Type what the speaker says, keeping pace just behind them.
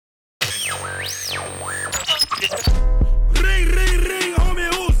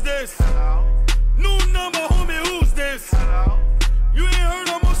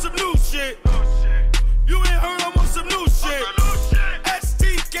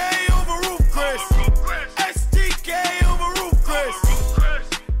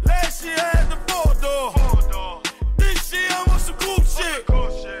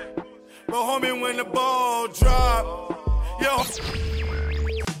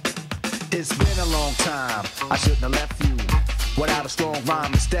It's been a long time, I shouldn't have left you without a strong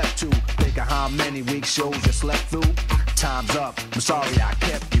rhyme and step two. Think of how many weeks shows you slept through. Time's up, I'm sorry I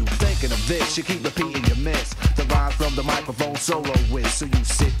kept you thinking of this. You keep repeating your miss the rhyme from the microphone solo with. So you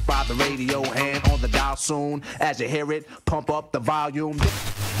sit by the radio, hand on the dial soon. As you hear it, pump up the volume.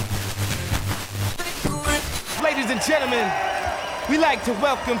 Ladies and gentlemen, we like to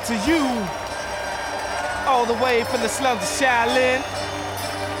welcome to you, all the way from the slums of Shaolin,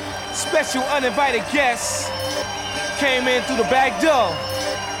 special uninvited guests came in through the back door.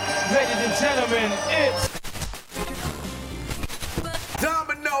 Ladies and gentlemen, it's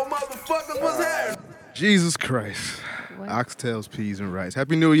Domino, motherfuckers, what's happening? Jesus Christ. What? Oxtails, peas, and rice.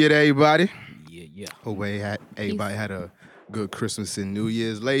 Happy New Year to everybody. Yeah. Hope everybody had a good Christmas and New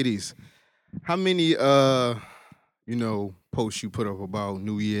Year's. Ladies, how many posts you put up about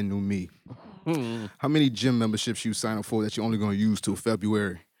New Year, New Me? How many gym memberships you sign up for that you're only gonna use till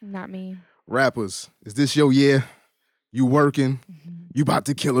February? Not me. Rappers, is this your year? You working? You about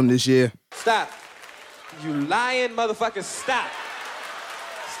to kill them this year? stop. You lying motherfuckers, stop.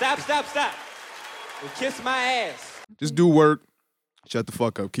 Stop. And kiss my ass. Just do work. Shut the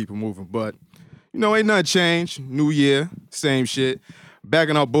fuck up. Keep it moving. But, ain't nothing changed. New year, same shit. Back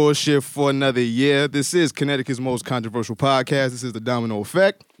in our bullshit for another year. This is Connecticut's most controversial podcast. This is The Domino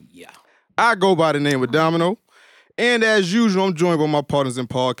Effect. Yeah. I go by the name of Domino. And as usual, I'm joined by my partners in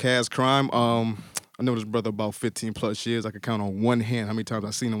podcast crime. I know this brother about 15 plus years. I can count on one hand how many times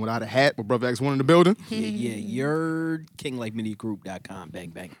I've seen him without a hat. My brother X1 in the building. Yeah. You're kinglikemedigroup.com.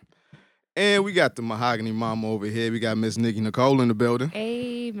 Bang. And we got the mahogany mama over here. We got Miss Nikki Nicole in the building.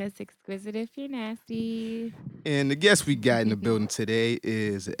 Hey, Miss Exquisite, if you're nasty. And the guest we got in the building today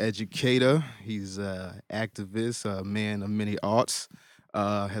is an educator. He's an activist, a man of many arts,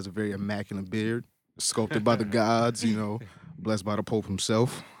 has a very immaculate beard, sculpted by the gods, blessed by the Pope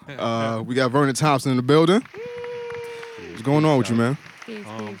himself. We got Vernon Thompson in the building. What's going on with you, man? Peace.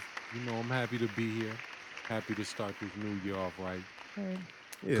 I'm happy to be here. Happy to start this new year off right. Word.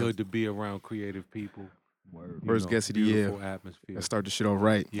 Yeah. Good to be around creative people. First guest of the year. Beautiful atmosphere. Let's start the shit off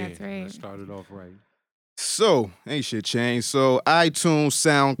right. Yeah, That's right. Let's start it off right. So, ain't shit changed. So, iTunes,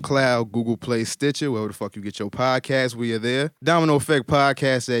 SoundCloud, Google Play, Stitcher, wherever the fuck you get your podcast, we are there. Domino Effect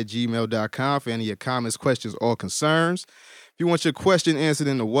Podcast at gmail.com for any of your comments, questions, or concerns. If you want your question answered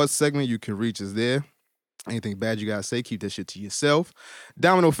in the what segment, you can reach us there. Anything bad you gotta say, keep that shit to yourself.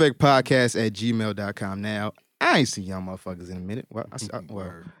 Domino Effect Podcast at gmail.com. Now, I ain't seen y'all motherfuckers in a minute. Well,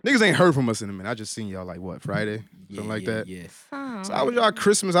 niggas ain't heard from us in a minute. I just seen y'all Friday? Something like that. Yes. Oh. So how was y'all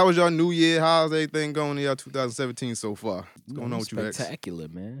Christmas? How was y'all New Year? How's everything going in y'all 2017 so far? What's going on with you, X? Spectacular,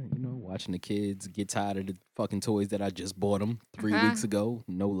 man. Watching the kids get tired of the fucking toys that I just bought them 3 weeks ago,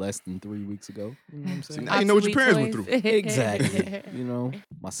 no less than 3 weeks ago. You know what I'm See, saying? now you know what your parents went through. Exactly.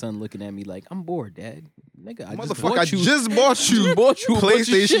 My son looking at me like, I'm bored, Dad. Nigga, I just Motherfucker, I bought you. just bought you bought you a bunch of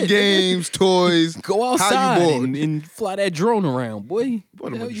PlayStation shit. games, toys. Go How outside you bored? and fly that drone around, boy. What,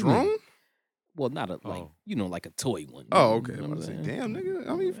 The a hell you drone? mean? Well, not a Oh. like a toy one. Oh, okay. You know I what was I'm like, saying? damn, nigga.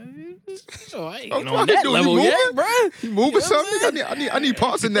 I mean, Oh, I ain't Oh, on what that you doing? level You yet, moving? bruh. you moving You know what something? I need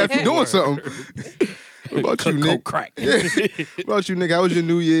parts in that if you're doing something. What about you, Nick? Crack. What about you, Nick? How was your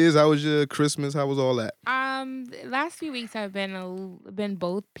New Year's? How was your Christmas? How was all that? Last few weeks have been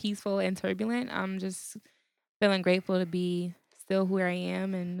both peaceful and turbulent. I'm just feeling grateful to be still who I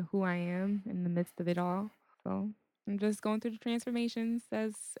am and who I am in the midst of it all. So I'm just going through the transformations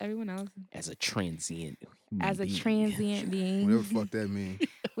as everyone else. As a transient being. Whatever the fuck that mean.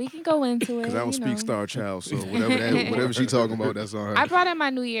 We can go into it. Because I don't speak Star Child, so whatever she talking about, that's on her. I brought in my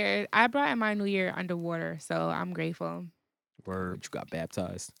New Year underwater, so I'm grateful. Word. But you got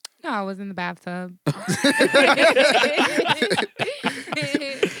baptized. No, I was in the bathtub.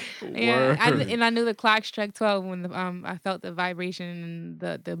 Yeah, I knew the clock struck 12 when I felt the vibration and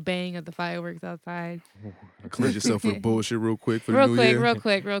the bang of the fireworks outside. Cleanse yourself for the bullshit real quick for the New Year.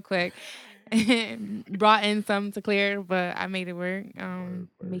 Real quick. Brought in some to clear, but I made it work.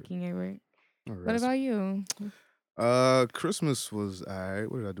 Making it work. All right. What about you? Christmas was all right.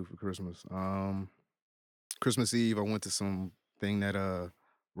 What did I do for Christmas? Christmas Eve, I went to some thing that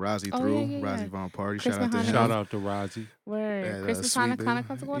Rozzy threw. Yeah. Rozzy Von Party. Christmas Shout out to him. Shout out to Rozzy. Word. At, Christmas Sweet Day.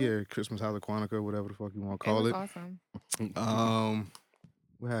 Hanukkah? Yeah, Christmas Hanukkah, whatever the fuck you want to call was it. awesome.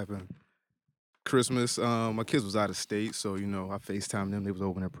 What happened? Christmas, my kids was out of state, so I FaceTimed them. They was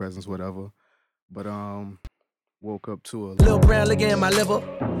opening their presents, whatever. But woke up to a Little brown looking at my liver.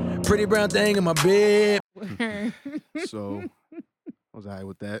 Pretty brown thing in my bed. so I was all right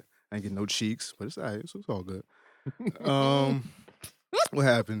with that. I ain't getting no cheeks, but it's all right. So it's all good. What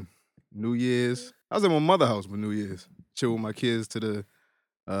happened? New Year's. I was at my mother's house for New Year's. Chill with my kids to the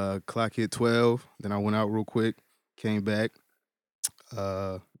Clock hit 12. Then I went out real quick. Came back.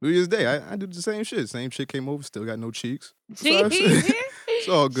 New Year's Day, I did the same shit. Same chick came over. Still got no cheeks. It's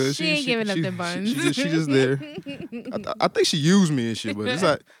all good. She ain't giving up them buns. She just there. I think she used me and shit, but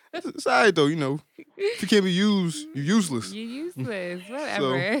it's all right though. You know, if you can't be used, you're useless. You're useless.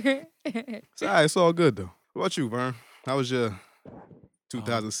 Whatever. It's all right. It's all good though. What about you, Vern? How was your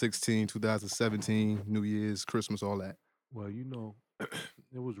 2016, 2017, New Year's, Christmas, all that? Well, you know,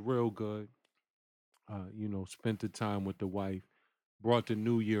 it was real good. You know, spent the time with the wife, brought the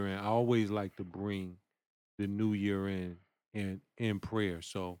new year in. I always like to bring the new year in prayer.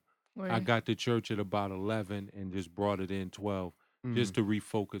 So I got to church at about 11 and just brought it in 12 just to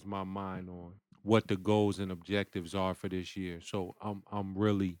refocus my mind on what the goals and objectives are for this year. So I'm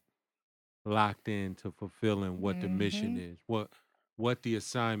really locked into fulfilling what the mission is, what the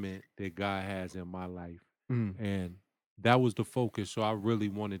assignment that God has in my life. And that was the focus. So I really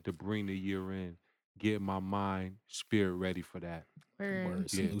wanted to bring the year in, get my mind, spirit ready for that. Word.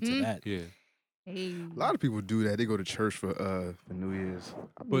 Salute to that. Yeah. Hey. A lot of people do that. They go to church for New Year's.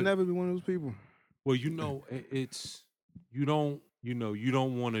 I've never been one of those people. Well, you know, it's you don't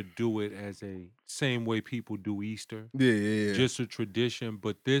want to do it as a same way people do Easter. Yeah. Just a tradition.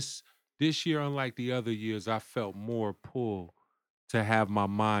 But this year, unlike the other years, I felt more pull to have my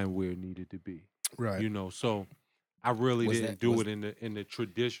mind where it needed to be. Right. You know, so I really didn't do it in the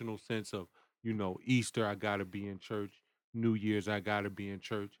traditional sense of, you know, Easter, I got to be in church. New Year's, I got to be in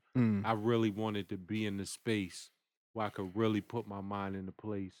church. I really wanted to be in the space where I could really put my mind into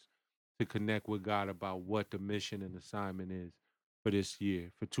place to connect with God about what the mission and assignment is for this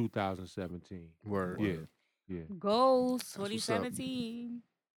year, for 2017. Word. Yeah. Goals That's what's up. 2017.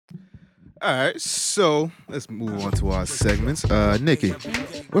 All right, so let's move on to our segments. Nikki,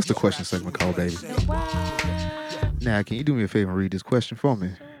 what's the question segment called, baby? Now, can you do me a favor and read this question for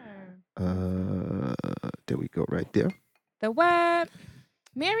me? Sure. There we go, right there. The web.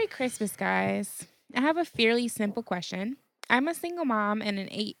 Merry Christmas, guys. I have a fairly simple question. I'm a single mom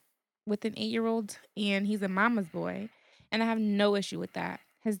with an 8-year-old, and he's a mama's boy, and I have no issue with that.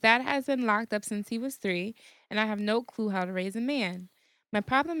 His dad has been locked up since he was 3, and I have no clue how to raise a man. My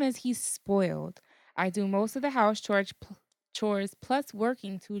problem is he's spoiled. I do most of the house chores plus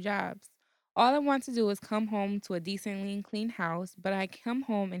working 2 jobs. All I want to do is come home to a decently clean house, but I come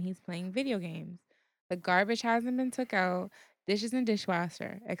home and he's playing video games. The garbage hasn't been took out, dishes and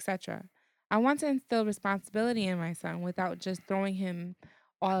dishwasher, etc. I want to instill responsibility in my son without just throwing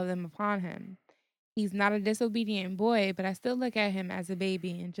all of them upon him. He's not a disobedient boy, but I still look at him as a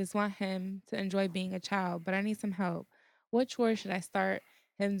baby and just want him to enjoy being a child, but I need some help. What chores should I start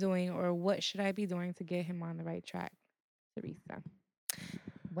him doing, or what should I be doing to get him on the right track? Teresa.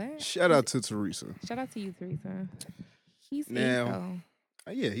 What? Shout out to Teresa. Shout out to you, Teresa. He's 8, Now-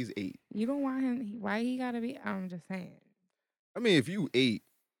 though. Yeah, he's 8. You don't want him. Why he gotta be? I'm just saying. I mean, if you 8,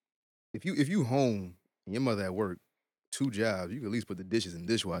 if you home and your mother at work, 2 jobs, you can at least put the dishes in the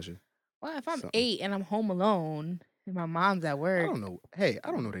dishwasher. Well, if I'm Something. 8 and I'm home alone and my mom's at I work, don't know. Hey,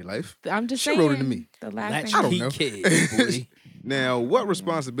 I don't know their life. I'm just She saying. wrote it to me. The last Latch thing I don't key know. kid, boy. Now, what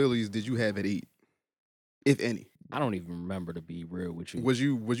responsibilities did you have at 8, if any? I don't even remember, to be real with you. Was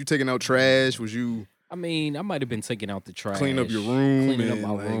you taking out trash? Was you I mean, I might have been taking out the trash, cleaning up your room, cleaning up and,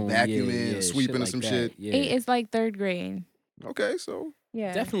 my like, room, vacuuming, yeah, sweeping, or like some that, shit? Yeah. 8 is like 3rd grade. Okay, so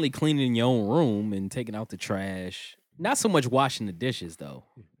Yeah. Definitely cleaning your own room and taking out the trash. Not so much washing the dishes, though.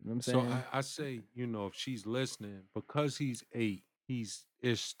 You know what I'm So saying? I say, you know, if she's listening, because he's 8,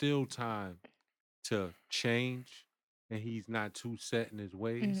 it's still time to change, and he's not too set in his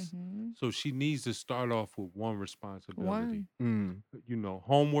ways. Mhm. So she needs to start off with one responsibility. One. You know,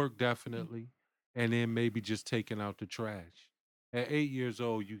 homework definitely, and then maybe just taking out the trash. At 8 years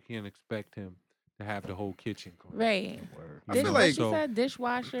old, you can't expect him to have the whole kitchen clean. Right. Word. I Dish, feel what like she said,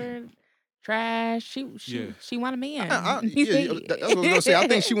 dishwasher, trash. She Yeah. she want a man. that's what I was gonna say. I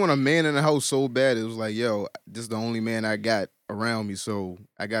think she want a man in the house so bad. It was like, yo, this is the only man I got around me, so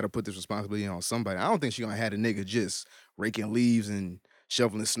I got to put this responsibility on somebody. I don't think she gonna have a nigga just raking leaves and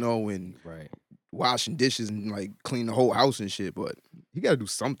shoveling snow and Right. washing dishes and like clean the whole house and shit. But he got to do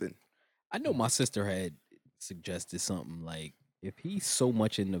something. I know my sister had suggested something like, if he's so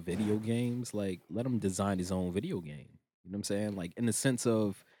much into video games, like, let him design his own video game. You know what I'm saying? Like, in the sense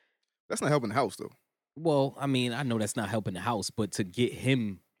of, That's not helping the house though. well, I mean, I know that's not helping the house, but to get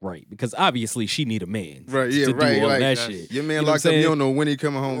him right, because obviously she need a man, Right, yeah, to right, do all like, that that's- shit. Your man You know what locked I'm up. You saying? don't know when he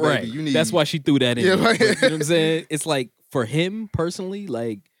coming home, Right. baby. You need. That's why she threw that in. Yeah, there. like- But, you know what I'm saying? It's like, for him personally,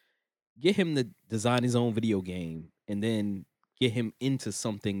 like, get him to design his own video game and then get him into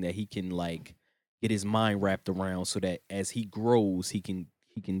something that he can, like, get his mind wrapped around, so that as he grows, he can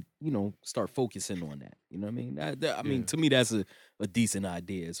he can, start focusing on that. You know what I mean? I mean, Yeah. to me, that's a decent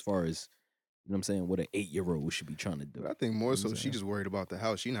idea as far as, you know what I'm saying, what an 8-year-old should be trying to do. But I think more You know so what I'm she saying? just worried about the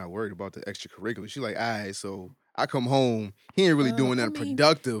house. She not worried about the extracurricular. She like, all right, so I come home, he ain't really doing I nothing mean,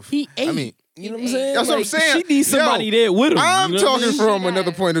 productive. He ate. I mean, you know what I'm He's saying? That's what I'm Like, saying. She needs somebody Yo, there with him. I'm you know what I talking mean? from She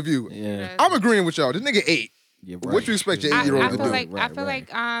another does. point of view. Yeah. I'm agreeing with y'all. This nigga ate. Yeah, What you expect your Yeah. 8-year-old I to feel do? like I Right, feel right.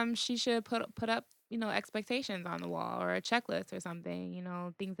 like she should put up expectations on the wall or a checklist or something.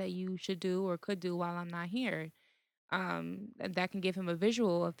 Things that you should do or could do while I'm not here. And that can give him a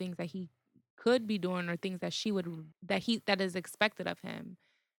visual of things that he could be doing or things that that is expected of him.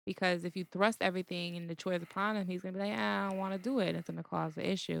 Because if you thrust everything and the chores upon him, he's gonna be like, I don't want to do it. And it's gonna cause the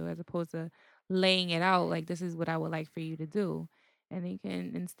issue as opposed to laying it out like this is what I would like for you to do. And he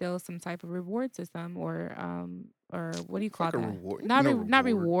can instill some type of reward system or what do you call Fuck a that? reward. Not No not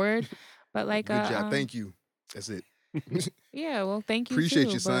reward. reward, but like Good job. Thank you. That's it. yeah, well, thank you Appreciate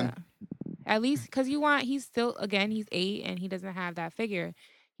too. you, son. But at least because he's still he's 8 and he doesn't have that figure.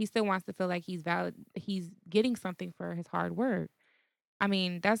 He still wants to feel like he's valid. He's getting something for his hard work. I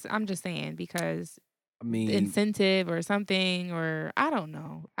mean, I'm just saying because I mean, incentive or something or I don't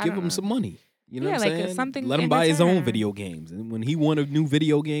know. give him some money. You know Yeah, what I'm like, saying? something Let him in buy his own return. video games. And when he want a new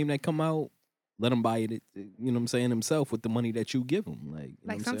video game that come out, let him buy it, you know what I'm saying, himself with the money that you give him. Like, you know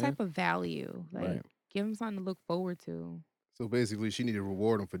Like what some I'm saying? type of value. Like Right. give him something to look forward to. So basically, she need to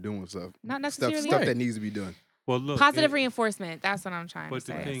reward him for doing stuff. Not Stuff necessarily Right. that needs to be done. Well, look, positive reinforcement. That's what I'm trying to But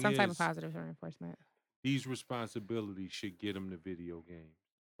the say. thing Some type of is- positive reinforcement. these responsibilities should get him the video game.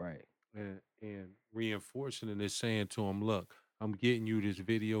 Right. And reinforcing it is saying to him, look, I'm getting you this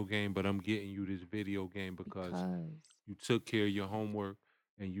video game, but I'm getting you this video game because you took care of your homework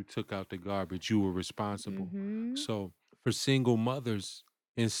and you took out the garbage. You were responsible. Mhm. So for single mothers,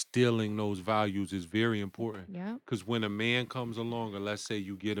 instilling those values is very important. Yeah. Because when a man comes along, or let's say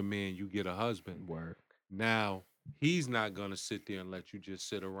you get a man, you get a husband, Word. now he's not going to sit there and let you just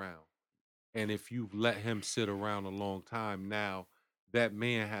sit around. And if you've let him sit around a long time, now that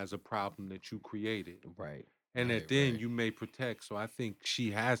man has a problem that you created. Right. And Right, at then right. you may protect. So I think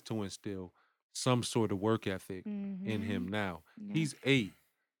she has to instill some sort of work ethic in him now. Yeah. He's 8.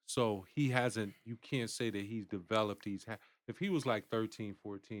 So he hasn't, you can't say that he's developed. If he was like 13,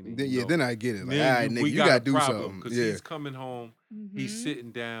 14. And Then, then I get it. Like, all then right, nigga, we you got got a to do problem, something. Because Yeah. he's coming home, he's Mhm.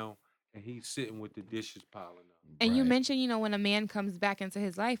 sitting down, and he's sitting with the dishes piling up. And you Right. mentioned, when a man comes back into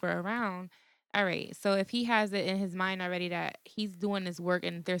his life or around, all right, so if he has it in his mind already that he's doing this work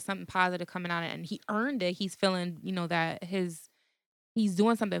and there's something positive coming out of it and he earned it, he's feeling, that he's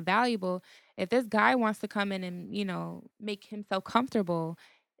doing something valuable. If this guy wants to come in and, make himself comfortable,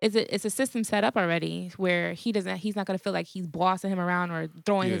 it's a system set up already where he's not going to feel like he's bossing him around or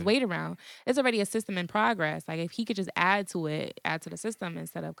throwing his Yeah. weight around. It's already a system in progress. Like if he could just add to the system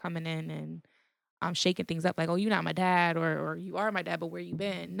instead of coming in and shaking things up like, oh, you're not my dad or you are my dad, but where you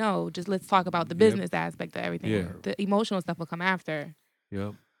been? No, just let's talk about the Yep. business aspect of everything. Yeah. The emotional stuff will come after.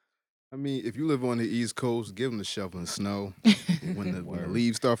 Yep. I mean, if you live on the East Coast, give them the shoveling snow. when the Word.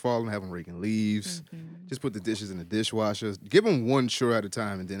 leaves start falling, have him raking leaves. Mhm. Just put the dishes in the dishwasher. Give him one chore at a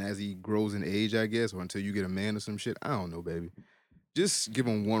time, and then as he grows in age, I guess, or until you get a man or some shit, I don't know, baby. Just give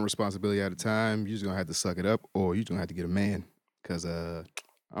him one responsibility at a time. You're just gonna have to suck it up, or you're gonna have to get a man. Cause I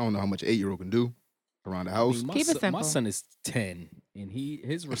don't know how much an 8-year-old can do around the I house. mean, my Keep it son, my simple. son is 10, and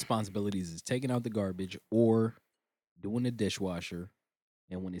his responsibilities is taking out the garbage or doing the dishwasher.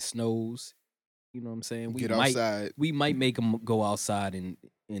 And when it snows, you know what I'm saying? Get outside. We might make him go outside and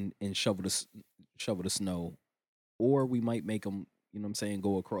shovel the snow, or we might make him, you know what I'm saying,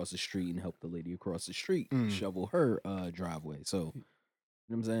 go across the street and help the lady across the street shovel her driveway. So, you know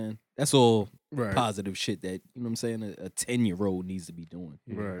what I'm saying? That's all Right. positive shit that, you know what I'm saying, a 10-year-old needs to be doing.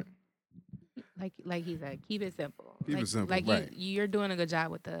 Right. Like he said, keep it simple. Keep it Like- simple, Like right. you're doing a good job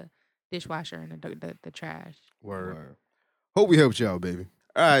with the dishwasher and the trash. Word. Word. Hope we helped y'all, baby.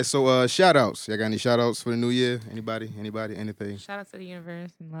 All right, so shout outs. Y'all got any shout outs for the new year? Anybody, anything? Shout out to the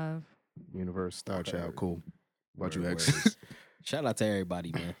universe and love. Universe, Star Child, Word. cool. What about you, Word, X? word. Shout out to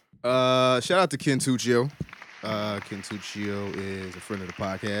everybody, man. Shout out to Ken Tuccio. Ken Tuccio is a friend of the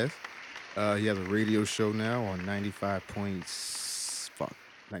podcast. He has a radio show now on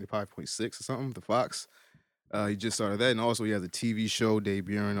 95.6 or something, the Fox. He just started that, and also he has a TV show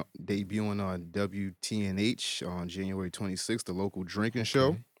debuting on WTNH on January 26th, the local drinking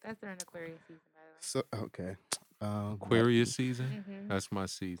show. That's during Aquarius season, by the way. So okay, Aquarius season? Mhm. That's my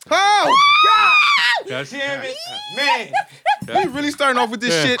season. Oh That's, Damn it, man. God! We really starting off with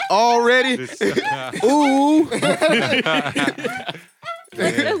this shit already. This- Ooh.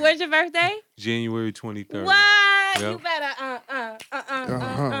 When's your birthday? January 23rd. What? Yep. You better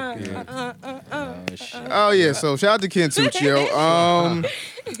Shit. Oh yeah, so shout out to Ken Tuccio.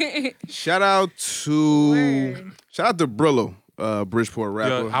 Shout out to Brillo, Bridgeport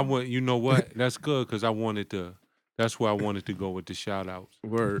rapper. Yeah, I want. You know what? That's good because I wanted to. That's where I wanted to go with the shout outs.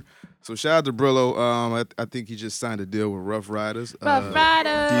 Word. So shout out to Brillo. I think he just signed a deal with Rough Riders. Rough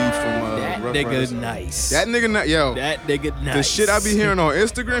Riders. D from That Rough nigga Riders. nice. That nigga, yo. That nigga nice. The shit I be hearing on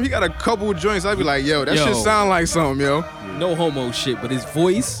Instagram, he got a couple of joints. I be like, yo, that Yo. shit sound like something, yo. No homo shit, but his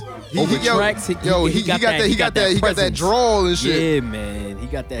voice over tracks. He got that drawl and shit. Yeah, man. He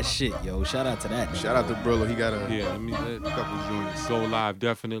got that shit, yo. Shout out to that. Shout out to Brillo. He got a couple joints. Go live,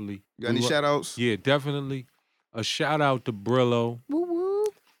 definitely. You got any shout outs? Yeah, definitely. A shout out to Brillo. Woo woo.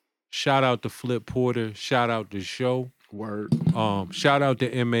 Shout out to Flip Porter. Shout out to Show. Word. Shout out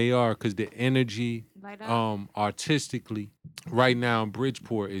to MAR because the energy, Light up. artistically, right now in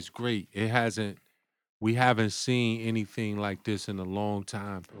Bridgeport is great. We haven't seen anything like this in a long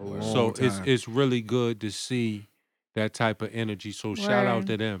time. It's really good to see that type of energy. So shout out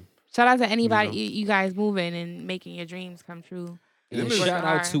to them. Shout out to anybody you guys moving and making your dreams come true. And For shout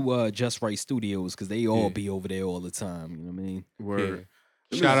out sure. to Just Right Studios because they all be over there all the time. You know what I mean? Word.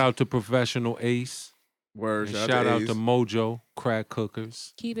 Yeah. Shout out to Professional Ace. Word. And shout out to Mojo Crack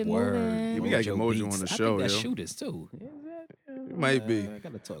Cookers. Keep it Word. moving. Yeah, we gotta get Mojo on the show, I think yo. that shooters too. It might be. I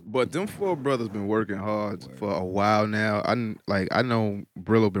gotta talk. But them four brothers been working hard for a while now. I know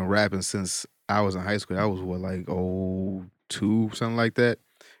Brillo been rapping since I was in high school. I was like 02, something like that.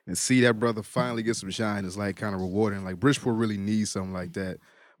 And see that brother finally get some shine is like kind of rewarding. Like Bridgeport really needs something like that.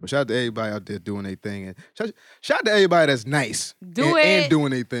 But shout out to everybody out there doing their thing, and shout out to everybody that's nice and doing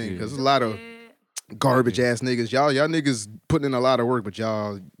their thing. Because there's a lot of garbage ass niggas. Y'all niggas putting in a lot of work, but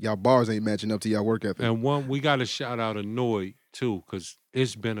y'all bars ain't matching up to y'all work ethic. And we got to shout out Annoy too, because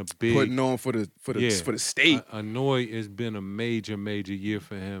it's been a big putting on for the state. Annoy has been a major year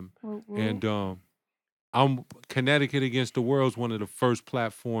for him. Woo-woo. And I'm Connecticut Against the World is one of the first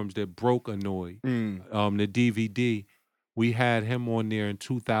platforms that broke Annoy. The DVD, we had him on there in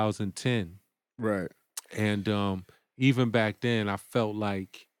 2010. Right. And even back then, I felt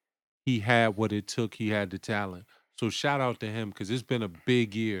like he had what it took. He had the talent. So shout out to him because it's been a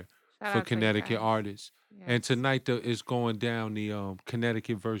big year Shout for out to Connecticut you guys. artists. Yes. And tonight it's going down the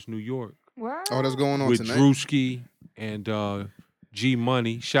Connecticut versus New York What? Oh, that's going on with tonight. Drewski and G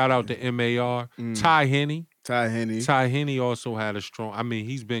Money. Shout out to MAR. Ty Henny. Ty Henny. Ty Henny also had a strong. I mean,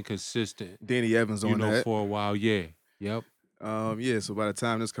 he's been consistent. Danny Evans on that. For a while. Yeah. Yep. So by the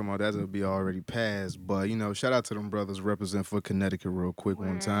time this come out, that'll be already passed. But shout out to them brothers represent for Connecticut real quick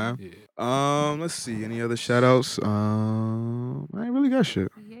one time. Yeah. Let's see any other shout outs. I ain't really got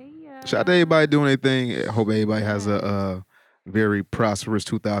shit. Yeah. Shout out to everybody doing their thing. I hope everybody has a very prosperous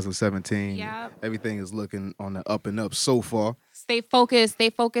 2017. Yep. Everything is looking on the up and up so far. Stay focused. Stay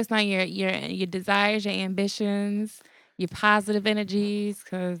focused on your desires, your ambitions, your positive energies,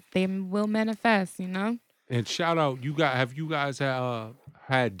 because they will manifest. And shout out, have you guys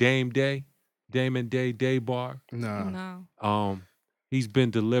had Damon Day Bar? Nah. He's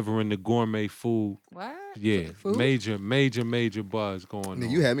been delivering the gourmet food. What? Yeah, Food? major buzz going on.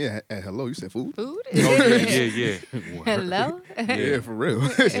 You had me at hello. You said food? Food? Oh, yeah. Hello? Yeah, for real.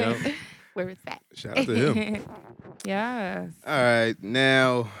 Yep. Where is that? Shout out to him. Yes. All right,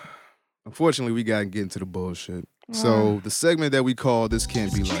 now, unfortunately, we gotta get into the bullshit. So the segment that we call "This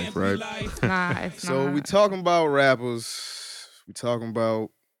Can't Be Life," right? Nah, it's So not. we talking about rappers, we talking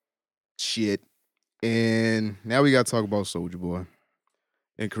about shit, and now we gotta talk about Soulja Boy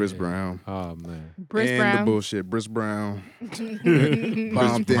and Chris Brown. Oh man. Briss and Brown. the bullshit. Briss Brown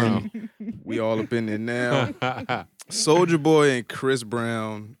bombed in. We all up in there now. Soulja Boy and Chris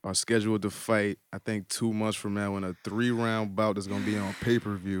Brown are scheduled to fight, I think 2 months from now in a 3-round bout that's gonna be on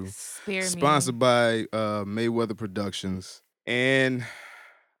pay-per-view. Spare me. Sponsored by Mayweather Productions. And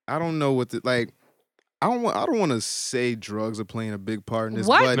I don't know what I don't want to say drugs are playing a big part in this,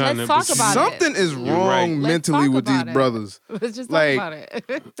 What? but Let's talk about something it. is wrong right. mentally Let's with talk these about it. brothers. Let's just talk Like, about it.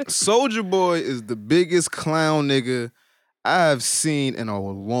 Soulja Boy is the biggest clown nigga I've seen in a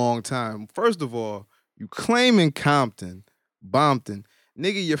long time. First of all, you claiming Compton, Bompton.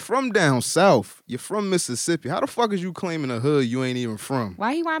 Nigga, you're from down south. You're from Mississippi. How the fuck is you claiming a hood you ain't even from?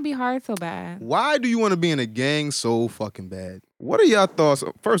 Why he want to be hard so bad? Why do you want to be in a gang so fucking bad? What are y'all thoughts?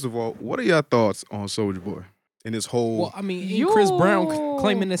 First of all, what are y'all thoughts on Soulja Boy and this whole... Well, I mean, ain't Chris Brown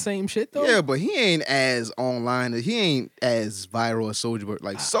claiming the same shit though? Yeah, but he ain't as online. He ain't as viral as Soulja Boy.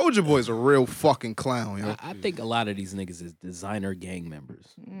 Like, Soulja Boy is a real fucking clown, yo. I think a lot of these niggas is designer gang members.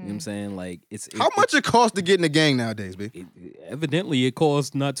 You know what I'm saying? Like, How much it costs to get in the gang nowadays, B? Evidently, it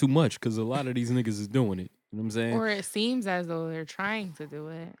costs not too much because a lot of these niggas is doing it. You know what I'm saying? Or it seems as though they're trying to do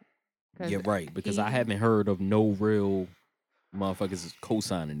it. 'Cause Yeah, right. Because I he- haven't heard of no real motherfuckers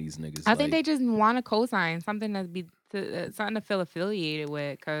co-signing these niggas. I think like, they just want to co-sign something something to feel affiliated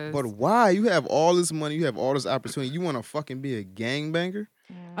with. Cause But why? You have all this money, you have all this opportunity. You want to fucking be a gangbanger?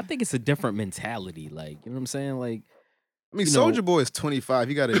 I think it's a different mentality. Like, you know what I'm saying? Like, I mean, You know- Soulja Boy is 25.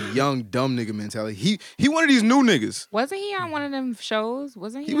 He got a young dumb nigga mentality. He one of these new niggas. wasn't he on one of them shows?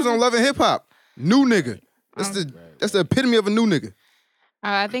 Wasn't he? He was on Love and Hip Hop. New nigga. That's the epitome of a new nigga.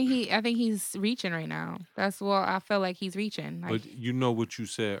 I think he's reaching right now. That's what I feel like he's reaching. Like, But you know what you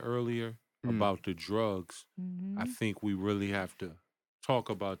said earlier Mm. about the drugs. mhm, I think we really have to talk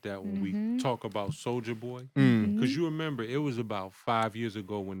about that when Mhm. we talk about Soulja Boy. Mm. Because you remember, it was about 5 years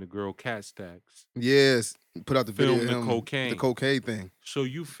ago when the girl Cat Stacks. Yes. Put out the video Film of the him, cocaine. the cocaine thing. So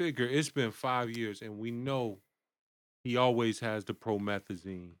you figure it's been 5 years, and we know he always has the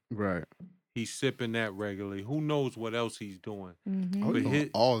promethazine. Right. He's sipping that regularly. Who knows what else he's doing? mhm. Oh, But you know, his-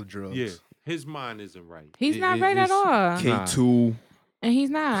 all the drugs. Yeah, his mind isn't right. He's not right at it's- all, K2, and he's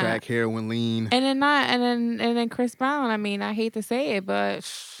not. crack, heroin, lean. And then Chris Brown. I mean, I hate to say it, but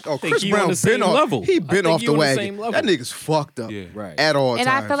Oh, think Chris he on Brown the same been off. level. He I been think off he the on the wagon. same level. That nigga's fucked up Yeah. right. at all and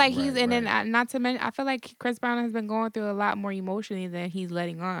times. I feel like he's Right, and then right. not to mention, I feel like Chris Brown has been going through a lot more emotionally than he's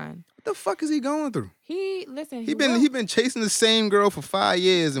letting on. What the fuck is he going through? He He been chasing the same girl for 5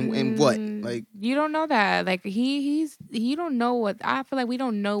 years and what? Like, you don't know that. Like you don't know what I feel like we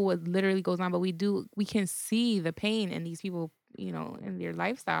don't know what literally goes on, but we can see the pain in these people, you know, in their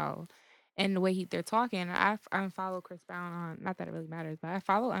lifestyle and the way they're talking. I follow Chris Brown on, not that it really matters, but I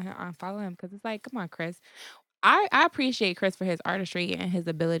follow him because it's like, come on, Chris. I appreciate Chris for his artistry and his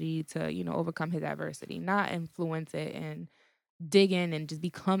ability to, you know, overcome his adversity, not influence it and dig in and just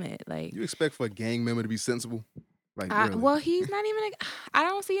become it. Like, you expect for a gang member to be sensible? Like, really? well, he's not even. I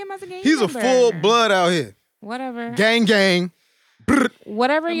don't see him as a gang. He's a member. full blood out here. Whatever. Gang.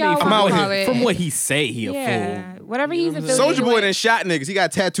 Whatever I mean, y'all from, want out to here. call it. from what he say, he a yeah, fool. whatever You he's know what I'm saying? affiliated Soulja Boy with. done shot niggas. He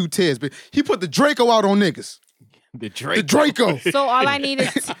got tattooed tears, but he put the Draco out on niggas. The The Draco. Draco. So all I need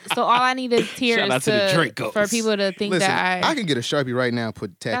is tears Shout out to the Dracos. for people to think Listen, that I can get a Sharpie right now and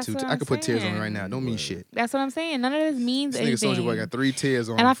put That's tattoo. what I I'm can put tears on it right saying. now. Don't mean shit. That's what I'm saying. None of this means This nigga anything. Soulja Boy got 3 tears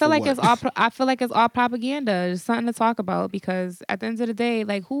on And I him feel for like what? it's all. I feel like it's all propaganda. It's something to talk about because at the end of the day,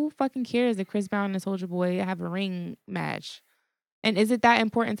 like, who fucking cares if Chris Brown and Soulja Boy have a ring match? And is it that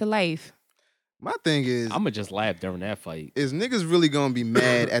important to life? My thing is, I'ma just laugh during that fight. is niggas really gonna be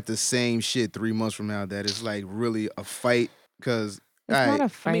mad at the same shit 3 months from now that it's like really a fight? Because It's not a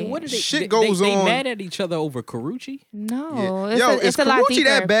fight. I mean, what did they? Shit they, goes they on. mad at each other over Karuchi? No, Yeah. it's Yo, a, is it's a lot Karuchi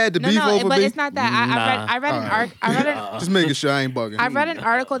that deeper. bad to beef over, but B? it's not that. I read an Nah. article. just making sure I ain't bugging. I read an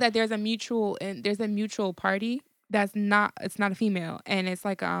article that there's a mutual party that's not, it's not a female, and it's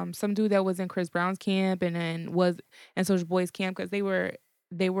like some dude that was in Chris Brown's camp and then was in Soulja Boy's camp because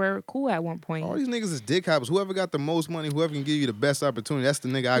they were cool at one point. All these niggas is dick hoppers. Whoever got the most money, whoever can give you the best opportunity, that's the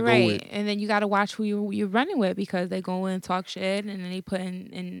nigga I right. go with. And then you got to watch who you're running with because they go in and talk shit and then they put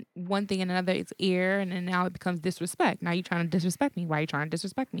in one thing in another's ear and then now it becomes disrespect. Now you're trying to disrespect me. Why are you trying to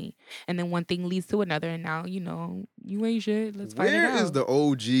disrespect me? And then one thing leads to another and now, you know, you ain't shit. Let's fight it Where out. is the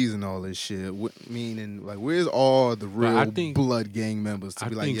OGs and all this shit? Meaning, like, where's all the real I think- blood gang members to I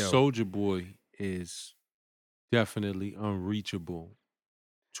be like, think yo, Soulja Boy is definitely unreachable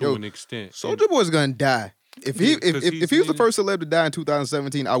to Yo, an extent. Soulja Boy's gonna die. If he Yeah, 'cause if he's he was the leading- first celeb to die in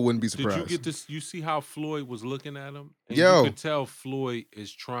 2017, I wouldn't be Did surprised. you get this? You see how Floyd was looking at him? And Yo. you could tell Floyd is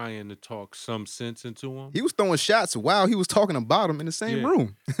trying to talk some sense into him. He was throwing shots while he was talking about him in the same Yeah.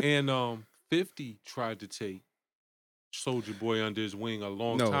 room. And 50 tried to take Soulja Boy under his wing a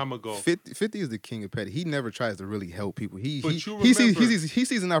long time ago. 50 is the king of petty. He never tries to really help people. But He you he sees remember- he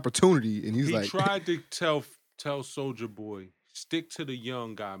sees an opportunity and he's He like, tried to tell Soulja Boy, stick to the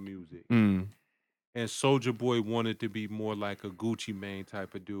young guy music. Mm. And Soulja Boy wanted to be more like a Gucci Mane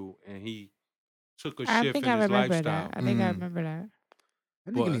type of dude, and he took a I shift think in I his remember lifestyle. that. I think I Mm. remember that.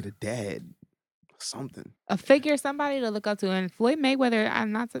 that nigga But- need a dad, something. A figure, somebody to look up to. And Floyd Mayweather,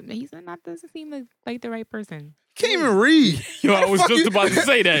 doesn't seem like the right person. Can't even read. Yo, How I the was fuck just you- about to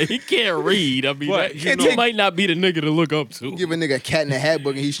say that. He can't read. I mean, But, that, you he know- might not be the nigga to look up to. Give a nigga a cat in a hat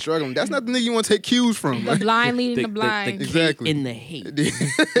book and he's struggling. That's not the nigga you want to take cues from. The Right? blind leading the The blind. Exactly. in the hate.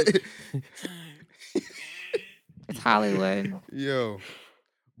 It's Hollywood. Yo,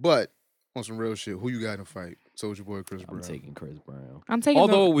 but on some real shit, who you got in a fight? Soulja Boy, or Chris I'm Brown. taking Chris Brown. I'm taking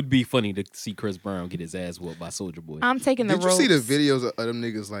Although the, it would be funny to see Chris Brown get his ass whooped by Soulja Boy. I'm taking the Did you ropes. see the videos of them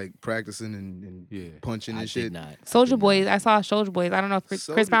niggas like practicing and Yeah. punching I and did shit? not. Soldier Boys. I saw Soldier Boys. I don't know if Chris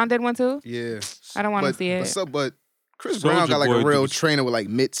Soulja- Brown did one too. Yeah, I don't want to but, see it. But Chris Brown got like Soulja a Boy real was- trainer with like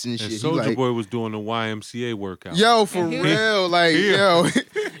mitts and shit. And He Soulja like, Boy was doing the YMCA workout. yo, for He- real, like, yo,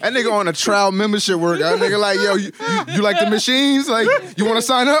 that nigga on a trial membership workout. That nigga like, yo, you like the machines? Like, you want to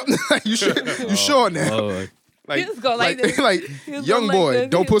sign up? Like, you sure now? Lord. Like, He was going like this. like, He was young going like boy, this.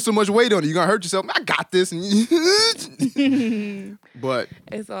 don't put so much weight on it. You're gonna hurt yourself. I got this. But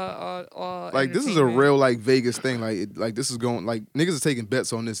It's all like, this is a entertainment. real like Vegas thing. Like this is going like niggas are taking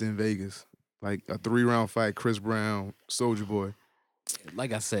bets on this in Vegas. Like a 3-round fight, Chris Brown, Soulja Boy.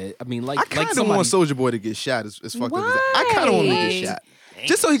 Like I said, I mean, like I kind of somebody, want Soulja Boy to get shot. As fucked up as that. I kind of want him to get Why? shot.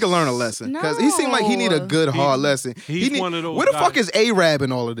 Just so he can learn a lesson. Because he seemed like he need a No. good, hard lesson. he's He need, one of those where the fuck guys- is A-Rab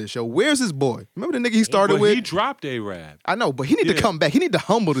in all of this, yo? Where's his boy? Remember the nigga he started But with? he dropped A-Rab. I know, but he need to Yeah. come back. He need to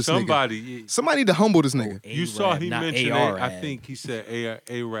humble this nigga. Somebody. Somebody need to humble this nigga. You saw A-Rab, he not mentioned it. A-R-Rab. I think he said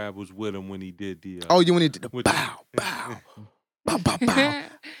A-Rab was with him when he did the. Oh, you want to with bow, bow, bow, bow, bow.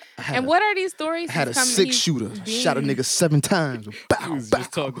 And what are these stories? I had a he's coming- 6-shooter, he's shot a being- nigga 7 times. We Bow, was bow.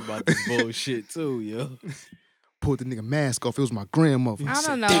 just talking about this bullshit too, yo. Pulled the nigga mask off. It was my grandmother. I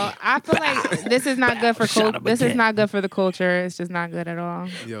don't know. I feel like this is not good for Shot him this is again. not good for the culture. It's just not good at all.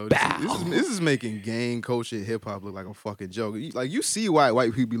 Yo, this is making gang culture hip hop look like a fucking joke. Like you see why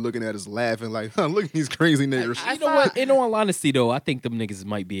white people be looking at us laughing like, huh, look at these crazy niggas. I You know saw- what? In all honesty, though, I think them niggas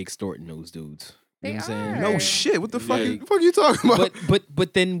might be extorting those dudes. You They know what I'm saying? are. No shit. What the fuck? Like- The fuck you talking about?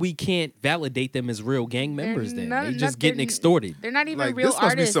 But then we can't validate them as real gang members. Then none- they just getting nothing- extorted. They're not even Like real this must be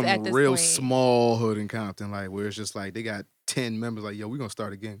artists some at this real point. small hood in Compton, like where it's just like they got 10 members. Like, yo, we gonna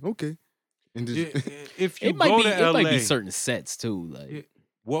start again. Okay. And just, If you It might go be. to It LA, might be certain sets too. Like Yeah.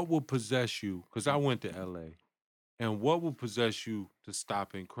 what will possess you? Because I went to LA, and what will possess you to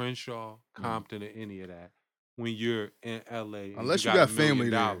stop in Crenshaw, Compton, or any of that when you're in LA? and unless you got got $1 million family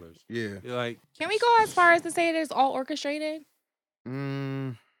there. dollars. Yeah. You're like, Can we go as far as to say it is all orchestrated?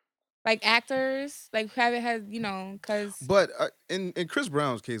 Like actors, like have it has because But in Chris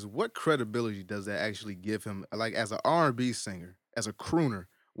Brown's case, what credibility does that actually give him? Like as an R&B singer, as a crooner,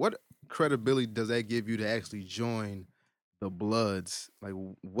 what credibility does that give you to actually join the Bloods? Like,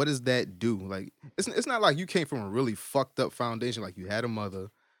 what does that do? Like, it's not like you came from a really fucked up foundation. Like you had a mother,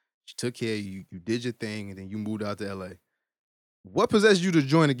 she took care of you, you did your thing, and then you moved out to LA. What possessed you to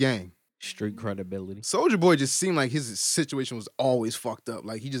join the gang? street credibility. Soulja Boy just seemed like his situation was always fucked up.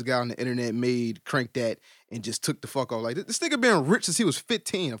 Like he just got on the internet, cranked that, and just took the fuck off. Like this nigga been rich since he was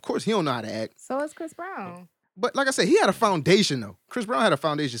 15. Of course he don't know how to act. so is Chris Brown. But like I said, he had a foundation though. Chris Brown had a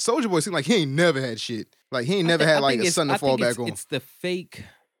foundation. Soulja Boy seemed like he ain't never had shit. Like he ain't never had like a son to fall back on. It's the fake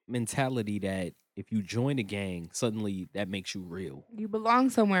mentality that if you join a gang, suddenly that makes you real. You belong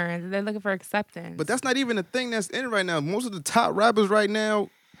somewhere, and they're looking for acceptance. But that's not even the thing that's in it right now. Most of the top rappers right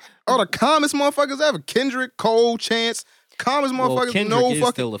now are the calmest motherfuckers ever. Kendrick, Cole, Chance, calmest Well, motherfuckers. Kendrick No is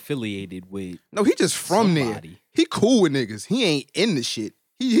fucking. still affiliated with No, he just from there. somebody. He cool with niggas. He ain't in the shit.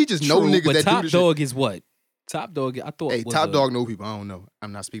 He just know True, niggas but that Top do the shit. Dog is what? Top Dog, I thought. Hey, was Top a- Dog know people. I don't know.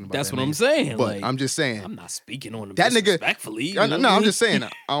 I'm not speaking about That's that what I'm name. saying. But like, I'm just saying. I'm not speaking on him That nigga- disrespectfully. No, I'm just saying. I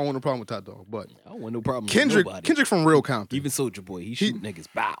don't want no problem with Top Dog. But I don't want no problem Kendrick, with nobody. Kendrick from Real Compton. Even Soulja Boy, he shoot niggas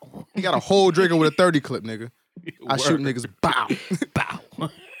bow. He got a whole Draco with a 30 clip, nigga. I shoot Word. niggas bow. bow.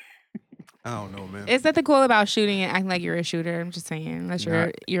 I don't know, man. It's nothing cool about shooting and acting like you're a shooter. I'm just saying, unless Nah.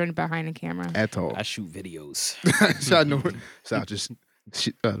 you're in behind the camera. At all. I shoot videos. Shout out, shout out just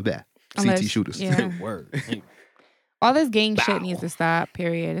that. CT Unless- shooters. yeah. Word. All this gang shit Bow. needs to stop.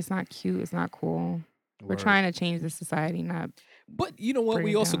 Period. It's not cute. It's not cool. We're Word. trying to change the society, not. But you know what? Bring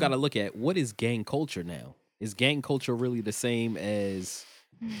We it also got down. to look at what is gang culture now. Is gang culture really the same as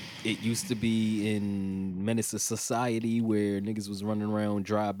it used to be in Menace to Society, where niggas was running around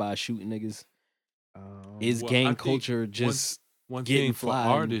drive-by shooting niggas? Is Well, I gang think culture just one getting thing for fly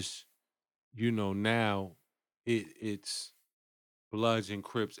and- artists, now it's Bloods and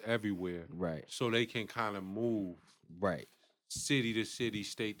Crips everywhere, right? so they can kind of move Right. city to city,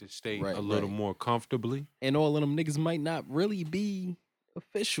 state to state Right, a little right. more comfortably. And all of them niggas might not really be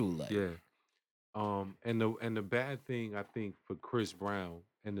official. Like, Yeah. And the bad thing I think for Chris Brown,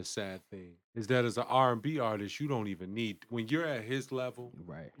 and the sad thing is that as an R&B artist, you don't even need, when you're at his level,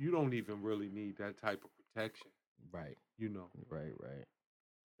 right, you don't even really need that type of protection. right, right, right.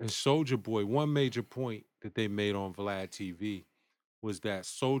 And Soulja Boy, one major point that they made on Vlad TV was that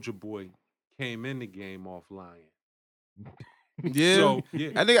Soulja Boy came in the game off lying. Yeah. So, yeah.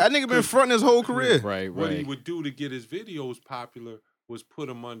 I think been fronting his whole career. Right, What he right. would do to get his videos popular was put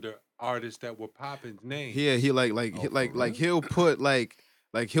him under artists that were popping names. Yeah, he like he'll put like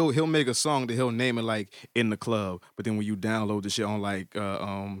he'll make a song that he'll name it like In the Club, but then when you download the shit on like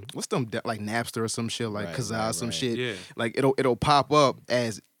what's them like Napster or some shit like Right, Kazaa right, some right. shit, Yeah. like it'll pop up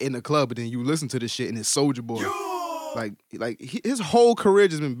as In the Club, but then you listen to the shit and it's Soulja Boy. His whole career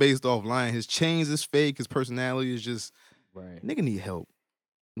just been based off lying. His chains is fake. His personality is just Right. nigga need help.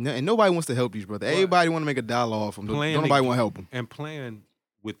 And nobody wants to help these brother. Well, Everybody want to make a dollar off him. Don't nobody want to help him. And playing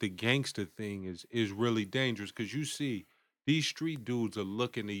with the gangster thing is really dangerous because you see these street dudes are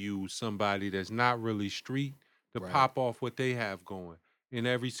looking to use somebody that's not really street to Right. pop off what they have going in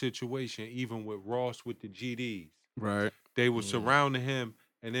every situation. Even with Ross with the GDs, Right. they were surrounding him,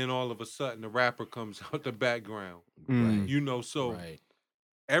 and then all of a sudden the rapper comes out the background. Mm. You know, so Right.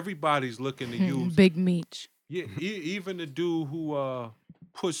 everybody's looking to use. Big Meech. Yeah, even the dude who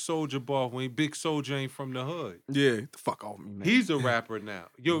pushed Soulja Boy when Big Soulja ain't from the hood. Yeah, get the fuck off me, man. He's a rapper now.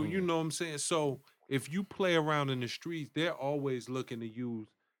 Yo, you know what I'm saying? So if you play around in the streets, they're always looking to use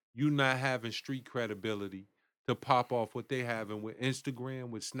you not having street credibility to pop off what they have. And with Instagram,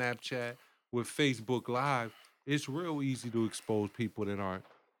 with Snapchat, with Facebook Live, it's real easy to expose people that aren't,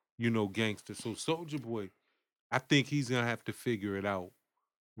 gangsters. So Soulja Boy, I think he's gonna have to figure it out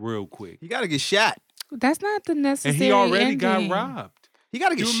real quick. He gotta get shot. That's not the necessary. And he already ending. got robbed. He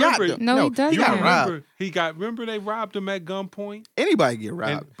gotta get You shot. remember- though. No, he doesn't. He got robbed. Remember they robbed him at gunpoint? Anybody get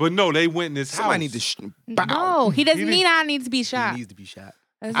robbed. But no, they went in his Somebody house. need to. Bow. No, he doesn't didn't- need to be shot. He needs to be shot.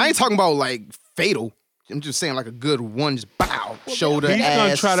 That's I ain't talking about like fatal. I'm just saying like a good one, just bow, shoulder, He's ass,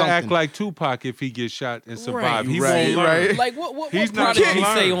 gonna try to act something. like Tupac if he gets shot and survive. He right, won't learn. right. Like what He's not Prodigy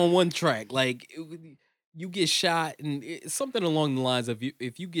gonna say learn. on one track? Like you get shot and something along the lines of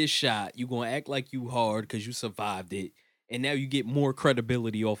if you get shot, you gonna act like you hard because you survived it, and now you get more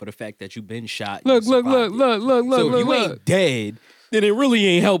credibility off of the fact that you've been shot. and you survived it. So if you ain't dead, then it really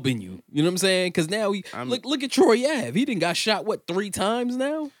ain't helping you. You know what I'm saying? Because now look at Troy Ave. He done got shot 3 times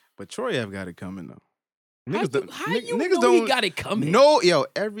now. But Troy Ave got it coming though. How you know he got it coming? No,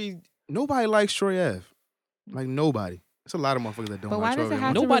 nobody likes Troy Ave. Like nobody. There's a lot of motherfuckers that don't But like why does Troy it have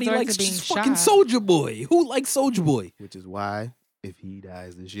Ave. to Nobody resort likes to being fucking shot? Soulja Boy. Who likes Soulja Boy? Which is why if he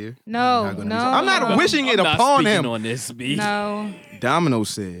dies this year, No, not gonna be- no. I'm not wishing it I'm not upon speaking him. on this, B. No. Domino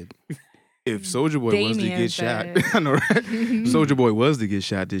said, if Soulja Boy was to Damien get shot, said. I know, right? Soulja Boy was to get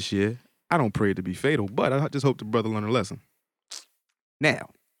shot this year. I don't pray it to be fatal, but I just hope the brother learn a lesson. Now,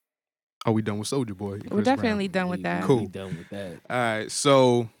 are we done with Soulja Boy? and We're Chris Brown? definitely done with that. Cool. We done with that. All right,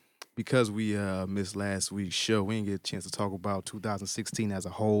 so because we missed last week's show, we didn't get a chance to talk about 2016 as a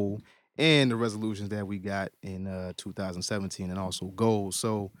whole and the resolutions that we got in 2017 and also goals.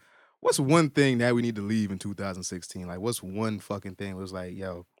 So what's one thing that we need to leave in 2016? Like, what's one fucking thing that was like,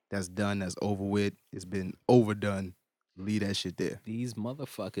 yo, that's done, that's over with, it's been overdone. Leave that shit there. These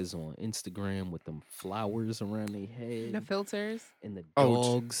motherfuckers on Instagram with them flowers around their head The filters. and the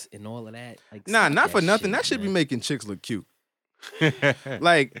Oh, dogs and all of that. Like, Nah, stop not for nothing. shit, That should be man. making chicks look cute.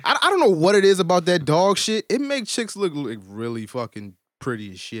 Like, I don't know what it is about that dog shit. It makes chicks look like really fucking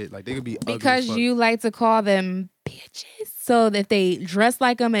pretty as shit. Like, they could be ugly as Because fuck. you like to call them bitches. So that if they dress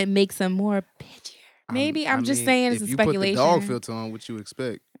like them, it makes them more bitchier. Maybe I'm just saying it's if a you put the speculation. dog filter on, what you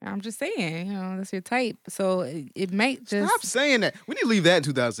expect? I'm just saying, that's your type. So it might just. Stop saying that. We need to leave that in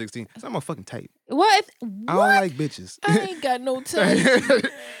 2016. It's not my fucking type. What? I don't like bitches. I ain't got no time.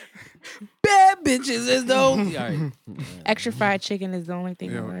 Bad bitches is though. All right. Extra fried chicken is the only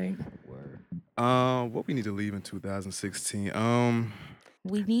thing I like. Word. What we need to leave in 2016?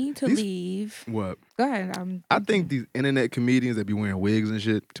 We need to These- leave. What? Go ahead. I think these internet comedians that be wearing wigs and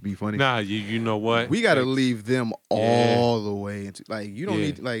shit to be funny. Nah, you know what? We gotta leave them Yeah. all the way into like you don't Yeah.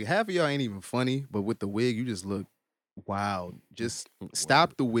 need like half of y'all ain't even funny, but with the wig you just look wild. Just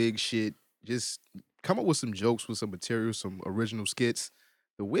stop the wig shit. Just come up with some jokes with some material, some original skits.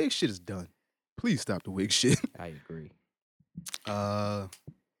 The wig shit is done. Please stop the wig shit. I agree. The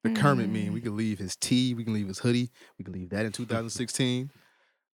Kermit meme. We can leave his tee. We can leave his hoodie. We can leave that in 2016.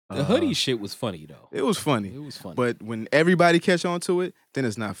 The hoodie shit was funny though. It was funny. It was funny. But when everybody catch on to it, then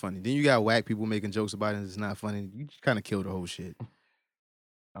it's not funny. Then you got whack people making jokes about it and it's not funny. You kind of kill the whole shit.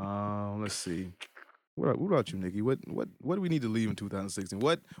 Let's see. What about you, Nikki? What do we need to leave in 2016?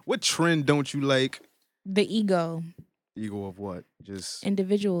 What trend don't you like? The ego, Ego of what? Just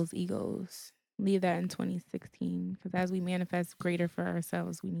individuals' egos. Leave that in 2016. Because as we manifest greater for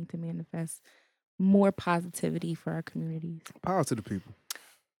ourselves, we need to manifest more positivity for our communities power to the people.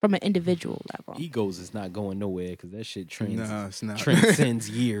 from an individual level. Egos is not going nowhere because that shit Nah, it's not. transcends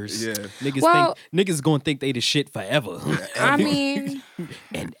years. Yeah. Niggas gonna think they the shit forever. I mean,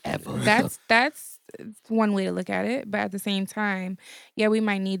 and ever. that's one way to look at it. But at the same time, yeah, we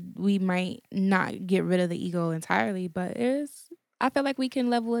might not get rid of the ego entirely, but I feel like we can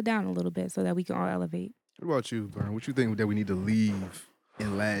level it down a little bit so that we can all elevate. What about you, Vern? What you think that we need to leave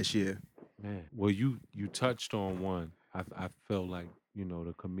in last year? Man, well, you touched on one. I felt like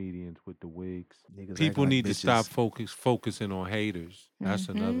the comedians with the wigs. Niggas People acting like need to stop bitches. focusing on haters. That's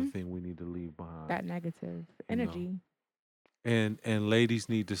another Mhm. thing we need to leave behind. That negative energy. And ladies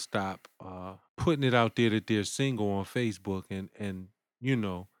need to stop putting it out there that they're single on Facebook and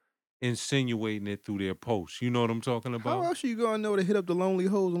insinuating it through their posts. You know what I'm talking How about? else you gonna know to hit up the lonely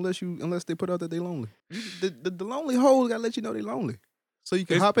hoes unless they put out that they lonely? The lonely hoes gotta let you know they lonely, so you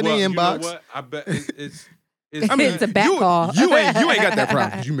can hop in the You know inbox. what? I bet it's I mean, It's a back you, call. you ain't got that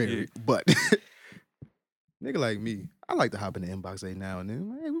problem 'cause you married, but nigga like me, I like to hop in the inbox every now and then.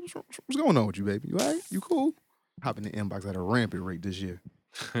 Like, hey, what's going on with you, baby? You all right? You cool? Hop in the inbox at a rampant rate this year.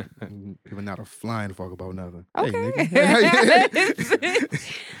 Even not a flying fuck about nothing. Hey, Okay.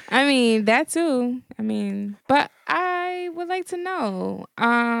 nigga. I mean, that too. I mean, but I would like to know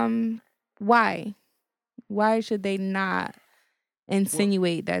why? Why should they not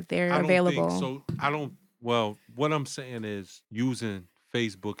insinuate that they're I don't available? think so. Well, what I'm saying is using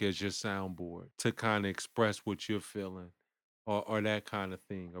Facebook as your soundboard to kind of express what you're feeling or that kind of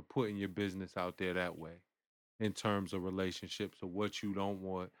thing, or putting your business out there that way in terms of relationships or what you don't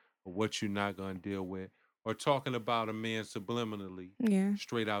want or what you're not going to deal with, or talking about a man subliminally Yeah.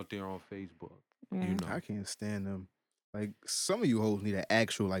 straight out there on Facebook. Yeah. You know, I can't stand them. Like, some of you hoes need an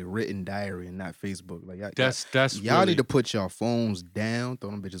actual like written diary and not Facebook. Like, that's y'all really, need to put your phones down, throw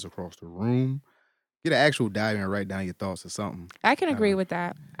them bitches across the room. Get an actual diary and write down your thoughts or something. I can agree with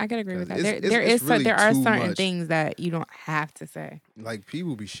that. I can agree with that. It's really There are too certain much. things that you don't have to say. Like,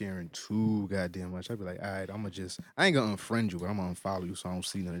 people be sharing too goddamn much. I'd be like, all right, I ain't gonna unfriend you, but I'm gonna unfollow you so I don't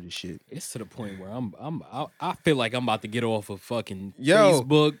see none of this shit. It's to the point where I feel like I'm about to get off of fucking Yo.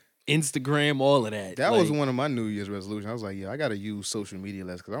 Facebook, Instagram, all of that. That was Like, one of my New Year's resolutions. I was like, I gotta use social media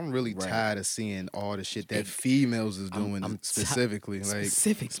less because I'm really Right. tired of seeing all the shit that Ex- females is doing I'm specifically.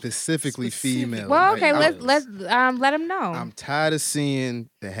 Specifically Specific. females. Well, Like, okay, I'm- let's let them know. I'm tired of seeing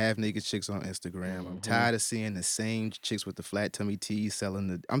the half naked chicks on Instagram. I'm Mhm. tired of seeing the same chicks with the flat tummy tees selling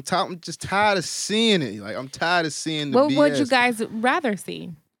the. I'm just tired of seeing it. Like, I'm tired of seeing the What BS. would you guys rather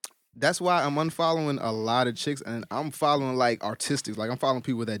see? That's why I'm unfollowing a lot of chicks, and I'm following like artistics. Like, I'm following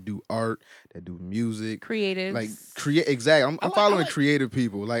people that do art, that do music, Creative. like create. Exactly, I'm following creative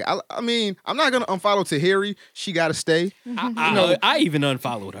people. Like, I mean, I'm not gonna unfollow Tahiri. She gotta stay. I even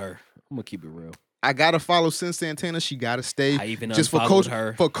unfollowed her. I'm gonna keep it real. I gotta follow Sin Santana. She gotta stay. I even just for unfollowed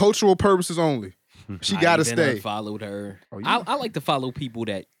her. for cultural purposes only. She gotta I even stay. unfollowed her. Oh, you- I like to follow people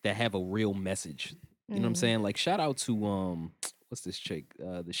that have a real message. You know what I'm saying? Like, shout out to what's this chick?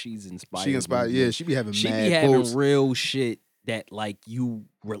 The She's Inspired. She inspired. movement. Yeah, she be having She mad be having quotes. real shit that like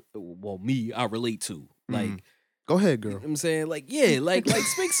I relate to. Like, Mhm. Go ahead, you know girl. what I'm saying? Like, yeah, like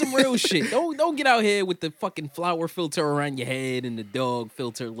speak some real shit. Don't get out here with the fucking flower filter around your head and the dog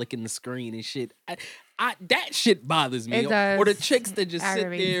filter licking the screen and shit. That shit bothers me. It does Or the chicks that just sit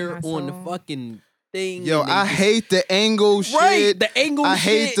aggravate there my on the soul. fucking thing. Yo, and they I just- hate the angle shit. Right, the angle I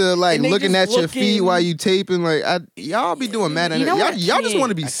shit. hate the like and they looking just at your feet looking. while you taping. Like, y'all be doing mad. You know y'all what? y'all just want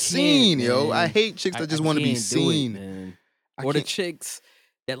to be I can't, seen, yo. man. I hate chicks that just want to be can't do it, seen. man. I Or the can't- chicks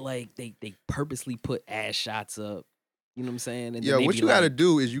that like they purposely put ass shots up. You know what I'm saying? And then Yo, they what be you gotta like,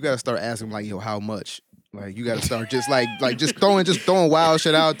 do is you gotta start asking like, yo, how much? Like, you gotta start just like just throwing wild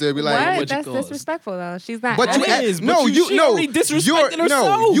shit out there. Be like, what? what you That's call it? disrespectful though. She's not. But you, That a- is, but no, you- you she no, already disrespected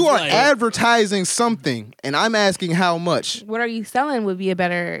herself, you are like- advertising something, and I'm asking how much. What are you selling would be a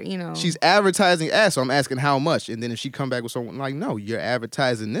better, She's advertising ass, so I'm asking how much. And then if she come back with someone like, no, you're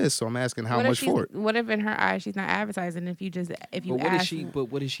advertising this, so I'm asking how what much if for it. What if in her eyes she's not advertising? If you But ask,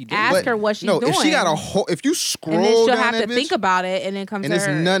 what is she doing? ask But her what she's no, doing. if she got a whole, if you scroll and then she'll down have that to bitch, think about it, and then come and to it's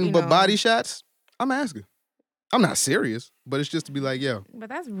her, nothing but body shots, I'm asking. I'm not serious, but it's just to be like, yo, But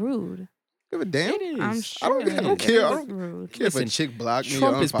that's rude. give a damn. It is. I'm sure. I don't it care. I is don't rude. care if a Listen, chick blocked me or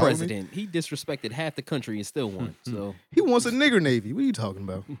Trump is unfollowed me. president. He disrespected half the country and still won. So He wants a nigger navy. What are you talking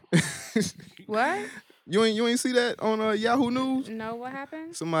about? What? You ain't see that on Yahoo News? No, what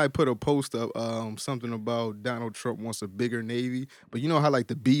happened? Somebody put a post up, something about Donald Trump wants a bigger navy, but you know how like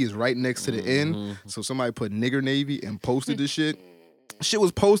the B is right next to the N, so somebody put nigger navy and posted this shit. Shit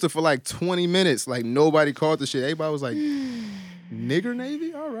was posted for like 20 minutes, like nobody caught the shit. Everybody was like, nigger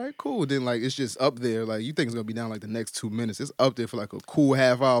navy, all right, cool. Then like it's just up there, like you think it's gonna be down like the next 2 minutes. It's up there for like a cool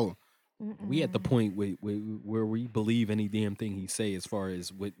half hour. we at the point where we believe any damn thing he say as far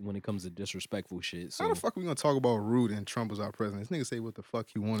as when it comes to disrespectful shit. How So, the fuck we gonna talk about rude and Trump was our president? This nigga say what the fuck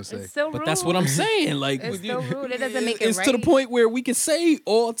he want to say. It's still but rude. that's what I'm saying. Like, It's still rude. It doesn't make it It's to the right. point where we can say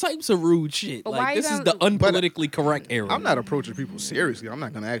all types of rude shit. But why Like, you this is don't- the unpolitically correct era. I'm not approaching people seriously. I'm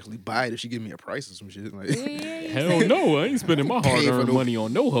not gonna actually buy it if she give me a price or some shit. Like, Hell no, I ain't spending my Paying for hard-earned no- money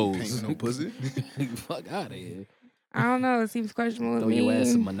on no paying hoes. for no pussy. Fuck out of here. I don't know. It seems questionable to Throw your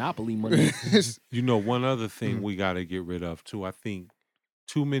ass some me. Monopoly money. You know, one other thing Mhm. we got to get rid of too. I think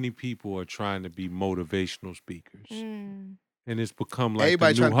too many people are trying to be motivational speakers, Mm. and it's become like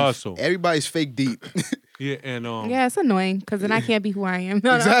Everybody the new trying to hustle. everybody's fake deep. Yeah, and Yeah, it's annoying because then I can't be who I am.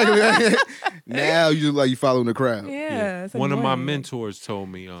 No, no. Exactly. Now you just like you following the crowd. Yeah, it's one of my annoying. mentors told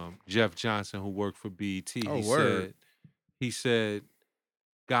me, Jeff Johnson, who worked for BET, Oh, he word. said,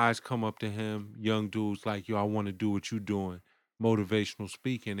 guys come up to him, young dudes like, yo, I want to do what you doing, motivational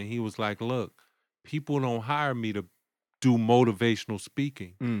speaking. And he was like, look, people don't hire me to do motivational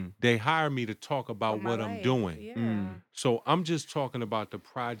speaking. Mm. They hire me to talk about For my what I'm life, doing. Yeah. Mm. So I'm just talking about the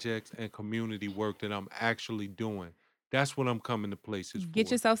projects and community work that I'm actually doing. That's what I'm coming to places Get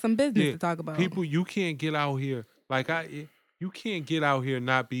for. yourself some business Yeah, to talk about. People, you can't get out here you can't get out here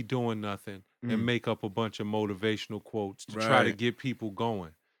not be doing nothing Mm. and make up a bunch of motivational quotes to try to Right. get people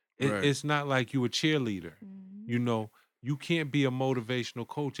going. Right. It's not like you a cheerleader. Mhm. You know, you can't be a motivational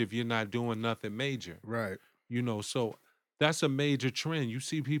coach if you're not doing nothing major. Right. You know, so that's a major trend. You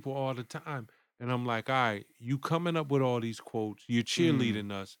see people all the time. And I'm like, all right, you coming up with all these quotes, you're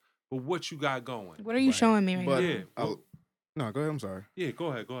cheerleading us, but what you got going? What are you showing me right But now? Yeah. no, go ahead. I'm sorry. Yeah, go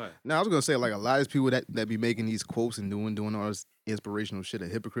ahead. No, I was gonna say like a lot of these people that be making these quotes and doing all this inspirational shit are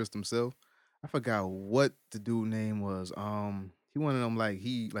hypocrites themselves. I forgot what the dude name was. He one of them like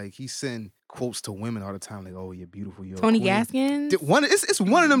he send quotes to women all the time like, oh, you're beautiful, you're a Tony queen. Gaskins? It's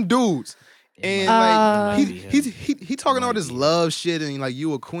one of them dudes. And might like be he talking all Might this be him. love shit and like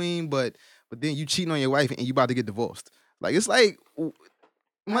you a queen, but then you cheating on your wife and you about to get divorced. Like it's like my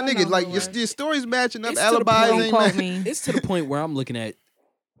I don't nigga, know like who your, it was. your stories matching up, It's to the alibis point- ain't Don't quote matching. me. It's to the point where I'm looking at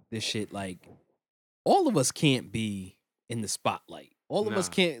this shit like all of us can't be in the spotlight. All of us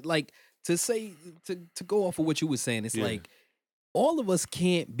Nah. can't like to go off of what you were saying. It's Yeah. like all of us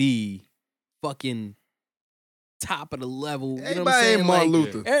can't be fucking top of the level. You know what I'm Everybody saying? ain't Martin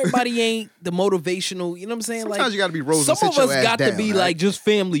Like, Luther. everybody ain't the motivational. You know what I'm saying? Sometimes like you gotta be Rose some and sit of your us ass got to down, be right? like just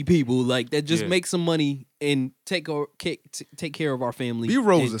family people, like that just Yeah. make some money and take care of our family. Be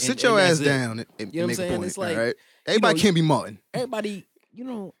Rosa, and- sit and your that's ass it. down and You know what I'm make a saying? point. It's like, all right? Everybody know, can't be Martin. Everybody, you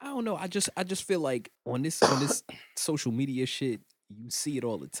know, I don't know. I just feel like on this social media shit, you see it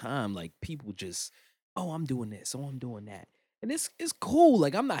all the time. Like people just, oh, I'm doing this, oh, I'm doing that, and it's cool.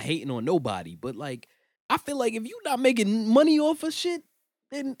 Like I'm not hating on nobody, but like I feel like if you're not making money off of shit,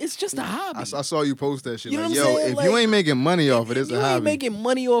 then it's just a hobby. I saw you post that shit. You know like, what I'm yo, saying? if you Like, ain't making money off of If this, you a ain't hobby. making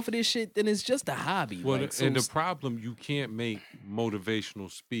money off of this shit, then it's just a hobby. Well, like, and the problem, you can't make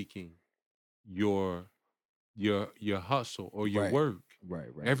motivational speaking your hustle or your Right. work. right.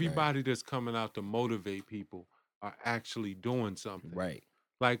 Everybody that's coming out to motivate people are actually doing something. right.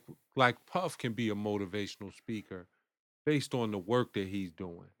 Like Puff can be a motivational speaker based on the work that he's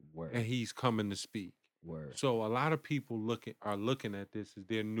doing, Word. and he's coming to speak. Word. So a lot of people are looking at this as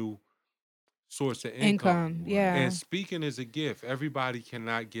their new source of Income, yeah. And speaking is a gift. Everybody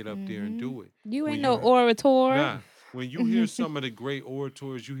cannot get up there and do it. You When ain't you no have- orator. Nah, when you hear some of the great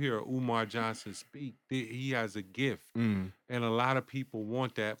orators, you hear Umar Johnson speak, he has a gift. Mm. And a lot of people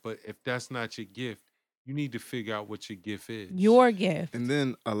want that, but if that's not your gift, you need to figure out what your gift is. Your gift. And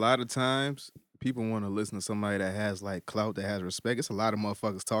then a lot of times people want to listen to somebody that has like clout, that has respect. It's a lot of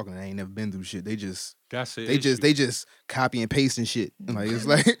motherfuckers talking that ain't never been through shit. They just copy and paste and shit. And like it's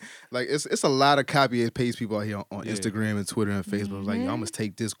like it's a lot of copy and paste people out here on Yeah. Instagram and Twitter and Facebook. It's like, yo, I'm gonna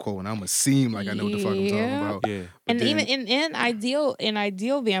take this quote and I'm gonna seem like I know what the fuck I'm talking Yeah. about. Yeah. But And then- even in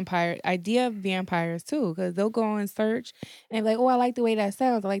ideal vampires too, because they'll go and search and be like, oh, I like the way that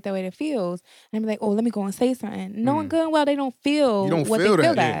sounds, I like the way that feels, and be like, oh, let me go and say something, knowing good and well they don't feel You don't what feel they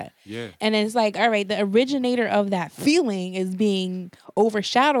feel that. that. Yeah. And it's like, all right, the originator of that feeling is being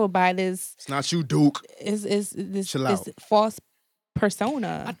overshadowed by this it's not you, Duke. this Chill out. false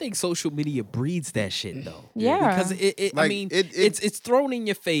persona. I think social media breeds that shit though. Yeah. Because I Like, mean, it- it's thrown in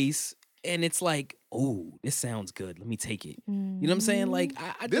your face, and it's like, oh, this sounds good. Let me take it. You know what I'm saying? Like,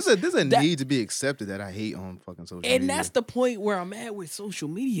 I There's just, a that- need to be accepted that I hate on fucking social media. and that's the point where I'm at with social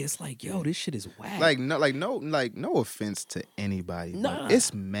media. It's like, yo, this shit is whack. no offense to anybody. but Nah.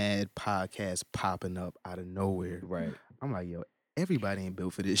 it's mad podcasts popping up out of nowhere. right. I'm like, yo, everybody ain't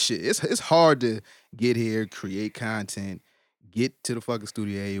built for this shit. It's hard to get here, create content, get to the fucking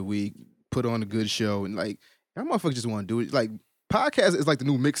studio every week, put on a good show, and like, y'all motherfuckers just want to do it. Like, podcast is like the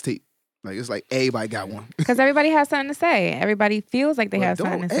new mixtape. Like, it's like everybody got one. Because everybody has something to say. Everybody feels like they But have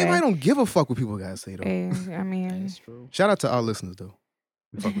something to say. everybody don't give a fuck what people gotta say though. I mean, That's true. Shout out to our listeners though.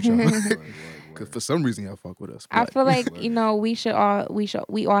 We fuck with y'all. Because for some reason y'all fuck with us. I But feel like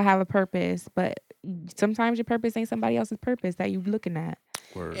we all have a purpose, but sometimes your purpose ain't somebody else's purpose that you looking at.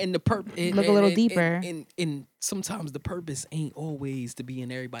 Word. And the purpose Look a little deeper. And sometimes the purpose ain't always to be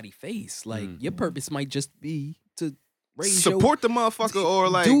in everybody's face. Like Mm. your purpose might just be to raise Support the motherfucker or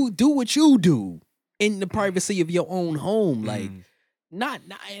like do what you do in the privacy of your own home. Like Mm. not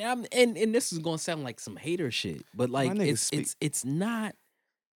and this is gonna sound like some hater shit, but like niggas it's not.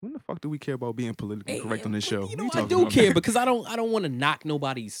 When the fuck do we care about being politically correct on this show? You What know, you I talking do about? care because I don't want to knock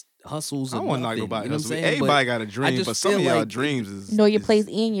nobody's hustles. I don't or want to knock nothing, nobody. You know what I'm saying? Everybody But got a dream, just but some of feel y'all like dreams is Know your is- place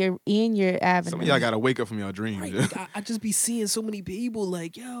in your avenue. Some of y'all got to wake up from your dreams. right, yeah. like, I just be seeing so many people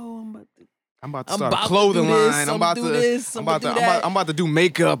like, yo, I'm about to I'm start a about to clothing do this, line. I'm I'm about do to this, I'm I'ma about to do that. I'm about to do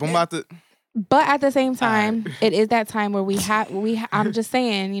makeup. I'm about to. But at the same time, it is that time where I'm just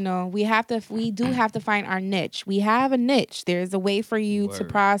saying, you know, we do have to find our niche. We have a niche. There's a way for you to Word.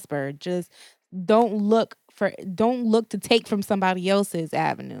 prosper. Just don't look to take from somebody else's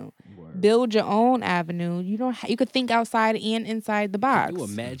avenue. Build your own avenue. You could think outside and inside the box. Can you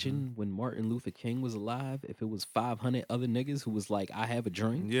imagine when Martin Luther King was alive? If it was 500 other niggas who was like, I have a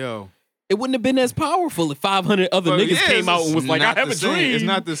dream. Yo, It wouldn't have been as powerful if 500 other But niggas yeah, came out it's and was like, I not have the a same. dream. It's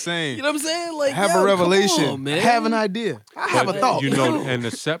not the same. You know what I'm saying? Like, Have yo, a come revelation. on, man. Have an idea. I have a But, thought. You know, Yo. and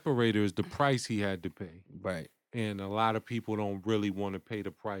the separator is the price he had to pay. Right, And a lot of people don't really want to pay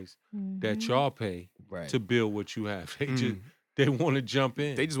the price Mm-hmm. that y'all pay right. to build what you have. They just Mm. they want to jump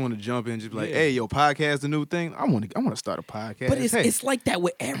in. They just want to jump in, just be like, Yeah. "Hey, yo, podcast the new thing. I want to start a podcast." But it's Hey. it's like that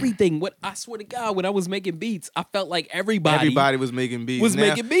with everything. What I swear to God, when I was making beats, I felt like everybody was making beats. was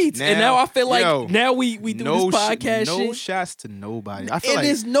making beats, and now I feel like yo, now we do no this podcast no shit. shots to nobody. I feel And like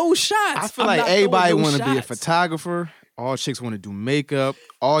there's no shots. I feel I'm like not throwing everybody no want to be a shots. photographer. All chicks want to do makeup.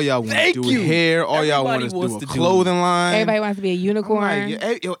 All y'all want to Thank do you. hair. All y'all want Everybody to wants do a to do- clothing line. Everybody wants to be a I'm unicorn.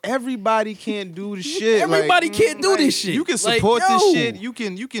 like, yo, everybody can't do the shit. Everybody Like, can't do like, this shit. You can Like, support yo. this shit. You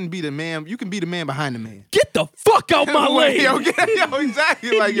can be the man. You can be the man behind the man. Get the fuck out my lane. yo,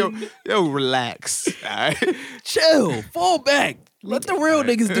 exactly. Like, yo, relax. All right. Chill. Fall back. Let the real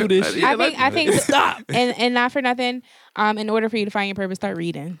niggas do this shit. I think Stop. and not for nothing. In order for you to find your purpose, start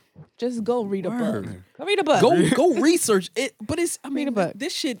reading. Just go read a book. Word. Go read a book. Go research it. But it's I mean a book.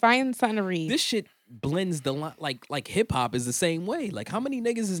 this shit Find something to read. this shit blends the line like hip hop is the same way. Like how many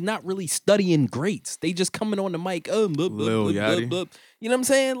niggas is not really studying greats? They just coming on the mic, blah, blah, Lil blah, blah, Yachty. blah. You know what I'm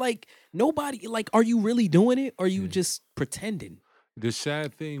saying? Like nobody like are you really doing it or are you just pretending? The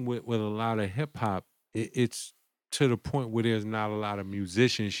sad thing with a lot of hip hop, it's to the point where there's not a lot of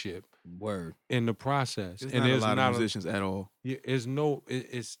musicianship Word. in the process, There's and not a there's lot not of musicians at all.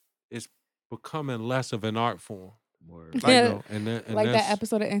 It's becoming less of an art form. Word. Like, Yeah. you know, and like that that's-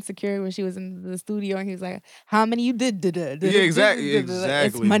 episode of Insecure where she was in the studio and he was like, "How many you did?" Yeah, exactly. It's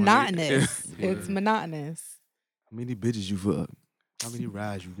Exactly. monotonous. It's Word. monotonous. How many bitches you fuck? How many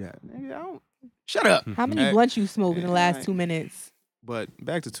rides you got? Nigga, I don't. Shut up. How many Hey. blunts you smoked in the last Hey. 2 minutes? But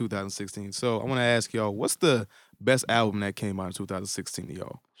back to 2016. So I want to ask y'all, what's the best album that came out in 2016 to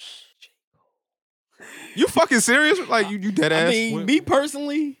y'all? You fucking serious? Like you dead ass? I mean, What- me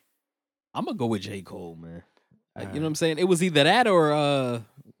personally, I'm gonna go with J. Cole, man. You know what I'm saying? It was either that or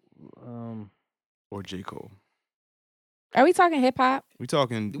or J. Cole? Are we talking hip hop? We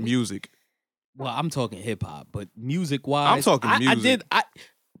talking music. well, I'm talking hip hop, but music wise, I'm talking music. I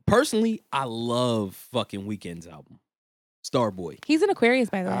personally I love fucking Weeknd's album. Starboy. He's an Aquarius,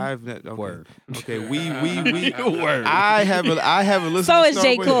 by the way. I've okay. Word. Okay, we Word. I haven't listened So to is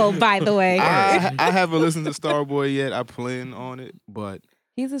J. Starboy. Cole, by the way. I haven't listened to Starboy yet. I plan on it, but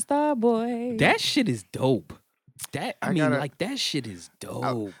He's a star boy. That shit is dope. That I I mean, gotta- like that shit is dope.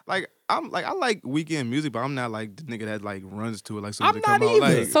 I like Weeknd music, but I'm not like the nigga that like runs to it like soon I'm as it come not out.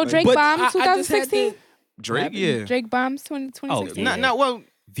 either. Like, So like, Drake But bombed I just had 2016? to- Drake, yeah. Drake bombs 2016? yeah. Not well.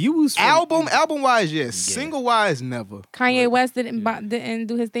 Views from- Album wise, yes. Single wise, never. Kanye West didn't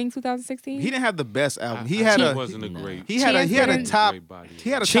do his thing 2016? He didn't have the best album. He I had think a it wasn't a great. he had a Chance top great body. he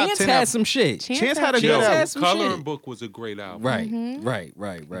had a top Chance 10 had album. some shit. Chance had a Chance good Chance album. had some Coloring shit. Book was a great album. Right, Mhm. right.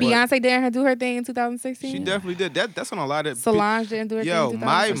 Beyonce didn't do her thing in 2016? She definitely did. That's on a lot of Solange didn't do her Yo, thing in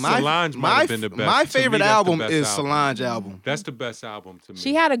my 2016? Solange might my have been the best. my To me, favorite that's the album best is album. Solange album. That's the best album to me.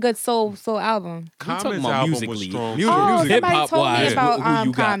 She had a good soul album. Common's talking about album was musically. strong. Music, Oh, music. somebody Hip-hop told me wise, about who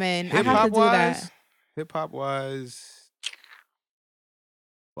you got? Common. I Hip have to hop do that. wise,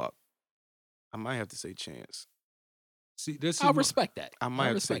 fuck. I might have to say Chance. See, this is I my- respect that. I might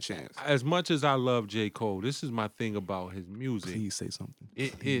have to say respect that. Chance. as much as I love J. Cole. This is my thing about his music. Please say something.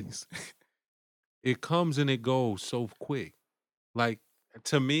 It- Please. It comes and it goes so quick. Like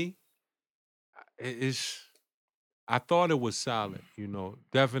to me, it's. I thought it was solid. You know,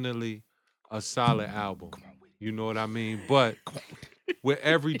 definitely a solid album. You know what I mean? But with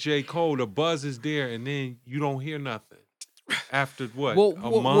every J. Cole, the buzz is there, and then you don't hear nothing. after what? Well,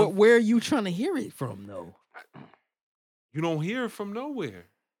 a month? where are you trying to hear it from, though? You don't hear it from nowhere.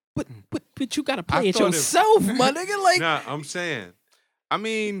 But you gotta I play it thought it- yourself, my nigga. Like, Nah, I'm saying. I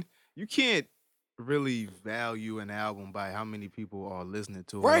mean, you can't really value an album by how many people are listening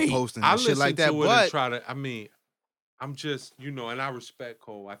to it Right. or posting I and shit listen like that. to it and But try to. I mean, I'm just, and I respect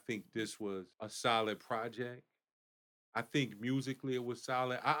Cole. I think this was a solid project. I think musically it was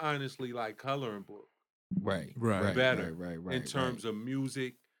solid. I honestly like Coloring Book right, better right, in terms of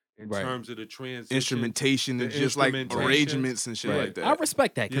music, in Right. terms of the transition, instrumentation the and just like instrumentation. arrangements and shit Right. like that. I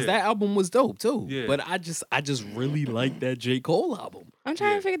respect that because Yeah. that album was dope too. Yeah. But I just really like that J. Cole album. I'm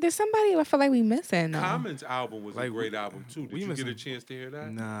trying Yeah. to figure. There's somebody I feel like we missing though. Common's album was a Like, great album too. Did we you get a missing- chance to hear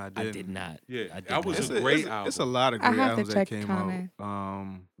that? Nah, I I didn't. did not. Yeah, I did that was not. a great album. It's a lot of I great have to albums that check came Common.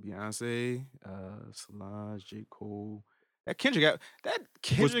 out. Beyonce, Solange, J. Cole. That Kendrick Was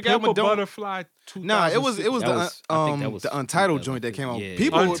Kendrick Pimp a album don't. Butterfly? Nah, it was That was- I think that was the Untitled joint that came out. 2015.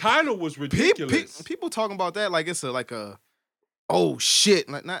 People Untitled was ridiculous. people talking about that like it's a oh shit,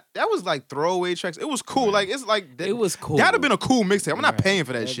 like not that was like throwaway tracks. It was cool. Right. Like it's like that, It was cool. That'd have been a cool mixtape. I'm not Right. paying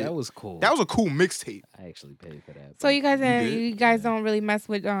for that shit. That was cool. That was a cool mixtape. I actually paid for that. So you guys, did? you guys don't really mess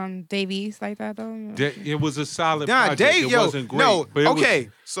with Davies like that though. It was a solid Nah, project. Dave, It yo, wasn't great. no, but it was- okay.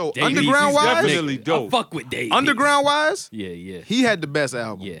 So Davies, underground he's wise, definitely dope. I fuck with Dave. underground wise, Yeah. he had the best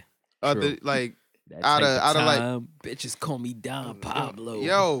album. Yeah. Other true. like That outta- type of outta, like- time, bitches call me Don Pablo.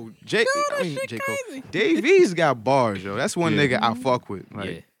 yo, J Cole. crazy. Davies got bars, yo. That's one Yeah. nigga I fuck with. Like,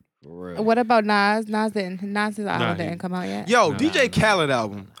 Yeah. For real. What about Nas? Nas's album Nah, he- didn't come out yet. yo, Nah, DJ nah. Khaled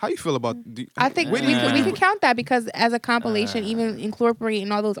album. How you feel about? I think Whitney we Houston? could count that because as a compilation, even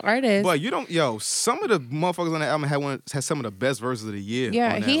incorporating all those artists. But you don't, yo. Some of the motherfuckers on that album had some of the best verses of the year.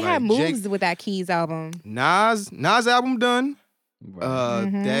 yeah, on that. he Like, had moves with that Keys album. Nas album done.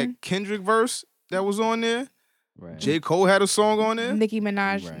 Right. That Kendrick verse that was on there. right. J. Cole had a song on there. Nicki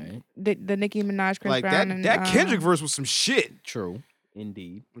Minaj, Right. the Nicki Minaj, Chris Like Brown, that. and That Kendrick verse was some shit. True.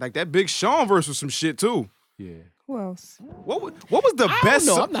 Indeed. Like that Big Sean verse was some shit too. Yeah. Who else? What was the I best?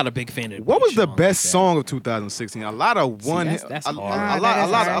 don't know. so- I'm not a big fan of. What Big was the Sean best like that. song of 2016? A lot of one. that's a, hard. a lot. That A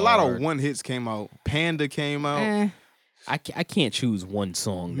is lot. A hard. lot of one hits came out. Panda came out. Eh. I can't choose one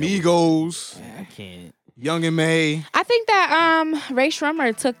song. that was- Migos. I can't. Young and May. I think that Ray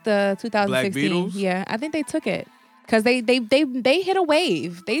Shrummer took the 2016. Beatles? Yeah, I think they took it because they hit a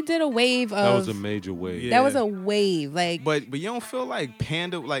wave. They did a wave of That was a major wave. Yeah. that was a wave. Like But you don't feel like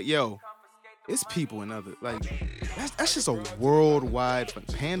Panda, like, yo, it's people in other, like, that's just a worldwide,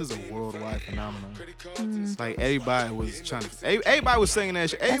 Panda's a worldwide phenomenon. It's like everybody was trying to, everybody was singing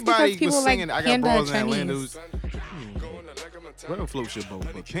that shit. That's Everybody because was people like singing, I got Panda bras in Atlanta. Chinese. Whatever floats your boat,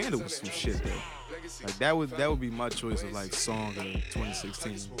 but Panda was some shit though. Like that would be my choice of like song of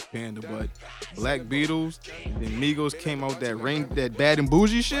 2016, Panda. But Black Beatles, then Migos came out that Bad and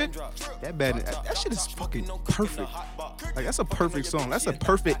Bougie shit. That shit is fucking perfect. Like that's a perfect song. That's a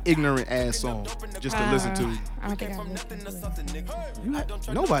perfect ignorant ass song just to listen to. I don't think I listened to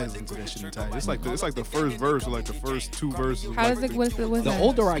it. Nobody's into that shit entire. It's like the first verse or like the first two verses. of How like does it? the- What's The that?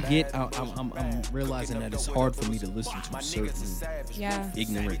 older I get, I'm realizing that it's hard for me to listen to certain Yeah.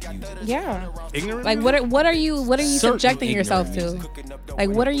 ignorant music. Yeah. ignorant? Like what are you Certain subjecting yourself ignorant to? Like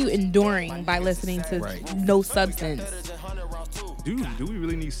what are you enduring by listening to Right. no substance? Do we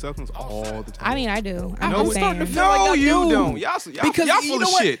really need substance all the time? I mean, I do. I'm No, just saying. feel like I you do. don't. Y'all Because y'all you full know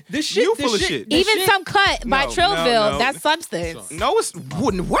of what? shit. The shit- You the full of shit- shit. the Even shit- some cut by No, Trillville, no. that's substance. No, it's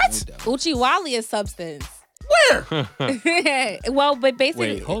wouldn't what? Uchi Wally is substance. Where? Well, but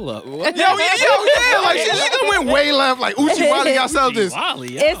basically, Wait, hold up. What? yeah, like she just went way left. Like Uchi Wally got substance.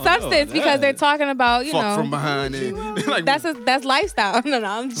 Wally, I it's don't know substance because they're that. talking about Fuck know from behind and like that's lifestyle. No,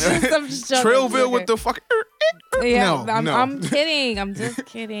 I'm just joking. Trillville with the fucking. Yeah, No, I'm kidding. I'm just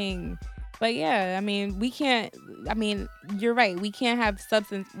kidding. But yeah, I mean, we can't. I mean, you're right. We can't have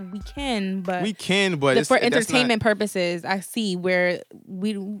substance. We can, but We can, but it's for that's not- entertainment purposes, I see where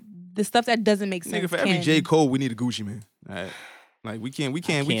the stuff that doesn't make sense. Nigga, for every can. J. Cole, we need a Gucci man. All right. Like we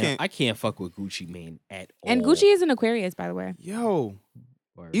can't. I can't fuck with Gucci Mane at all. And Gucci is an Aquarius, by the way. Yo,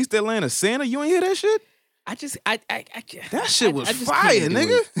 Word. East Atlanta Santa, you ain't hear that shit? I can't. That shit was I just fire, can't do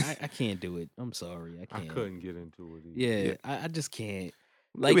nigga. it. I can't do it. I'm sorry. I I can't. couldn't get into it. Either. Yeah, I just can't.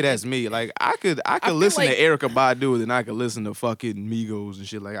 Maybe that's me. Like I could feel listen like- to Erykah Badu and I could listen to fucking Migos and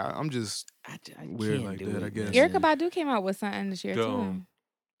shit. Like I'm just I Weird can't like do that, it, I guess. man. Erykah Badu came out with something this year The, too.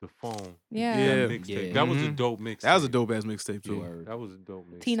 the phone. Yeah. Yeah. Mixtape. Yeah. That was a Mhm. dope mixtape. that was a dope ass mixtape too. Word. That was a dope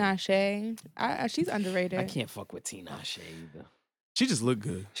mixtape. Tina Shea, she's underrated. I can't fuck with Tina Shea either. She just looked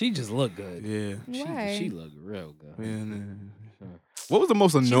good. She just looked good. Yeah. Why? She looked real good. Man, what was the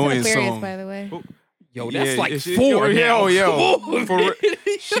most She's an annoying Aquarius, song? by the way. Yo, that's like she- 4 now. yo. Come on, For man.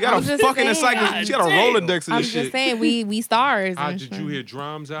 She got I'm a just fucking saying. encyclopedia. She got a Damn. Rolodex of I'm this just shit. saying we stars. and Did shit. you hear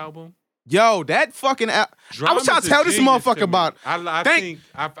Drum's album? Yo, that fucking. I was trying to tell this motherfucker about. I Thank- think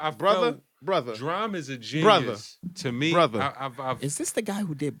I Brother, felt brother. Drum is a genius Brother. to me. Brother. I've Is this the guy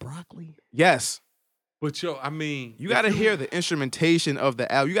who did Broccoli? Yes. but yo, I mean, You got to hear the instrumentation of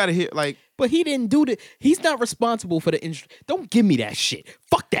the album. You got to hear, like, But he didn't do the. He's not responsible for the instrument. Don't give me that shit.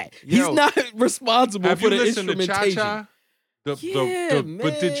 Fuck that. Yo. He's not responsible have for you the listened to instrumentation. Cha Cha? Yeah,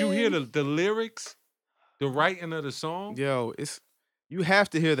 But did you hear man. the lyrics, the writing of the song? yo, you have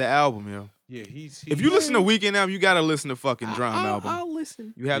to hear the album, yo. Yeah, he's If you listen to Weekend album, you got to listen to fucking Drum album. I'll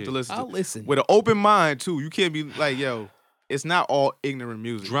listen. You have to Yeah. listen to I'll listen. with an open mind, too. You can't be like, yo, it's not all ignorant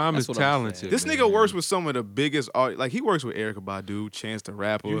music. Drum That's is what I'm talented. saying. This man. nigga works with some of the biggest art. Like, he works with Erykah Badu, Chance the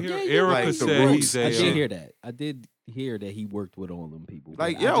Rapper. You hear Yeah, you're Erica right. The said Roots. he's a I did hear that. I did hear that he worked with all them people. but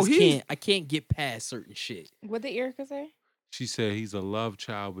Like, I yo, just he- I can't get past certain shit. What did Erica say? She said he's a love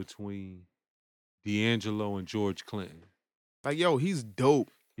child between D'Angelo and George Clinton. Like, yo, he's dope.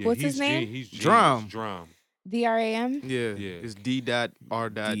 Yeah, What's his he's name? He's genius. Drum. Drum. DRAM. Yeah. Yeah. It's D.R.A.M.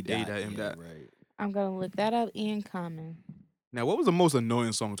 D-Dot, dot. yeah, right. I'm gonna look that up in common. Now, what was the most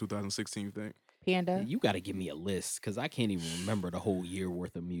annoying song in 2016, you think? Panda. You got to give me a list because I can't even remember the whole year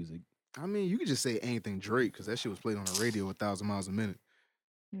worth of music. I mean, you could just say anything Drake, because that shit was played on the radio 1,000 miles a minute.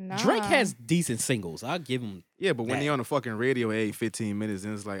 Nah. Drake has decent singles. I'll give him. Yeah, but when That- they on the fucking radio at 15 minutes,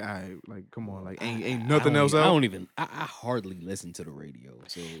 then it's like, all right, like, come on, like, ain't I nothing don't else even- I out. don't even. I hardly listen to the radio,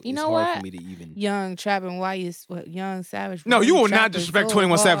 so it's know hard what? for me to even. Young Trapping Young Savage. No, you will not disrespect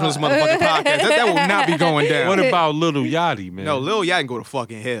 21 Savage on this motherfucking podcast. That will not be going down. What about Lil Yachty, man? No, Lil Yachty can go to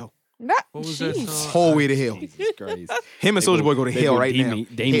fucking hell. Not, What was that jeez. song? Whole way to hell. Jesus Christ. Him and Soulja Boy go to They hell go right now.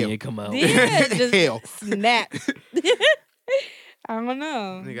 Damien Hell. come out. Yeah, just Hell. snap. I don't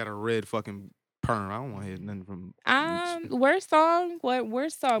know. They got a red fucking perm. I don't want to hear nothing from. Worst song? What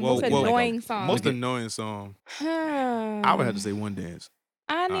worst song? Whoa, Most whoa. annoying song? Most annoying song. I would have to say One Dance.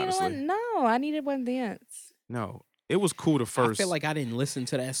 I needed honestly. one. No, I needed One Dance. No, it was cool the first. I feel like I didn't listen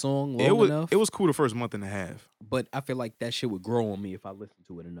to that song long it was. enough. It was cool the first month and a half. but I feel like that shit would grow on me if I listened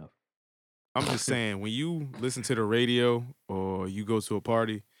to it enough. I'm just saying, when you listen to the radio or you go to a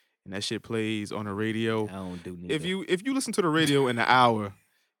party and that shit plays on the radio, I don't do neither. if you listen to the radio in an hour,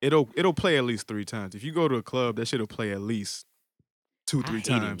 it'll play at least 3 times. If you go to a club, that shit'll play at least 2-3 I hated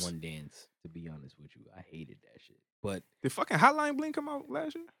times. One Dance, to be honest with you. I hated that shit. But Did fucking Hotline Bling come out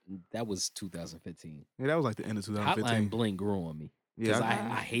last year? that was 2015. Yeah, that was like the end of 2015. Hotline Bling grew on me. Yeah, Because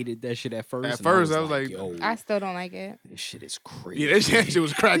I- I hated that shit at first. At and first, I was like, yo, I still don't like it. this shit is crazy. Yeah, that shit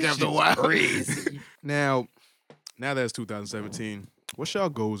was crack after a Shit's while. crazy. Now that's 2017. What's y'all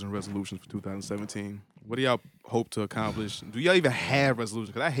goals and resolutions for 2017? What do y'all hope to accomplish? Do y'all even have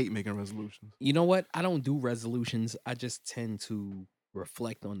resolutions? Because I hate making resolutions. You know what? I don't do resolutions. I just tend to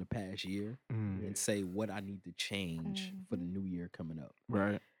reflect on the past year Mm. and say what I need to change for the new year coming up.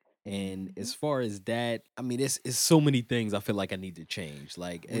 Right. And as far as that, I mean, it's so many things I feel like I need to change.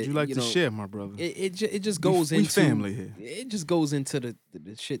 Like, Would you like to know, share, my brother? It just We- goes we into family here. It just goes into the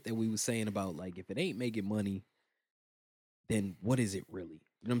shit that we was saying about, like, if it ain't making money, then what is it really?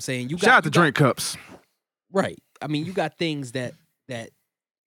 You know what I'm saying? You Shout out to you got- Drink Cups. right. I mean, you got things that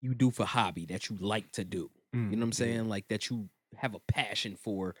you do for hobby that you like to do. You know what I'm saying? Like, that you have a passion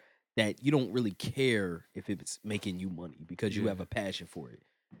for, that you don't really care if it's making you money because you Yeah. have a passion for it.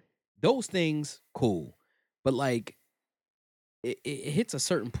 Those things, cool. But like it hits a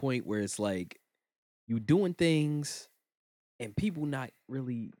certain point where it's like you doing things and people not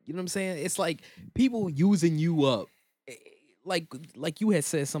really, you know what I'm saying? It's like people using you up. Like you had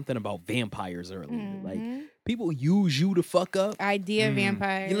said something about vampires earlier. Like Mhm. people use you to fuck up. Idea Mm.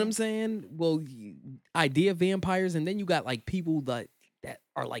 vampire. You know what I'm saying? Well, idea vampires, and then you got like people that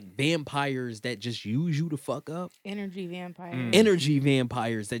are like vampires that just use you to fuck up. Energy vampire. Mm. Energy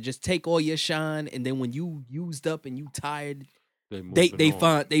vampires that just take all your shine, and then when you used up and you tired, they moving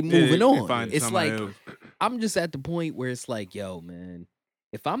on. moving Yeah, on. find It's somebody like else. I'm just at the point where it's like, yo, man,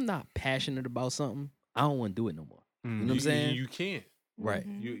 if I'm not passionate about something, I don't want to do it no more. You know what I'm saying? You can't. Right.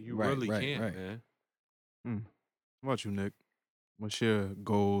 Mhm. You Right, really right, can't, right. man. What about you, Nick? What's your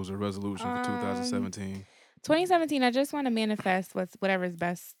goals or resolution for 2017? 2017, I just want to manifest whatever's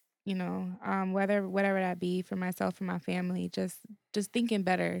best, whatever that be for myself, for my family. Just thinking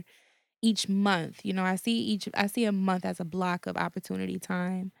better each month. I see a month as a block of opportunity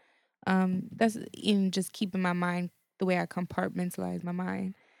time. That's in just keeping my mind the way I compartmentalize my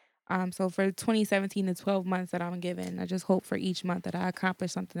mind. So for 2017, the 12 months that I'm given, I just hope for each month that I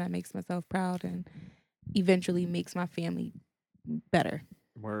accomplish something that makes myself proud and eventually makes my family better.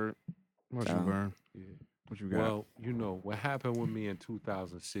 Word. What So- you burn? Yeah. What you got? Well, you know, what happened with me in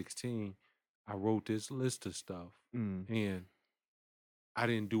 2016, I wrote this list of stuff Mm. and I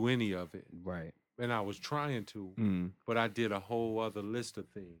didn't do any of it. Right. And I was trying to, Mm. but I did a whole other list of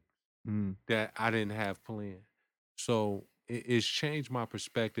things Mm. that I didn't have planned. So it's changed my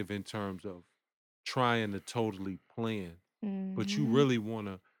perspective in terms of trying to totally plan. But you Mhm. really want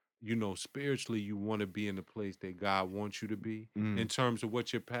to, you know, spiritually, you want to be in the place that God wants you to be Mm. in terms of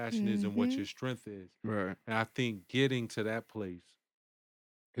what your passion is and what Mhm. your strength is. Right. And I think getting to that place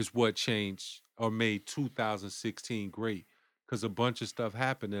is what changed or made 2016 great because a bunch of stuff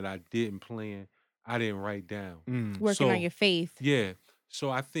happened that I didn't plan, I didn't write down. Mm. Working So, on your faith. Yeah. So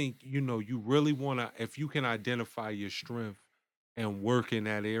I think, you know, you really want to, if you can identify your strength and work in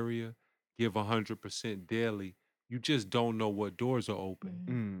that area, give 100% daily, you just don't know what doors are open.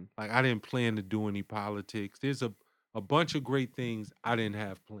 Mhm. Mm. Like I didn't plan to do any politics. There's a bunch of great things I didn't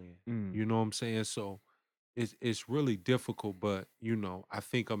have planned. Mm. You know what I'm saying? So it's really difficult, but you know, I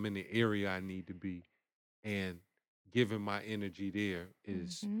think I'm in the area I need to be. And giving my energy there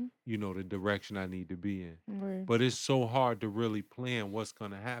is, Mhm. you know, the direction I need to be in. Word. But it's so hard to really plan what's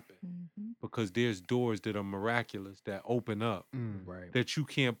gonna happen Mhm. because there's doors that are miraculous that open up Mm. Right. that you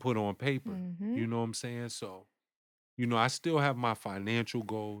can't put on paper. Mhm. You know what I'm saying? So, you know, I still have my financial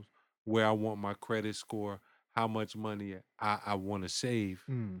goals, where I want my credit score, how much money I want to save.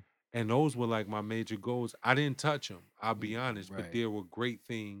 Mm. And those were like my major goals. I didn't touch them, I'll be honest, but Right. there were great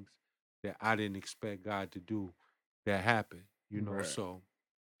things that I didn't expect God to do that happened, you know. Right. So,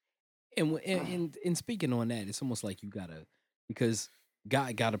 And speaking on that, it's almost like you gotta, because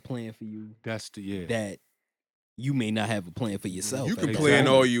God got a plan for you that's the, yeah. that you may not have a plan for yourself. You at can that plan moment.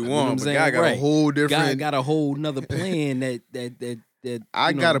 all you know what I'm want, but saying? God got a Right. whole God different. got a whole nother plan that I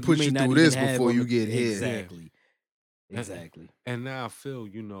you know, gotta put may you not through even this have before on you the- get here. Exactly. Yeah. Exactly. And now I feel,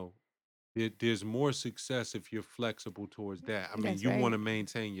 you know, there's more success if you're flexible towards that. I mean, That's you right. want to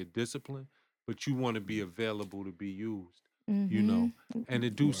maintain your discipline, but you want to be available to be used, you know, Mhm. and to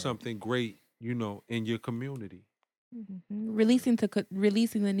do Word. something great, you know, in your community. Mhm.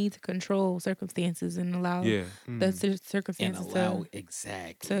 Releasing the need to control circumstances and allow Yeah. the Mm. And circumstances allow to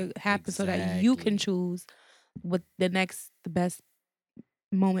exactly happen so that you can choose what the best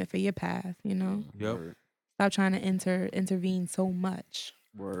moment for your path. You know, Yep. Word. stop trying to intervene so much.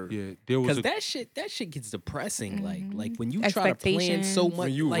 Word. Yeah. There was Because a that shit gets depressing. Like Mhm. when you try to plan so Expectations. much,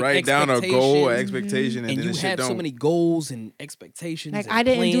 When you like write down a goal, or expectations, expectation, and, and then you the shit have don't. so many goals and expectations. Like and I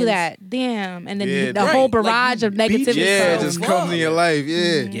didn't do plans. that, damn, and then Yeah, the right. whole Like, you barrage of beat negativity. Yeah, it yourself just up. comes in your life. Yeah.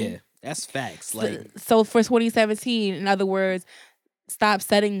 Mhm. Yeah, that's facts. Like So for 2017, in other words, stop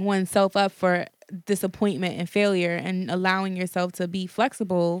setting oneself up for disappointment and failure and allowing yourself to be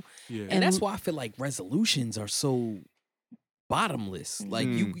flexible. yeah. and that's why I feel like resolutions are so bottomless. Like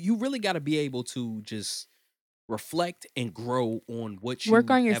Mm. you really got to be able to just reflect and grow on what you Work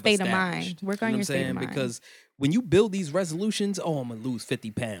on your have state of established. mind. Work You on know your what I'm state of saying? mind. Because when you build these resolutions, oh, I'm gonna lose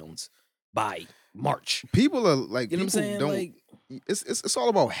 50 pounds by March. People are like, You know what I'm people saying? don't. Like It's all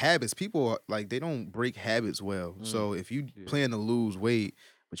about habits. People are like, they don't break habits well. Mm. So if you Yeah. plan to lose weight,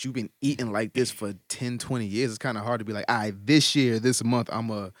 but you've been eating like this for 10, 20 years, it's kind of hard to be like, all right, this year, this month, I'm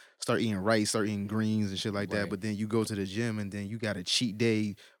going to start eating rice, start eating greens and shit like that. Right. But then you go to the gym and then you got a cheat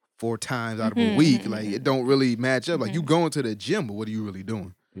day 4 times out of a Mhm, week. mhm, Like, it mhm. don't really match up. Like, you Mhm. going to the gym, but what are you really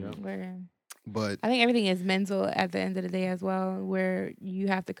doing? Yeah. Word. But I think everything is mental at the end of the day as well, where you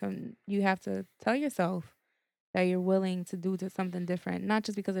have to tell yourself that you're willing to do something different, not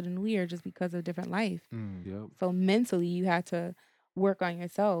just because of the new year, just because of different life. Yep. So mentally, you have to work on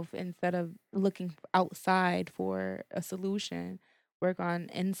yourself instead of looking outside for a solution. Work on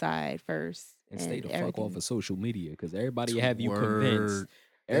inside first, and stay the fuck everything. off of social media because everybody will To have you convinced. word.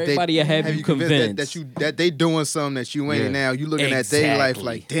 That they- Everybody will have Have you convinced. that they doing something that you ain't. Yeah. Now you looking at their life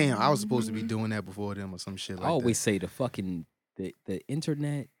like, Exactly. damn, I was supposed to be Mhm. doing that before them or some shit like I always that. say the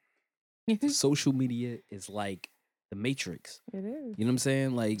internet, social media is like the Matrix. It is. You know what I'm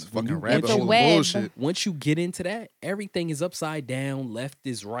saying? Like It's a when fucking you rabbit It's a hole of web. bullshit. once you get into that, everything is upside down. Left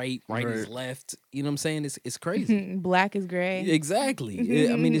is right, right is Right. left. You know what I'm saying? It's crazy. Black is gray. Exactly.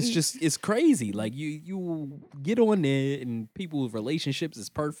 I mean, it's crazy. Like you get on there and people's relationships is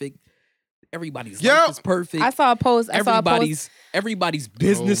perfect. Everybody's Yup. life is perfect. I saw a post. everybody's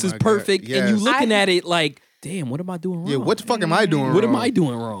business Oh is my God. perfect, and you Yes. looking at it like damn, what am I doing wrong? Yeah, what the fuck am I doing What wrong? am I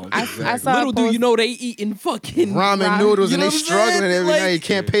doing wrong? I saw a Little do you post- know they eating fucking Ramen noodles you and know they what I'm struggling saying? every Like, night.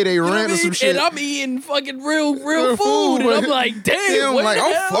 Can't pay their you know rent what or I some mean? shit. And I'm eating fucking real Real food. And but- I'm like, damn, what like, the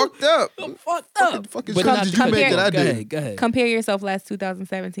I'm hell? fucked up. I'm fucked What up. the fuck is But choices not you the- make that I go did? ahead, go ahead. Compare yourself last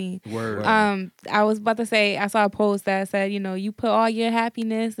 2017. Word. I was about to say I saw a post that said, you put all your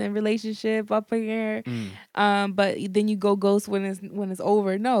happiness and relationship up in here, but then you go ghost when it's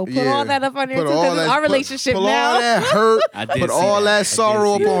over. No, put all that up on there too, because it's our relationship put now. all that hurt, I did put see all that. that I did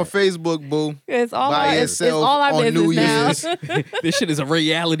sorrow see up that. on Facebook, boo. It's all By our, it's yourself all our on business New now. Year's. This shit is a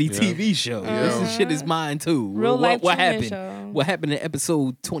reality TV show. This shit is mine too. Real life what Truman happened? show. What happened in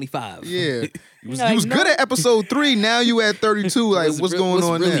episode 25? Yeah. You was like, good no. at episode 3. Now you at 32. Like, what's going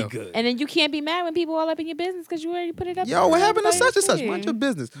on really now? good? And then you can't be mad when people all up in your business because you already put it up. Yo, what happened to Everybody such and such? see. Mind your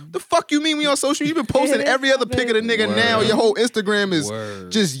business. The fuck you mean we on social? You've been posting It is every other my pic of the nigga Word. now. Your whole Instagram is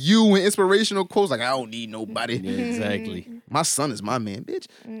Word. just you and inspirational quotes. Like, I don't need nobody. Yeah, exactly. My son is my man, bitch.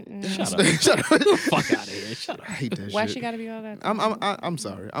 Shut up. Shut up. Fuck out of here. Shut up. I hate that Why shit. she gotta be all that? I'm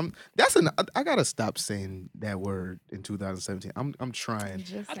sorry. I gotta stop saying that word in 2017. I'm trying.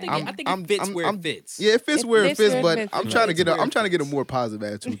 Just I saying. think it fits where it fits. Yeah, it fits It where it fits fits, where it but fits. I'm It trying to fits get where I'm it trying to get a fits. more positive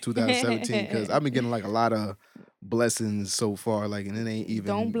attitude in 2017 because I've been getting like a lot of blessings so far, like, and it ain't even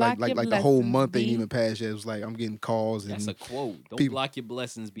Don't block like your the whole blessings, month ain't B. even passed yet. It was like I'm getting calls and That's a quote. Don't people- block your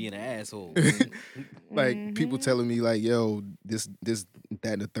blessings being an asshole. like people telling me like, yo, this, that,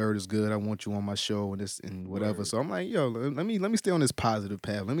 and the third is good. I want you on my show and this and whatever. Word. So I'm like, yo, let me stay on this positive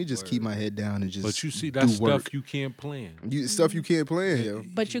path. Let me just keep my head down and just. But you see, do that's work. stuff you can't plan. Stuff you can't plan, yo.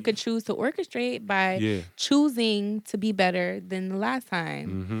 But you could choose to orchestrate by Yeah. choosing to be better than the last time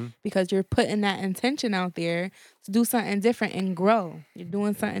Mm-hmm. because you're putting that intention out there to do something different and grow. You're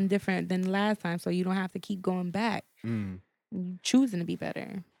doing something different than last time, so you don't have to keep going back. Mm. You're choosing to be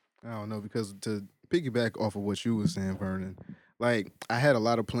better. I don't know, because to piggyback off of what you were saying, Vernon, like I had a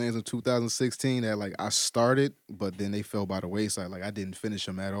lot of plans in 2016 that like I started, but then they fell by the wayside. Like I didn't finish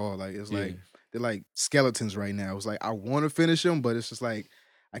them at all. Like it's like they're like skeletons right now. It's like I want to finish them, but it's just like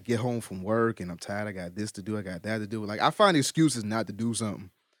I get home from work and I'm tired. I got this to do. I got that to do. Like I find excuses not to do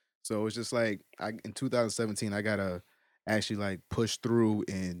something. So it's just like in 2017 I gotta actually like push through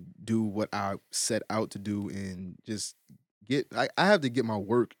and do what I set out to do and just get. I have to get my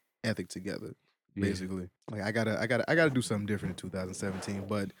work ethic together. Basically, like I gotta do something different in 2017.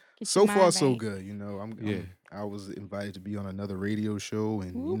 But Get so your far, mind so right. good. You know, I was invited to be on another radio show,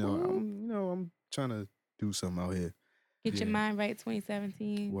 and I'm trying to do something out here. Get your mind right,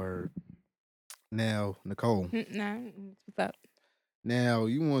 2017. Word. Now, Nicole. Nah, what's up? Now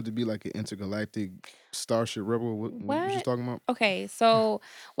you wanted to be like an intergalactic starship rebel. What you What? talking about? Okay, so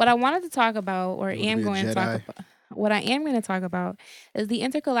what I wanted to talk about, or You want to am be a going to talk Jedi? about, what I am going to talk about is the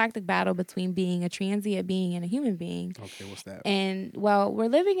intergalactic battle between being a transient being and a human being. Okay, what's that? And well, we're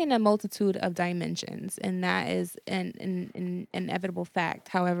living in a multitude of dimensions, and that is an inevitable fact.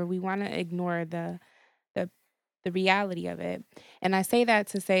 However, we want to ignore the reality of it. And I say that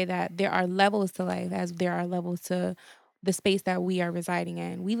to say that there are levels to life, as there are levels to the space that we are residing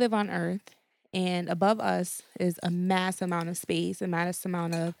in. We live on Earth, and above us is a mass amount of space, a mass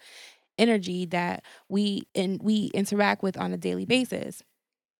amount of energy that we interact with on a daily basis.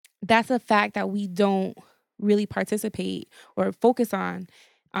 That's a fact that we don't really participate or focus on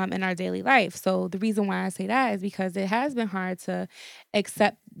in our daily life. So the reason why I say that is because it has been hard to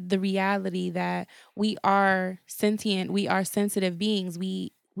accept the reality that we are sentient, we are sensitive beings.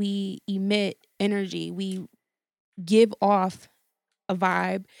 We emit energy. We give off a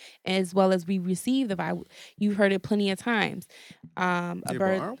vibe as well as we receive the vibe. You've heard it plenty of times. A Yeah, but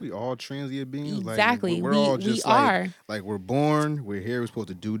bird. aren't we all transient beings? Exactly. Like, we're all just we are. like we're born, we're here, we're supposed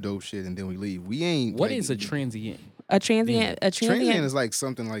to do dope shit, and then we leave. We ain't. What like, is a transient? A transient. Transient is like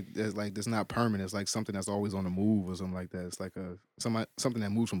something that's not permanent. It's like something that's always on the move or something like that. It's like something that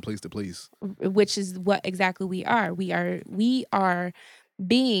moves from place to place. which is what exactly we are. We are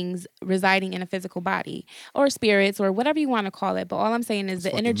beings residing in a physical body or spirits or whatever you want to call it. But all I'm saying is the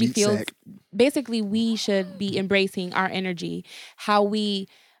fucking energy meat fields. sack. Basically, we should be embracing our energy, how we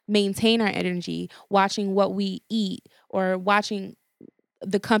maintain our energy, watching what we eat or watching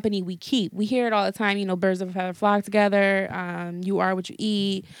the company we keep. We hear it all the time, birds of a feather flock together. You are what you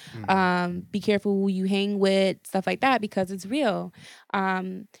eat. Be careful who you hang with, stuff like that, because it's real.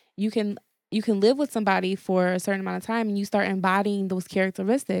 You can live with somebody for a certain amount of time and you start embodying those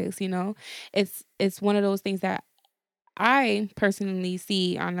characteristics. It's one of those things that I personally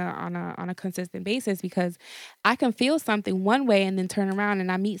see on a consistent basis, because I can feel something one way and then turn around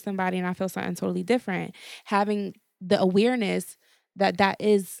and I meet somebody and I feel something totally different. Having the awareness that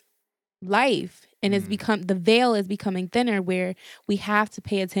is life And it's become, the veil is becoming thinner, where we have to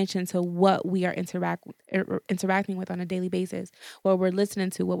pay attention to what we are interacting with on a daily basis, what we're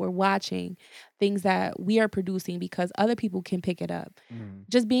listening to, what we're watching, things that we are producing, because other people can pick it up.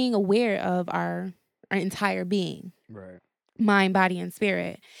 Just being aware of our entire being, Right. mind, body, and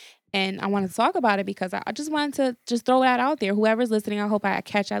spirit. And I want to talk about it because I just wanted to just throw that out there. Whoever's listening, I hope I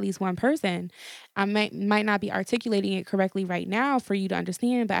catch at least one person. I might not be articulating it correctly right now for you to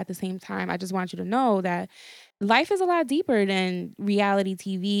understand, but at the same time, I just want you to know that life is a lot deeper than reality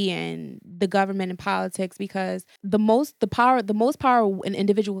TV and the government and politics, because the most power an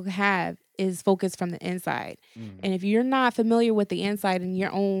individual can have is focused from the inside. And if you're not familiar with the inside and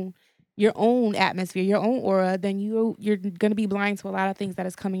your own atmosphere, your own aura, then you're going to be blind to a lot of things that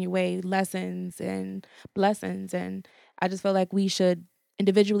is coming your way, lessons and blessings. And I just feel like we should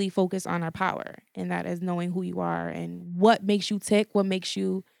individually focus on our power, and that is knowing who you are and what makes you tick, what makes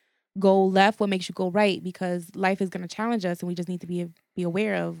you go left, what makes you go right, because life is going to challenge us, and we just need to be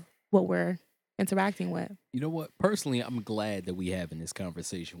aware of what we're interacting with. You know what? Personally, I'm glad that we having this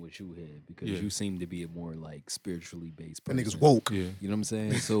conversation with you here, because Yeah. you seem to be a more like spiritually based That person. niggas woke. Yeah. You know what I'm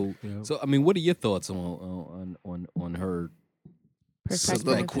saying? So, Yeah. so I mean, what are your thoughts on her Perspective.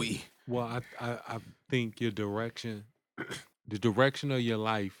 soliloquy? Well, I think your direction, the direction of your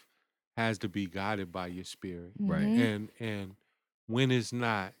life, has to be guided by your spirit, Right. Mhm. and when it's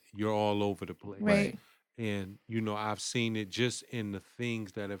not, you're all over the place. Right. And I've seen it just in the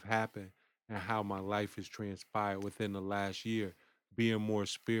things that have happened and how my life has transpired within the last year, being more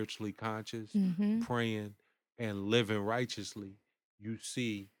spiritually conscious, Mhm. praying, and living righteously. You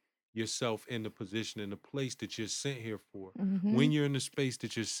see yourself in the position, in the place that you're sent here for. Mhm. When you're in the space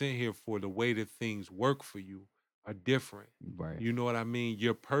that you're sent here for, the way that things work for you are different. Right. You know what I mean?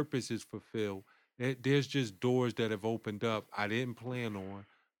 Your purpose is fulfilled. There's just doors that have opened up I didn't plan on,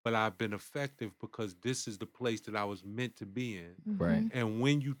 but I've been effective because this is the place that I was meant to be in. Right. And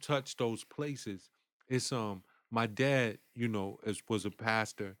when you touch those places, it's my dad, was a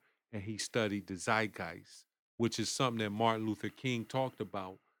pastor, and he studied the zeitgeist, which is something that Martin Luther King talked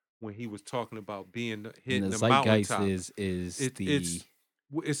about when he was talking about being And hitting the the zeitgeist mountaintop. is It, the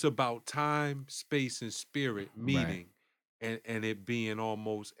it's about time, space, and spirit Right. meeting, and it being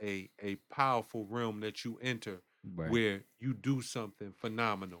almost a powerful realm that you enter right. where you do something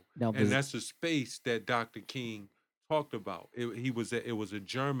phenomenal. Now, And that's a space that Dr. King talked about. It was a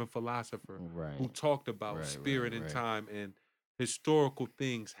German philosopher who right. talked about Right, spirit right, and right. time and historical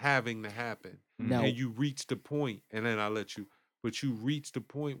things having to happen. Now, And you reach the point, and then I'll let you, but you reach the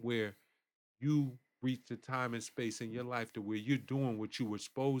point where you reach the time and space in your life to where you're doing what you were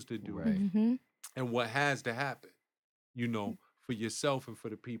supposed to do right. Mhm. and what has to happen, for yourself and for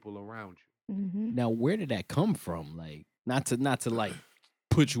the people around you. Mhm. Now, where did that come from? Like, not to like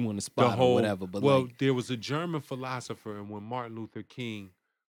put you on the The spot or whole, whatever, but well, like, there was a German philosopher, and when Martin Luther King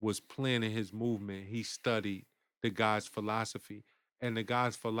was planning his movement, he studied the guy's philosophy. And the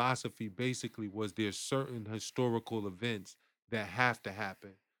guy's philosophy basically was there's certain historical events that have to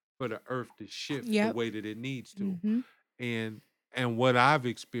happen for the earth to shift the Yep. way that it needs to. Mhm. And what I've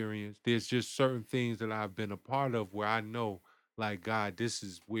experienced, there's just certain things that I've been a part of where I know, like, God, this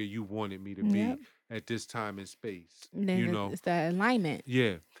is where you wanted me to be Yep. at this time and space. And then it's that alignment.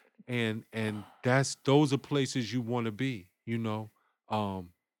 Yeah. And those are places you want to be,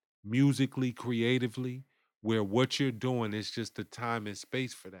 musically, creatively, where what you're doing is just the time and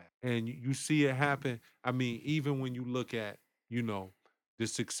space for that. And you see it happen. I mean, even when you look at, the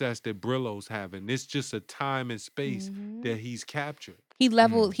success that Brillo's having, it's just a time and space Mhm. that he's captured. He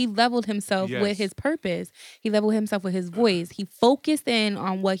leveled himself with Yes. his purpose. He leveled himself with his voice. He focused in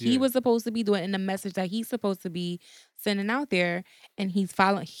on what he Yeah. was supposed to be doing and the message that he's supposed to be sending out there. And he's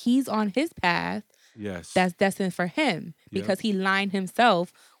on his path Yes. that's destined for him, Yep. because he lined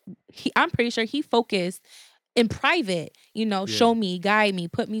himself. I'm pretty sure he focused in private, Yeah. show me, guide me,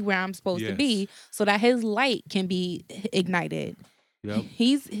 put me where I'm supposed to be, Yes. so that his light can be ignited. Yep.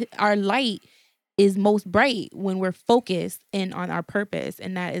 Our light is most bright when we're focused in on our purpose,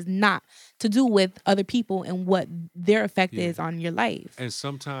 and that is not to do with other people and what their effect Yeah. is on your life. And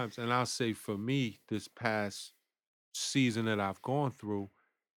sometimes, and I'll say for me, this past season that I've gone through,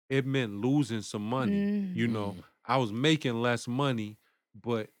 it meant losing some money. Mm. I was making less money,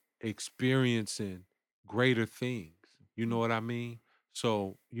 but experiencing greater things. You know what I mean?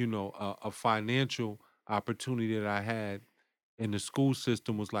 So, a financial opportunity that I had in the school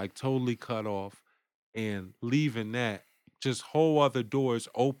system was like totally cut off, and leaving that, just whole other doors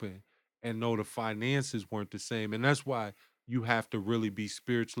open, and know the finances weren't the same. And that's why you have to really be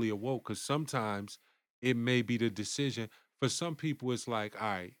spiritually awoke, because sometimes it may be the decision. For some people, it's like, all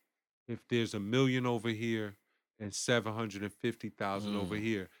right, if there's 1 million over here and 750,000 over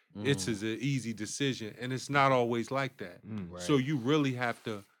here, it's an easy decision, and it's not always like that. So you really have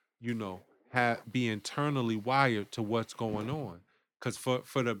to, be internally wired to what's going on, because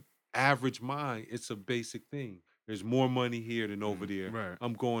for the average mind, it's a basic thing. There's more money here than over there. Right.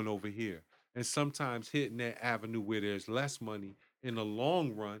 I'm going over here, and sometimes hitting that avenue where there's less money in the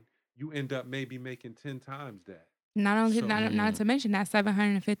long run, you end up maybe making 10 times that. Not only So- not to mention that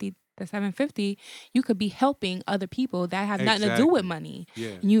 750, you could be helping other people that have nothing to do with Exactly. money. Yeah.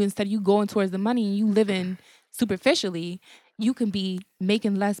 And you, instead of you going towards the money and you living superficially, you can be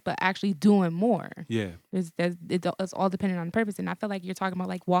making less but actually doing more. Yeah. It's all dependent on purpose. And I feel like you're talking about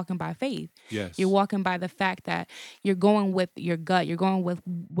like walking by faith. Yes. You're walking by the fact that you're going with your gut. You're going with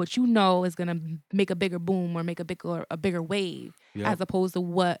what you know is gonna make a bigger boom or make a bigger wave, Yep. as opposed to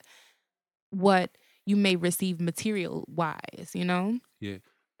what you may receive material wise. Yeah.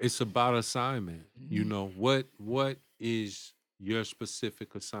 It's about assignment. What is your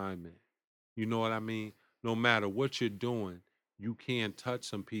specific assignment? You know what I mean? No matter what you're doing, you can touch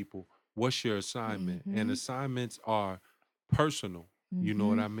some people. What's your assignment? And assignments are personal. You know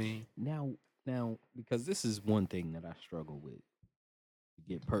what I mean? Now, because this is one thing that I struggle with, to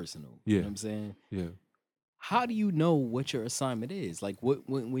get personal. Yeah. You know what I'm saying? Yeah. How do you know what your assignment is? Like,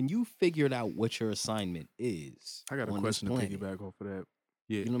 when you figured out what your assignment is? I got a on this question to planet, piggyback off of that.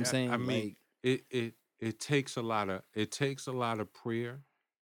 Yeah. You know what I'm saying? I mean, it takes a lot of prayer.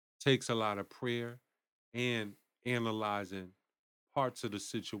 Takes a lot of prayer and analyzing parts of the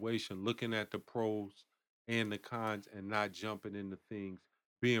situation, looking at the pros and the cons and not jumping into things,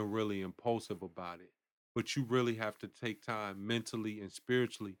 being really impulsive about it. But you really have to take time mentally and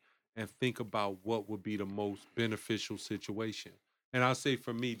spiritually and think about what would be the most beneficial situation. And I'll say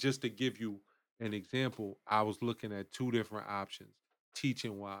for me, just to give you an example, I was looking at 2 different options,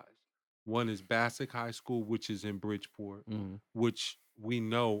 teaching wise. One is Bassick High School, which is in Bridgeport, which we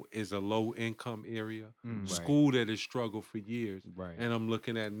know is a low income area, school that has struggled for years. Right. And I'm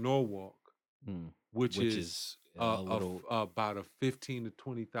looking at Norwalk, which is about a $15,000 to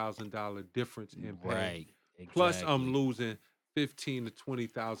 $20,000 difference in pay. Right. Plus, I'm exactly. losing $15,000 to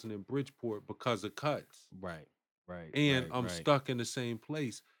 $20,000 in Bridgeport because of cuts. Right. And right, I'm right. stuck in the same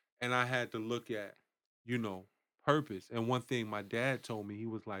place. And I had to look at, purpose. And one thing my dad told me, he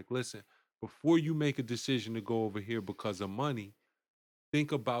was like, listen, before you make a decision to go over here because of money,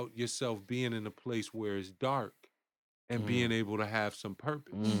 think about yourself being in a place where it's dark and being able to have some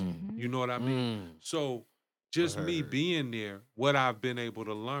purpose. You know what I mean? So just me being there, what I've been able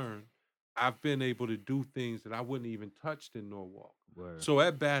to learn, I've been able to do things that I wouldn't even touched in Norwalk. So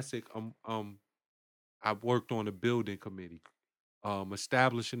at Bassick, I've worked on a building committee,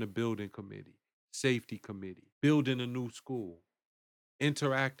 establishing a building committee, safety committee, building a new school,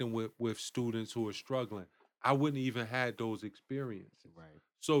 interacting with students who are struggling. I wouldn't even had those experiences. Right.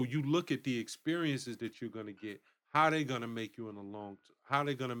 So you look at the experiences that you're gonna get, how they gonna make you in the long term, how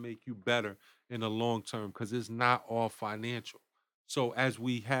they gonna make you better in the long term, because it's not all financial. So as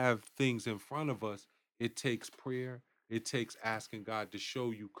we have things in front of us, it takes prayer, it takes asking God to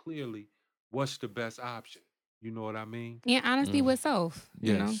show you clearly what's the best option. You know what I mean? And honesty with self,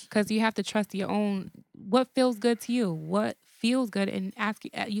 Yes. because you have to trust your own, what feels good to you, what feels good, and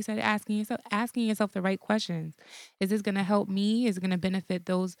you said asking yourself the right questions. Is this going to help me? Is it going to benefit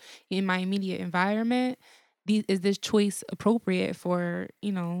those in my immediate environment? Is this choice appropriate for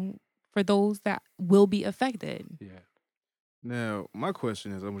those that will be affected? Yeah. Now, my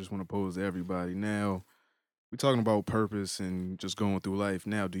question is, I just want to pose to everybody. Now, we're talking about purpose and just going through life.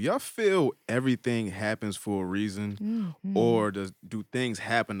 Now, do y'all feel everything happens for a reason, or do things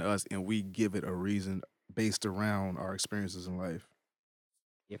happen to us and we give it a reason based around our experiences in life?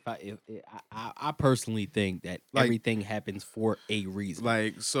 I personally think that Like- everything happens for a reason.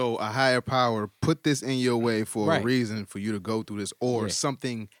 Like, so a higher power put this in your way for a Right. reason for you to go through this, or Yeah.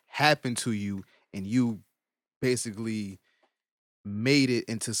 something happened to you and you basically made it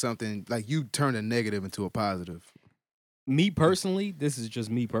into something, like you turned a negative into a positive. Me personally, this is just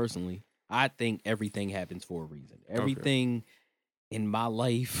me personally. I think everything happens for a reason. Everything in my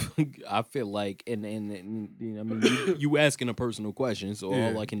life, I feel like, and I mean, you asking a personal question, so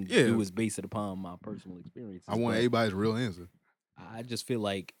all I can do is base it upon my personal experiences. I want but everybody's real answer. I just feel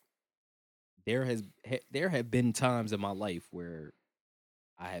like there have been times in my life where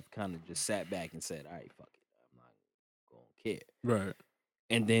I have kind of just sat back and said, "All right, fuck it, I'm not gonna care." Right.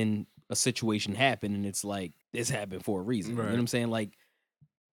 And then a situation happened, and it's like, this happened for a reason. You know what Right. I'm saying? Like,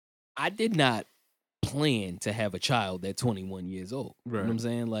 I did not plan to have a child at 21 years old. You know what I'm Right.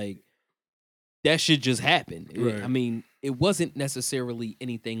 saying? Like, that shit just happened. Right. I mean, it wasn't necessarily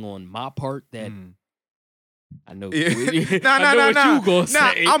anything on my part that I know. Yeah. I know what you gonna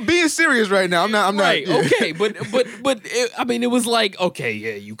say. I'm being serious right now. I'm not. Right, Yeah. okay, but I mean, it was like, okay,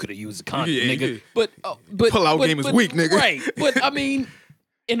 yeah, you could have used a condom, Yeah, nigga. yeah. But Pull-out game is weak, nigga. Right, but I mean,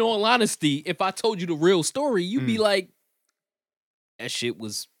 in all honesty, if I told you the real story, you'd be like, that shit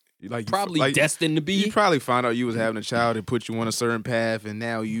was Like probably destined to be. You probably found out you was having a child and put you on a certain path, and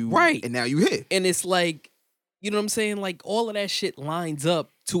now you Right. and now you hit. And it's like, you know what I'm saying? Like, all of that shit lines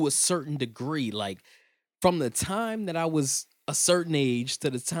up to a certain degree. Like, from the time that I was a certain age to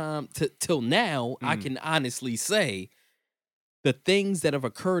the time till now, I can honestly say the things that have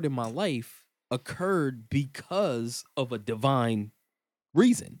occurred in my life occurred because of a divine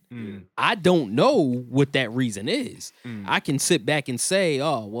reason. I don't know what that reason is. I can sit back and say,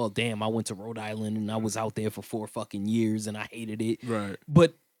 oh, well, damn, I went to Rhode Island and I was out there for 4 fucking years and I hated it. Right.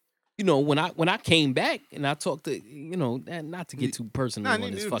 But you know, when I came back and I talked to, you know, not to get too personal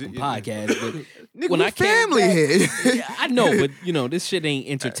on this fucking podcast, but Nigga, when we I came family back, here. yeah, I know, but you know, this shit ain't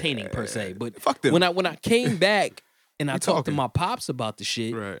entertaining per se. But Fuck them. when I came back and I talked to talking. my pops about the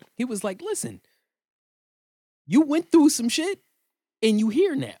shit, Right. he was like, "Listen, you went through some shit and you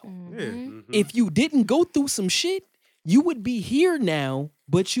here now. Mhm. If you didn't go through some shit, you would be here now,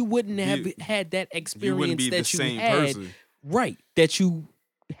 but you wouldn't have had that experience You wouldn't be the that you same had, person. right? That you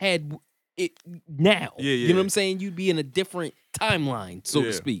had it now. Yeah, You know yeah. what I'm saying? You'd be in a different timeline, so to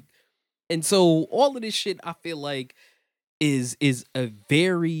Yeah. speak. And so all of this shit, I feel like, is a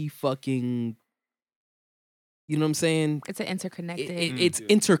very fucking, you know what I'm saying? It's an interconnected. It's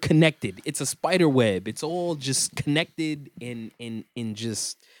interconnected. It's a spider web. It's all just connected and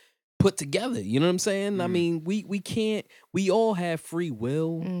just put together. You know what I'm saying? I mean, we all have free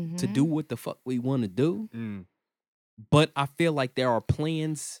will to do what the fuck we want to do. But I feel like there are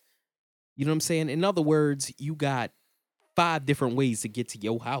plans. You know what I'm saying? In other words, you got 5 different ways to get to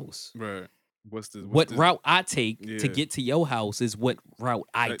your house. Right. What's What route I take to Yeah. get to your house is what route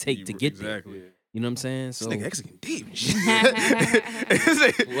I take to get there. exactly. You know what I'm saying? So This nigga actually getting deep.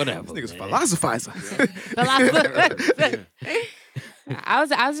 whatever. This nigga's man. philosophizer.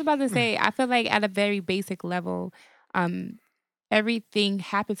 I was about to say, I feel like at a very basic level, everything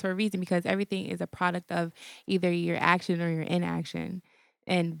happens for a reason because everything is a product of either your action or your inaction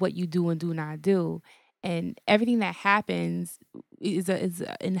and what you do and do not do. And everything that happens is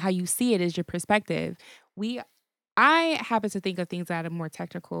and how you see it is your perspective. I happen to think of things at a more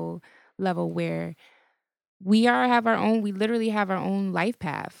technical level where we literally have our own life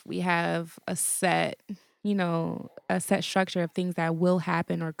path. We have a set structure of things that will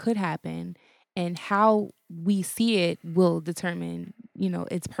happen or could happen, and how we see it will determine,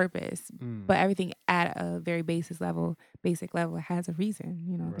 its purpose. But everything at a very basic level has a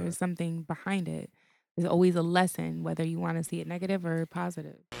reason. There's something behind it. There's always a lesson, whether you want to see it negative or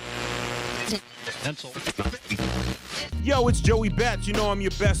positive. Yo, it's Joey Betts. You know I'm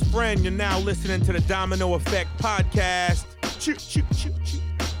your best friend. You're now listening to the Domino Effect podcast. Choo, choo, choo, choo.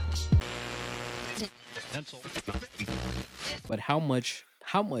 But how much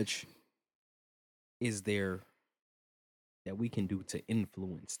is there that we can do to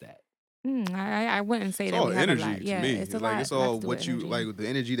influence that? I wouldn't say It's that all we have energy a lot. to Yeah, me. it's a Like lot. it's lot all to do what with you energy. like. The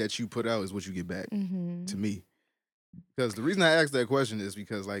energy that you put out is what you get back. Mhm. To me. Because the reason I asked that question is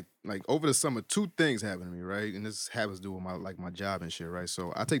because like over the summer, 2 things happened to me, right? And this happens to do with my job and shit, right?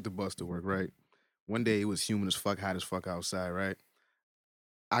 So I take the bus to work, right? One day it was humid as fuck, hot as fuck outside, right?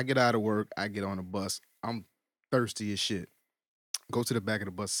 I get out of work, I get on the bus, I'm thirsty as shit. Go to the back of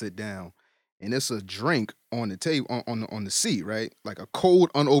the bus, sit down, and it's a drink on the table on the seat, right? Like a cold,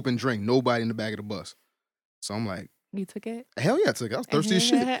 unopened drink, nobody in the back of the bus. So I'm like, You took it? hell yeah, I took it. I was thirsty as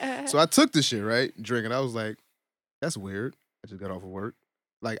shit. So I took the shit, right? Drink it. I was like, that's weird. I just got off of work.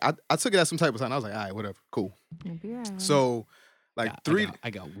 Like I took it at some type of time. I was like, all right, whatever, cool. So like I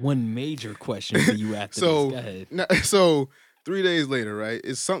got one major question for you after so this. Go ahead. so 3 days later, right?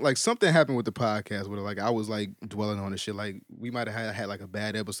 It's something happened with the podcast where like I was like dwelling on this shit. Like we might have had like a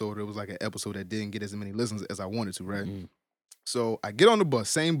bad episode. Or it was like an episode that didn't get as many listens as I wanted to, right? So I get on the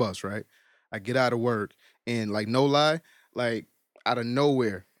bus, same bus, right? I get out of work and like no lie, like out of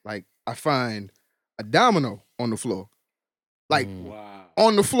nowhere, like I find a domino on the floor. Like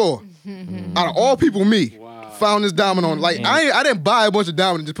on the floor. Out of all people, me found this domino. Like I didn't buy a bunch of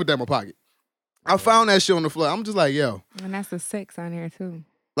dominoes and just put that in my pocket. I found that shit on the floor. I'm just like, yo. And that's a 6 on here too.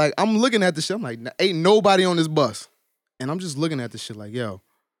 Like I'm looking at the shit. I'm like, ain't nobody on this bus. And I'm just looking at the shit like, yo.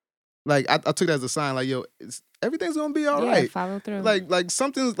 Like I took that as a sign, like, yo, everything's gonna be all right. Follow through. Like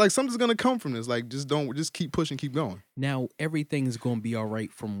something's gonna come from this. Like just keep pushing, keep going. Now everything's gonna be all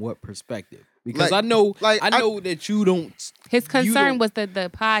right from what perspective? Because Like- I know, like, I know that you don't. His You concern don't- was the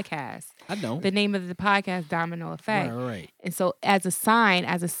podcast. I know. The name of the podcast, Domino Effect. Right. And so, as a sign,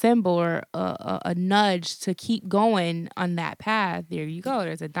 as a symbol, or a nudge to keep going on that path, there you go.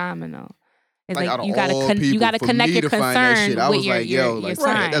 There's a domino. It's Like, like, out of you gotta all you gotta people, for connect me your to find that concern shit, I with was your like, your, yo, your like,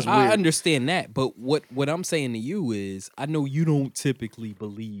 sign. that's I weird. understand that, but what I'm saying to you is, I know you don't typically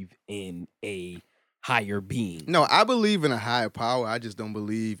believe in a higher being. No, I believe in a higher power. I just don't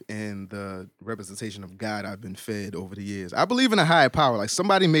believe in the representation of God I've been fed over the years. I believe in a higher power. Like,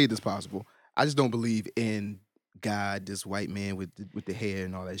 somebody made this possible. I just don't believe in God, this white man with the hair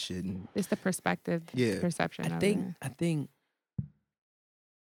and all that shit. And It's the perspective, Yeah. perception I of think it.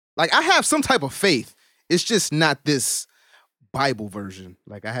 like, I have some type of faith. It's just not this Bible version.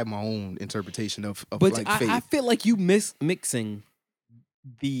 Like, I have my own interpretation of But like I faith. feel like you mixing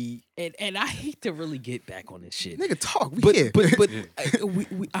the and I hate to really get back on this shit. Nigga, talk. We But here. but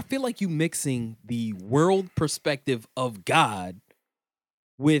I feel like you mixing the world perspective of God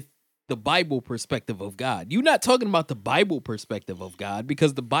with the Bible perspective of God. You're not talking about the Bible perspective of God,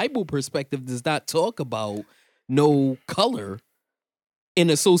 because the Bible perspective does not talk about no color in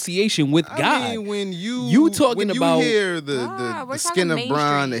association with God. I mean, when You talking when about- you hear the we're skin talking of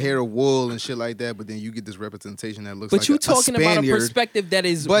brown, the mainstream. hair of wool, and shit like that, but then you get this representation that looks But like you a talking about a Spaniard. perspective that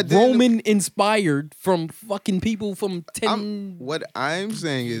is But then- Roman inspired from fucking people from 10 What I'm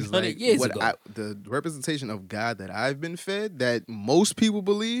saying is 100 like years what ago. the representation of God that I've been fed, that most people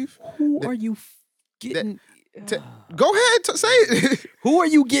believe. Who are you getting? Go ahead, say it. Who are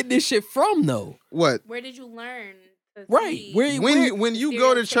you getting this shit from, though? What? Where did you learn? to Right. see- When you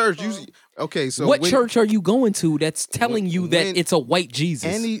go to church, you stereotypical- okay. So what when, church are you going to that's telling you that when- it's a white Jesus?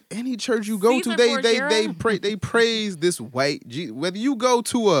 Any church you go Caesar to, they Borgia? praise this white Jesus. Whether you go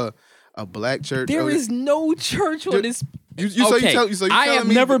to a black church, There or, is no church on You- this. so Okay, you I telling have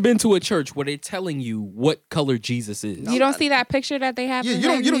me never that- been to a church where they're telling you what color Jesus is. You don't see that picture that they have. Yeah, for you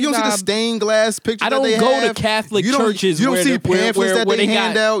don't him? see the He's, stained glass picture. I that don't they go have. to Catholic You don't- churches. You don't where see the- where- pamphlets that where they got-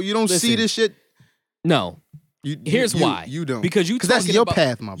 hand out. You don't see Listen. this shit. No. Here's why. You don't. Because you that's talking your about-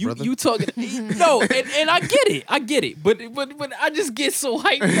 path, my You, brother. you talking no, and I get it, but I just get so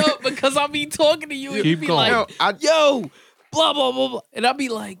hyped up because I be talking to you and you Keep be going. like, yo, blah blah blah blah, and I be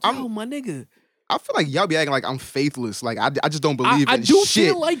like, yo, my nigga, I feel like y'all be acting like I'm faithless. Like I just don't believe I in do shit.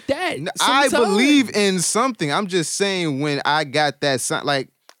 feel like that. I sometimes. believe in something. I'm just saying when I got that sign, like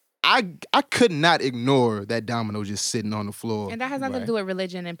I could not ignore that domino just sitting on the floor. And that has nothing to do with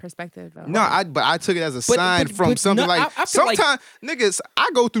religion and perspective, though. No, but I took it as a But- sign but- from but something no, like I feel like- sometimes niggas. I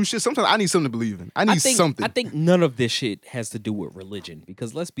go through shit. Sometimes I need something to believe in. I need something. I think none of this shit has to do with religion,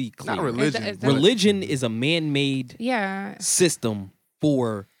 because let's be clear, Not religion. It's- but- religion is a man-made Yeah. system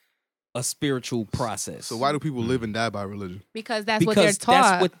for a spiritual process. So why do people live and die by religion? Because that's what they're because taught.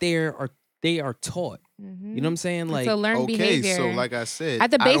 that's what they are taught. Mhm. You know what I'm saying? Like, so learn Okay, behavior. so like I said, At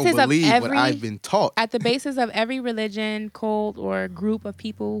the I don't basis of believe what every- I've been taught. at the basis of every religion, cult, or group of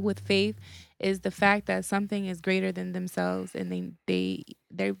people with faith is the fact that something is greater than themselves, and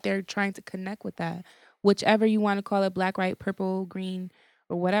they're trying to connect with that. Whichever you want to call it, black, white, purple, green,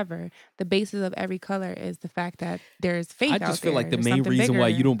 or whatever. The basis of every color is the fact that there's faith. I out just feel like the there. There's main something reason why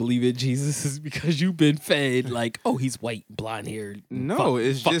bigger. you don't believe in Jesus is because you've been fed like, oh, he's white, blonde haired. No,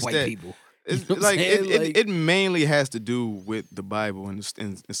 it's fuck just white that- people. It's You know what I'm like saying? it, Like- it mainly has to do with the Bible and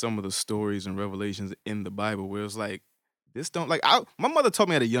some of the stories and revelations in the Bible where it's like this don't like my mother taught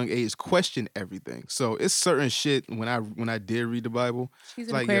me at a young age question everything. So it's certain shit when I did read the Bible. She's it's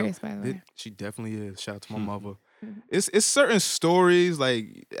an like, Aquarius, by the way. she definitely is. Shout out to my mother. It's certain stories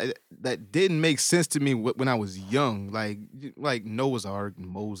like that didn't make sense to me when I was young, like Noah's Ark, and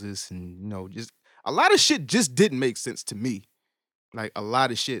Moses, and just a lot of shit just didn't make sense to me. Like a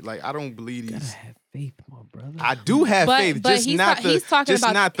lot of shit. Like I don't believe Gotta these. have faith, my brother. I do have But- faith, but just he's not ta- the he's talking just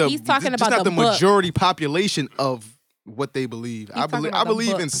about- not the he's talking just about not the the book. majority population of what they believe. I talking believe about the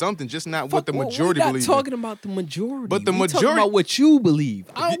in book. something, just not what the Well, majority we're not believe. talking about the majority. But the We talking majority- about what you believe.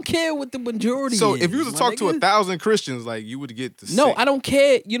 I don't care what the majority So is. if you was to my talk to nigga. 1,000 Christians, like you would get the No, same. I don't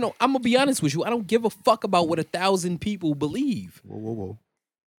care. You know, I'm gonna be honest with you. I don't give a fuck about what 1,000 people believe. Whoa.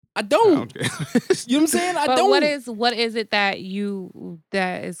 I don't. Okay. You know what I'm saying? I But don't. what is it that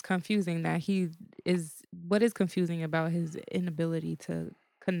is confusing that what is confusing about his inability to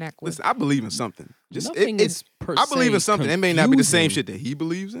connect with? Listen, I believe in something. Just Nothing is per I believe se in something. It may not be the same confusing. shit that he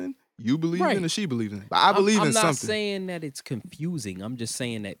believes in, you believe Right. in, or she believes in. But I believe I'm in not something. saying that it's confusing. I'm just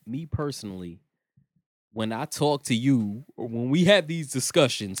saying that me personally, when I talk to you or when we have these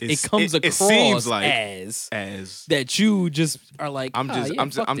discussions, it comes across seems like as as that you just are like, I'm just yeah, I'm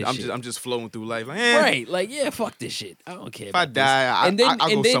just fuck I'm, this I'm shit." just I'm just flowing through life like eh. Right, like yeah, fuck this shit. I don't care. If I about die, this. I'll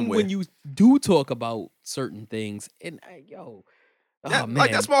go then somewhere. when you do talk about certain things, and oh man,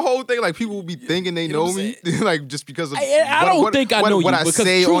 Like that's my whole thing. Like people will be thinking they You know know what me, like just because of I don't think I know what you, I because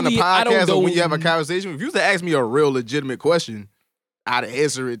say on the truly, I don't podcast or when know- you have a conversation. If you was to ask me a real legitimate question, I'd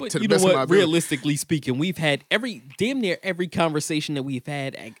answer it But to the you know best of my what? ability. Realistically speaking, we've had damn near every conversation that we've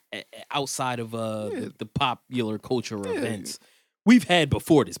had outside of the popular culture events. We've had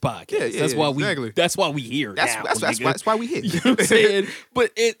before this podcast. Yeah, that's why exactly. That's why we here. That's now, that's nigga. why we here. You know what I'm saying?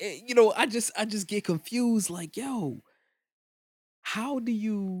 But it you know, I just get confused. Like, yo, how do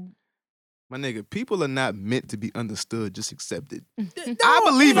you? My nigga, people are not meant to be understood, just accepted. No, I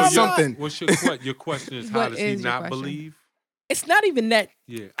believe and in I'm not- something. What's your question is how What does he is your not question? believe? It's not even that.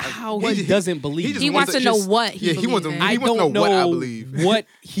 Yeah. How he- he doesn't believe. just He wants to know what he he wants to, believes in. he wants to know what I believe. what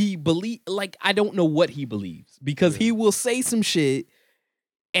he believe. Like, I don't know what he believes because he will say some shit,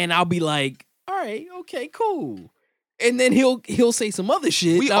 and I'll be like, "All right, okay, cool," and then he'll say some other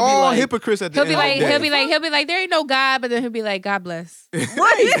shit. We and I'll all be like, hypocrites at the He'll end be of like, the day. he'll be like, there ain't no God, but then he'll be like, God bless. right? You know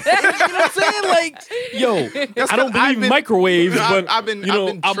what I'm saying? Like, yo, I don't I've believe in been- microwaves, but I've been you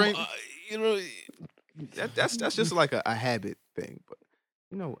know, I'm, trained. you know, That's just like a habit thing, but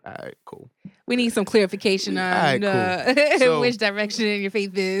you know, all right, cool. We need some clarification on Alright, cool. So- which direction your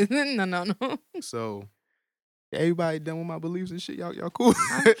faith is. No. So everybody done with my beliefs and shit. Y'all cool.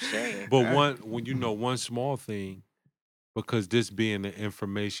 But one small thing, because this being the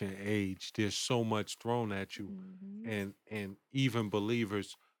information age, there's so much thrown at you, and even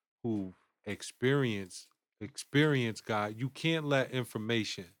believers who experience God, you can't let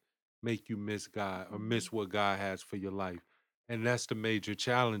information make you miss God or miss what God has for your life, and that's the major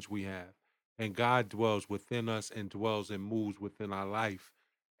challenge we have. And God dwells within us and dwells and moves within our life,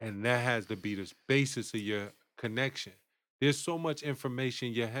 and that has to be the basis of your connection. There's so much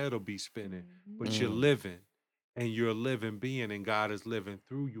information your head will be spinning, but you're living, and you're a living being, and God is living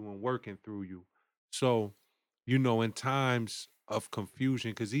through you and working through you. So, in times of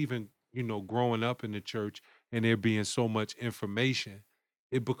confusion, because even, growing up in the church and there being so much information,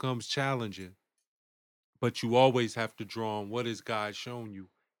 it becomes challenging. But you always have to draw on what has God shown you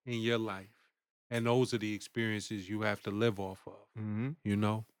in your life. And those are the experiences you have to live off of,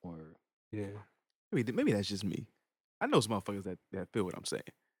 Mm-hmm. or Yeah. Maybe that's just me. I know some motherfuckers that feel what I'm saying.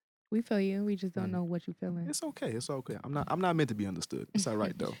 We feel you. We just don't know what you feeling. It's okay. It's okay. I'm not meant to be understood. It's all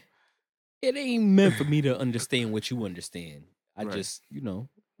right though. it ain't meant for me to understand what you understand. I Right. just,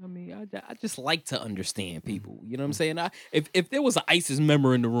 I just like to understand people. You know what I'm saying? If there was an ISIS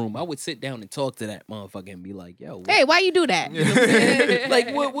member in the room, I would sit down and talk to that motherfucker and be like, yo, what, Hey, why you do that? you know what I'm saying? Like,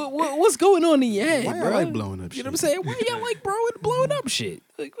 what's going on in your head, Why y'all bro? like blowing up You know what I'm shit? saying? Why y'all like blowing up shit?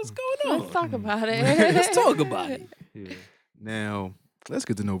 Like, what's going on? Let's talk about it. Let's talk about it. Yeah. Now let's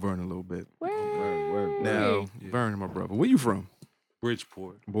get to know Vern a little bit. Word. Now, Vern, my brother, where you from?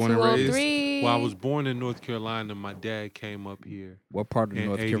 Bridgeport. Born and raised. 203. Well, I was born in North Carolina. My dad came up here What part of in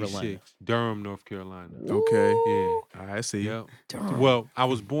North 86. Carolina? Durham, North Carolina. Okay. Yeah. I see. Yep. Durham. Well, I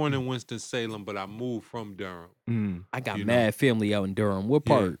was born in Winston-Salem, but I moved from Durham. Mm. I got you know. mad family out in Durham. What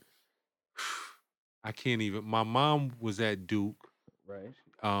Yeah. part? I can't even. My mom was at Duke. Right.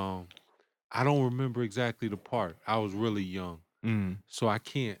 I don't remember exactly the part. I was really young, Mm. so I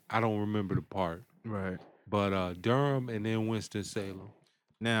don't remember the part. Right. But Durham and then Winston-Salem.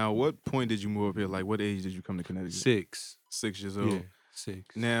 Now, what point did you move up here? Like, what age did you come to Connecticut? 6. 6 years old. Yeah,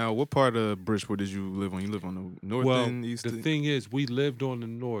 6. Now, what part of Bridgeport did you live on? You live on the north Well, end, east the end? thing is, we lived on the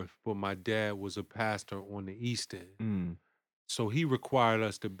north, but my dad was a pastor on the east end. Mm. So he required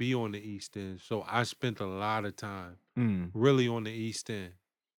us to be on the east end. So I spent a lot of time Mm. really on the east end,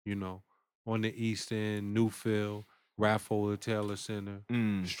 on the east end, Newfield, Raffola Taylor Center,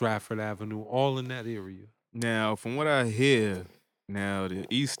 Mm. Stratford Avenue, all in that area. Now, from what I hear, the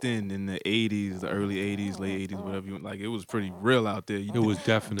East End in the 80s, the early 80s, late 80s, whatever you want, like, it was pretty real out there. It was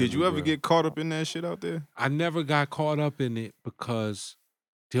definitely. Did you ever real. get caught up in that shit out there? I never got caught up in it because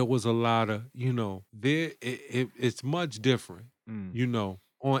there was a lot of, it's much different. Mm.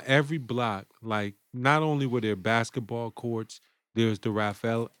 On every block, like not only were there basketball courts, there's the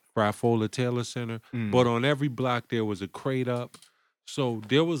Raffola Taylor Center, Mm. but on every block there was a crate up. So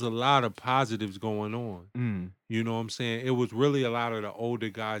there was a lot of positives going on. Mm. You know what I'm saying? It was really a lot of the older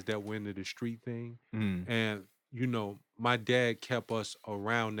guys that went into the street thing. Mm. And, my dad kept us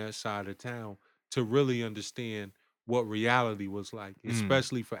around that side of town to really understand what reality was like,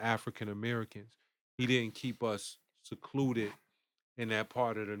 especially for African Americans. He didn't keep us secluded in that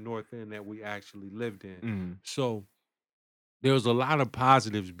part of the North End that we actually lived in. Mm. So there was a lot of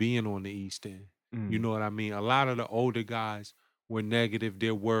positives being on the East End. You Mm. know what I mean? A lot of the older guys were negative.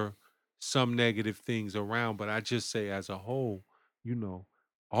 There were some negative things around, but I just say as a whole, you know,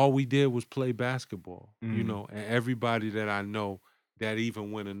 all we did was play basketball, you Mm. know, and everybody that I know that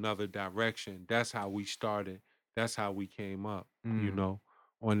even went another direction, that's how we started. That's how we came up, you Mm. know,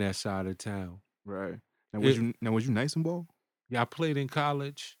 on that side of town. Right. It- Now was you nice in ball? Yeah, I played in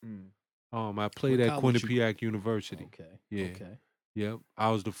college. Mm. I played What at college you- Quinnipiac University. Okay. Yeah. Okay. Yep. I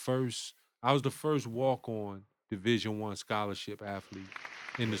was the first walk-on Division I scholarship athlete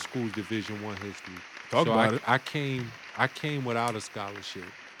in the school's Division I history. Talk So about it. I came without a scholarship.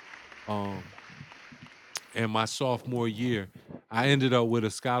 And my sophomore year, I ended up with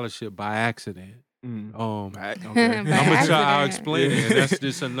a scholarship by accident. Mm. I'm Okay. gonna try. I'll accident. explain it. And that's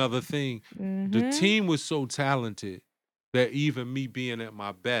just another thing. The Mhm. team was so talented that even me being at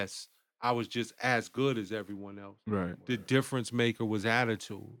my best, I was just as good as everyone else. Right. The difference maker was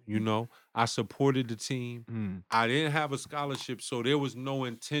attitude. You know, I supported the team. Mm. I didn't have a scholarship, so there was no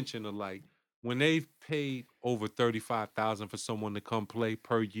intention of like when they paid over $35,000 for someone to come play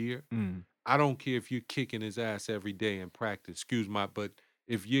per year. Mm. I don't care if you're kicking his ass every day in practice. But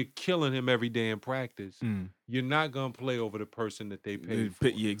if you're killing him every day in practice, Mm. you're not gonna play over the person that they paid for.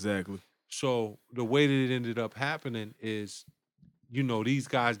 Yeah, exactly. So the way that it ended up happening is, you know, these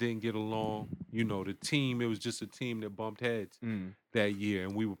guys didn't get along. You know, the team, it was just a team that bumped heads Mm. that year.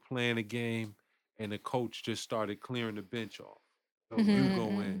 And we were playing a game, and the coach just started clearing the bench off. So Mm-hmm. you go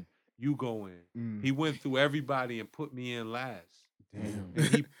in, you go in. Mm. He went through everybody and put me in last. Damn. And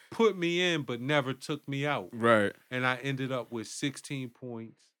he put me in, but never took me out. Right. And I ended up with 16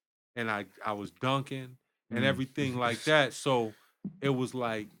 points, and I was dunking and Mm. everything like that. So it was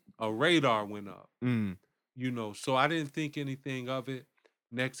like a radar went up, Mm. you know. So I didn't think anything of it.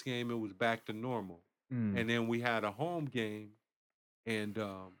 Next game, it was back to normal. Mm. And then we had a home game, and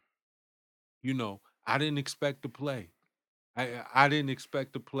you know, I didn't expect to play. I didn't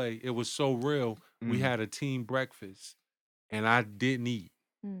expect to play. It was so real. We Mm. had a team breakfast, and I didn't eat.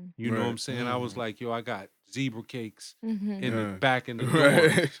 Mm. You know what I'm Right. saying? I was like, yo, I got zebra cakes Mhm. in the Yeah. back in the door.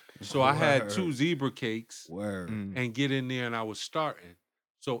 Right. So I had Word. 2 zebra cakes Word. Mm. and get in there, and I was starting.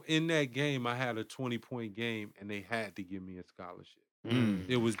 So in that game, I had a 20-point game, and they had to give me a scholarship. Mm.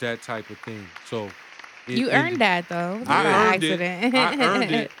 It was that type of thing. So You earned that though. It was I not an earned it. accident. I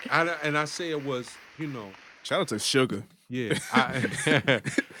earned it. And I say it was, you know, Shout out to Sugar. yeah.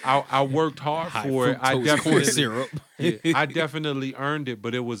 I worked hard High for it. I fructose corn definitely syrup. yeah, I definitely earned it,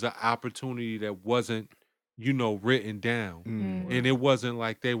 but it was an opportunity that wasn't, you know, written down. Mm. And it wasn't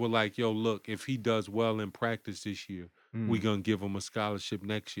like they were like, yo, look, if he does well in practice this year, we Mm. gonna give him a scholarship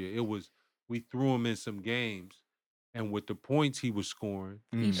next year. It was, we threw him in some games, and with the points he was scoring,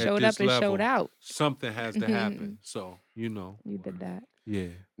 He Mm. showed this up and level, showed out. something has to Mhm. happen. So, you know, You did that. yeah.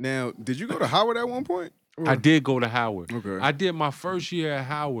 Now, did you go to Howard at one point? I did go to Howard. Okay. I did my first year at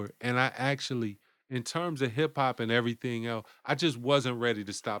Howard, and I actually, in terms of hip hop and everything else, I just wasn't ready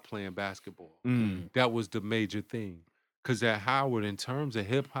to stop playing basketball. Mm. That was the major thing. Because at Howard, in terms of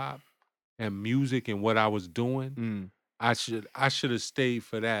hip hop and music and what I was doing, Mm. I should have stayed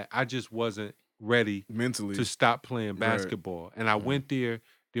for that. I just wasn't ready Mentally. to stop playing Right. basketball. And I went there.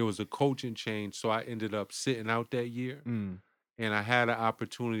 There was a coaching change, so I ended up sitting out that year. Mm. And I had an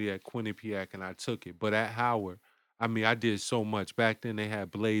opportunity at Quinnipiac, and I took it. But at Howard, I mean, I did so much. Back then, they had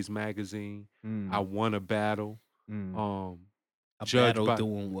Blaze magazine. Mm. I won a battle. Mm. A Judged battle by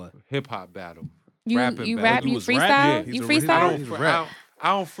doing what? hip hop battle. You Rapping you battle. rap, You you was freestyle, rapping? you He's a- he's a- I freestyle. don't, He's a fr- rap. I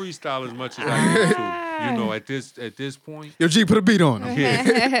don't freestyle as much as I used to. You know, at this point. Yo, G, put a beat on him.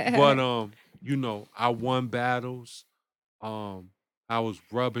 Yeah. But you know, I won battles. I was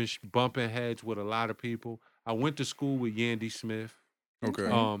bumping heads with a lot of people. I went to school with Yandy Smith. Okay.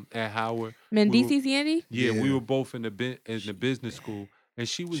 At Howard. Mendici's Yandy? Yeah, we Yeah. were both in the business school, and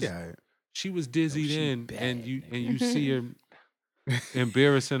she was Yeah. she was dizzied she in, and bad, you see her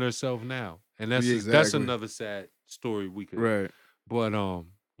embarrassing herself now, and that's Yeah, that's exactly. another sad story we could. Right. But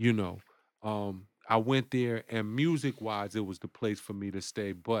you know, I went there, and music wise, it was the place for me to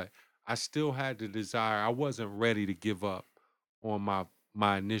stay. But I still had the desire. I wasn't ready to give up on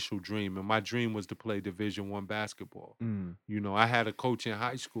my initial dream, and my dream was to play Division I basketball. Mm. You know, I had a coach in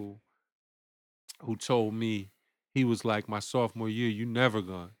high school who told me, he was like, my sophomore year, you're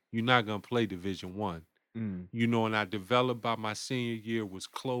not gonna play Division I. Mm. You know, and I developed by my senior year, was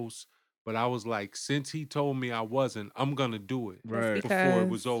close, but I was like, since he told me I wasn't, I'm gonna do it Right. before it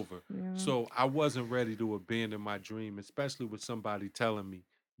was Because- over. Yeah. So I wasn't ready to abandon my dream, especially with somebody telling me,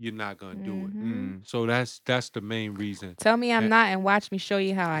 you're not gonna do it. Mhm. So that's the main reason. Tell me I'm And- not, and watch me show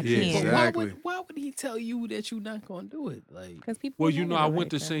you how I Yeah, can. But exactly. why would he tell you that you're not gonna do it? Like, Because people. Well, are you know, I negative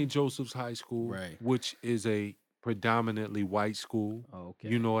went like to that. St. Joseph's High School, Right. which is a predominantly white school. okay,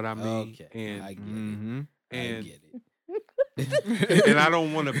 You know what I mean? Okay, And I get Mm-hmm. it. I and- get it. and I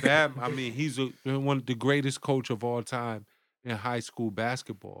don't want to bad. I mean, he's one of the greatest coach of all time in high school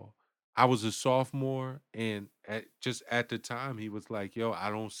basketball. I was a sophomore, and just at the time, he was like, "Yo, I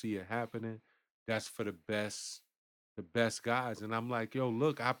don't see it happening. That's for the best guys." And I'm like, "Yo,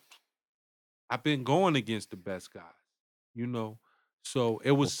 look, I've been going against the best guys, you know." So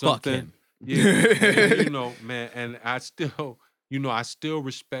it was Well, fuck something. him. Yeah, and, you know, man, and I still, I still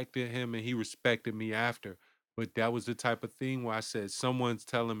respected him, and he respected me after. But that was the type of thing where I said, someone's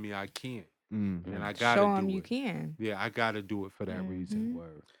telling me I can't, and I gotta Show do them it. you can. Yeah, I gotta do it for that reason.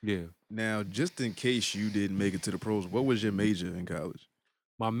 Word. Yeah, Now, just in case you didn't make it to the pros, what was your major in college?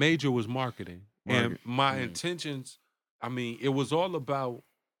 my major was marketing, and Market- my intentions. I mean, it was all about.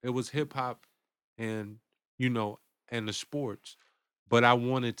 It was hip hop, and and the sports, but I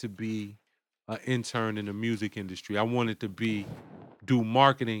wanted to be an intern in the music industry. I wanted to do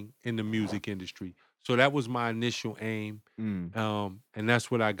marketing in the music industry. So that was my initial aim. And that's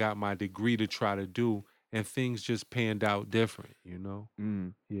what I got my degree to try to do. And things just panned out different,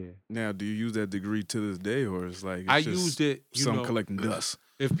 Yeah. Now, do you use that degree to this day, or it's like it's I just used it, some collecting dust?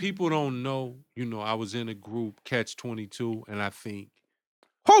 If people don't know, I was in a group, Catch 22, and I think,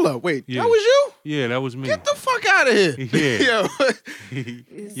 Hold up, wait, Yeah. that was you? yeah, that was me. Get the fuck out of here! Yeah.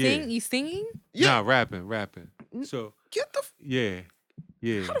 Yo, You singing? Nah, rapping. So, get the yeah.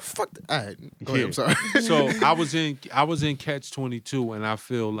 how the fuck? All right, go ahead. I'm sorry. So I was in Catch 22, and I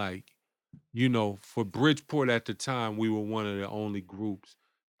feel like, for Bridgeport at the time, we were one of the only groups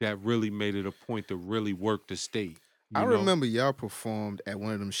that really made it a point to really work the state. I you know? remember y'all performed at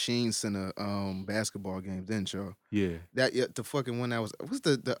one of them Sheen Center basketball games, didn't y'all? Yeah. That the fucking one that was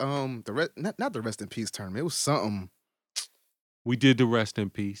not the rest in peace tournament. It was something. We did the rest in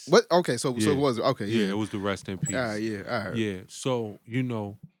peace. What? Okay, so Yeah. it was okay. Yeah, Yeah, it was the rest in peace. All right, yeah, all right. Yeah. So,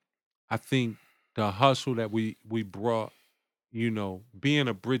 I think the hustle that we brought, being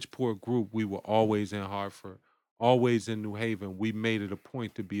a Bridgeport group, we were always in Hartford, always in New Haven. We made it a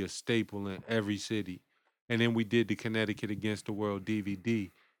point to be a staple in every city. And then we did the Connecticut Against the World DVD,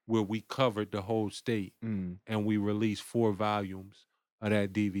 where we covered the whole state, and we released 4 volumes of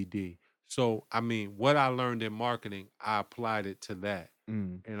that DVD. So, I mean, what I learned in marketing, I applied it to that.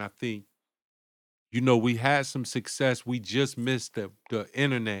 And I think, we had some success. We just missed the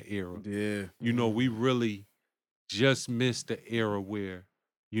internet era. Yeah. We really just missed the era where,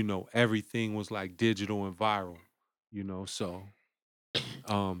 everything was like digital and viral, so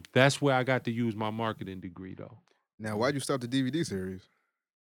that's where I got to use my marketing degree though. Now, why'd you stop the DVD series?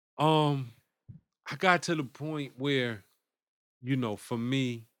 I got to the point where, for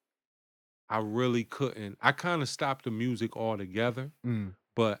me, I really couldn't. I kind of stopped the music altogether,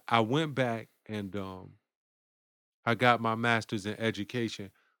 but I went back and I got my master's in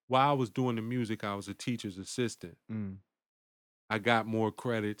education. While I was doing the music, I was a teacher's assistant. I got more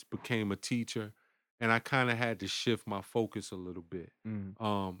credits, became a teacher, and I kind of had to shift my focus a little bit.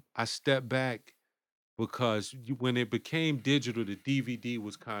 I stepped back because when it became digital, the DVD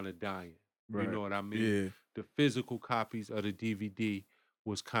was kind of dying. Right. You know what I mean? Yeah. The physical copies of the DVD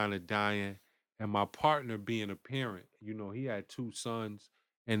was kind of dying. And my partner, being a parent, he had 2 sons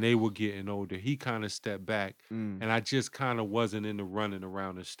and they were getting older. He kind of stepped back, and I just kind of wasn't in the running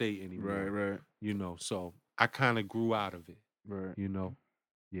around the state anymore. Right. So I kind of grew out of it. Right.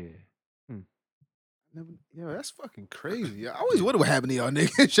 Yeah. Yo, that's fucking crazy. I always wonder what happened to y'all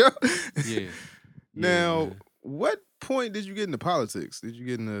niggas, yo. Yeah. Now, man. what point did you get into politics? Did you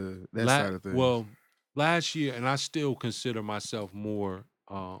get into that side of things? Well, last year, and I still consider myself more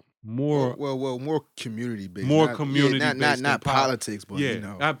more community based. more not, community yeah, based not than politics, but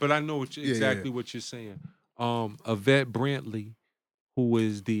yeah. But I know exactly what you're saying. Yvette Brantley, who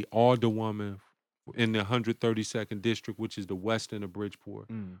is the alderwoman in the 132nd district, which is the western of Bridgeport,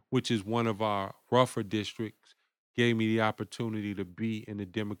 which is one of our rougher districts, gave me the opportunity to be in the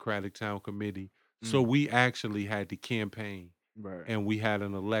Democratic Town Committee. So we actually had the campaign, right. and we had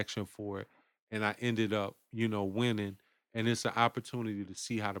an election for it, and I ended up, winning. And it's an opportunity to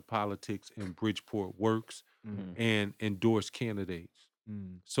see how the politics in Bridgeport works and endorse candidates.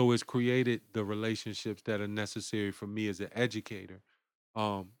 So it's created the relationships that are necessary for me as an educator.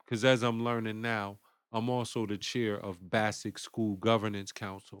 Because as I'm learning now, I'm also the chair of Bassick School Governance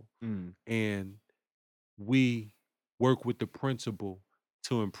Council. And we work with the principal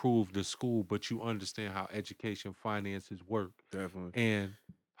to improve the school, but you understand how education finances work. Definitely. And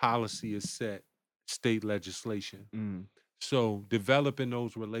policy is set, state legislation. Mm. So developing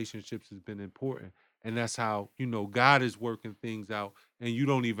those relationships has been important. And that's how, God is working things out and you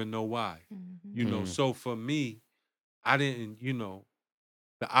don't even know why. So for me, I didn't,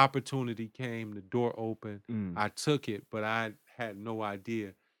 the opportunity came, the door opened, I took it, but I had no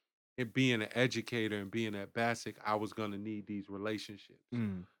idea. It being an educator and being at Bassick, I was going to need these relationships.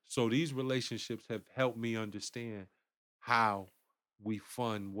 So these relationships have helped me understand how we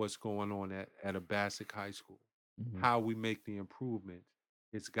fund what's going on at a Bassick High School, how we make the improvements.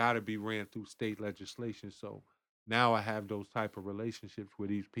 It's got to be ran through state legislation. So now I have those type of relationships where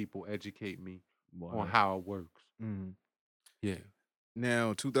these people educate me on how it works. Yeah.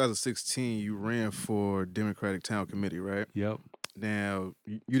 Now, 2016, you ran for Democratic Town Committee, right? Yep. Now,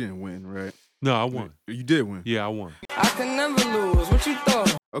 you didn't win, right? No, I won. You did win. Yeah, I won. I can never lose. What you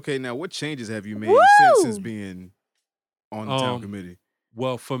thought? Okay, now what changes have you made since being on the town committee?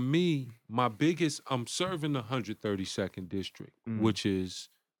 Well, for me, I'm serving the 132nd district, which is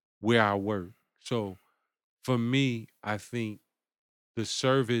where I work. So for me, I think the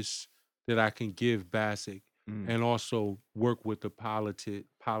service that I can give Bassick and also work with the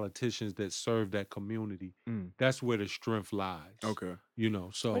politicians that serve that community, that's where the strength lies. Okay.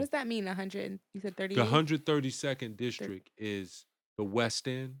 So What does that mean? 100? You said 30. the 132nd district is the West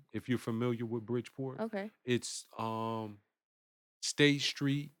End, if you're familiar with Bridgeport. Okay. It's State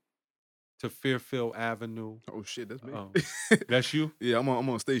Street to Fairfield Avenue. Oh shit, that's me. That's you? Yeah, I'm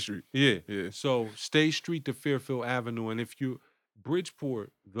on State Street. Yeah. Yeah. So State Street to Fairfield Avenue. And if you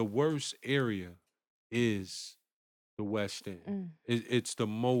Bridgeport, the worst area is the West End. It's the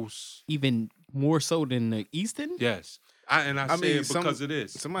most. Even more so than the East End? Yes. I say it because it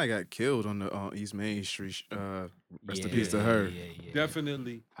is. Somebody got killed on the East Main Street. Rest in peace to her. Yeah.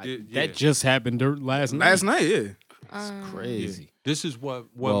 Definitely. That just happened last night. Last night, yeah. That's crazy. This is what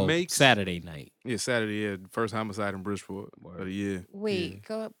Well, makes Saturday night. Yeah, Saturday, yeah. First homicide in Bridgeport of the year. Wait,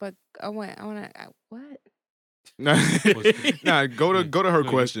 go up, but I want to, what? Nah, go to her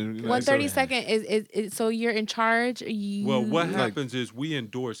question. 132nd is so you're in charge. Well, what happens is we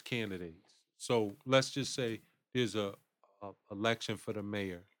endorse candidates. So let's just say there's a election for the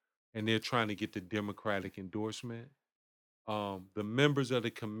mayor, and they're trying to get the Democratic endorsement. The members of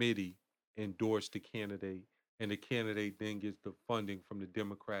the committee endorse the candidate, and the candidate then gets the funding from the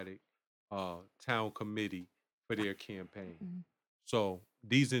Democratic town committee for their campaign. So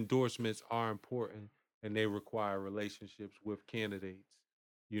these endorsements are important, and they require relationships with candidates,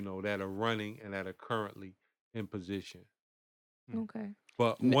 that are running and that are currently in position. Okay.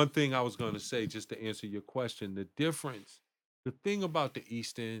 But one thing I was going to say, just to answer your question, the thing about the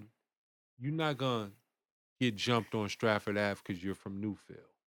East End, you're not going to get jumped on Stratford Ave because you're from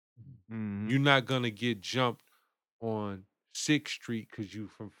Newfield. You're not going to get jumped on 6th Street because you're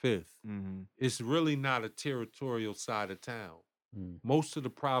from 5th. It's really not a territorial side of town. Most of the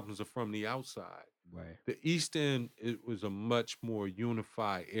problems are from the outside. Right. The East End, it was a much more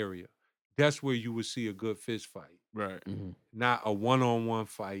unified area. That's where you would see a good fist fight. Right. Not a one-on-one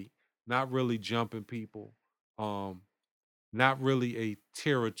fight, not really jumping people, not really a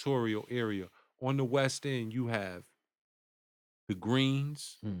territorial area. On the West End, you have the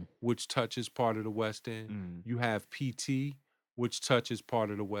Greens, which touches part of the West End. You have PT, which touches part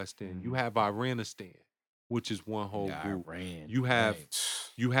of the West End. You have Iranistan, which is one whole group. Iran.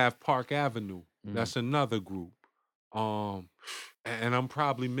 You have Park Avenue. That's another group. And I'm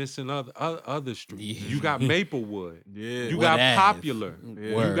probably missing other streets. Yeah. You got Maplewood. Yeah. You Wood got Ave. Popular.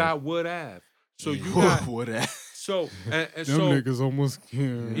 Yeah. You got Wood Ave. So you got what that? so and Them so niggas almost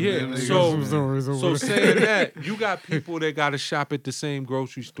yeah. So So saying that, you got people that got to shop at the same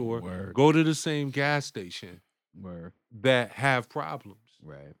grocery store, Word. go to the same gas station Word. that have problems.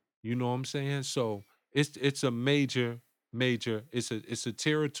 Right. You know what I'm saying? So it's a major. It's a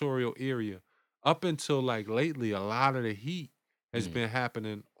territorial area. Up until like lately, a lot of the heat has been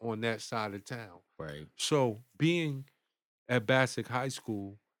happening on that side of town. Right. So being at Bassick High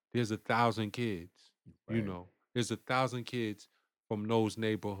School, there's 1,000 kids. Right. There's 1,000 kids from those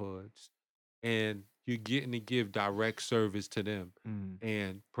neighborhoods, and you're getting to give direct service to them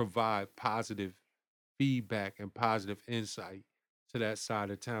and provide positive feedback and positive insight to that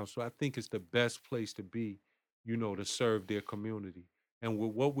side of town. So I think it's the best place to be, to serve their community. And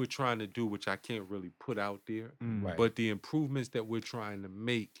with what we're trying to do, which I can't really put out there, Right. but the improvements that we're trying to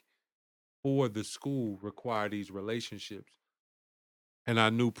make for the school require these relationships. And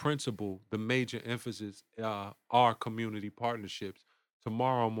our new principal, the major emphasis are community partnerships.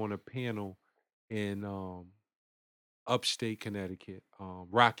 Tomorrow I'm on a panel in upstate Connecticut,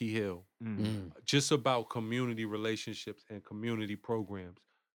 Rocky Hill, just about community relationships and community programs.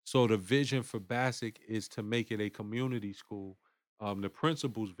 So the vision for Bassick is to make it a community school. The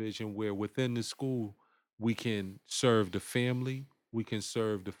principal's vision, where within the school we can serve the family, we can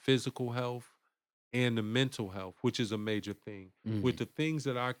serve the physical health and the mental health, which is a major thing. With the things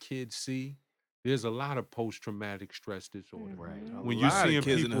that our kids see, there's a lot of post-traumatic stress disorder. Right. A When lot you of seeing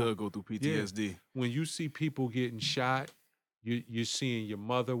kids in the people- hood go through PTSD. When you see people getting shot, you're seeing your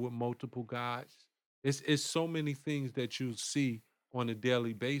mother with multiple guys. It's so many things that you see on a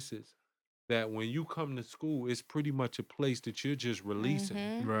daily basis that when you come to school, it's pretty much a place that you're just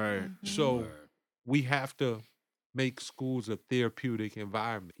releasing. Right. So we have to make schools a therapeutic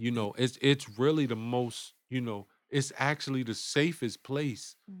environment. You know, it's really the most, it's actually the safest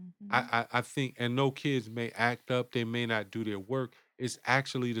place. I think, and no kids may act up, they may not do their work. It's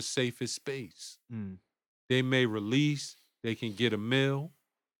actually the safest space. Mm. They may release, they can get a meal,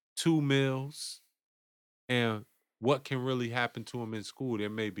 2 meals, and what can really happen to them in school? There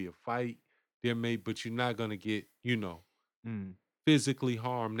may be a fight, but you're not gonna get, Mm. physically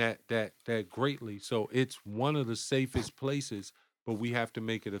harmed that greatly. So it's one of the safest places, but we have to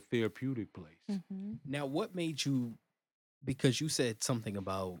make it a therapeutic place. Now, what made you? Because you said something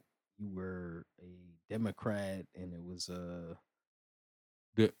about you were a Democrat, and it was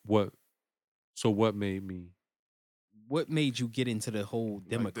What made me? what made you get into the whole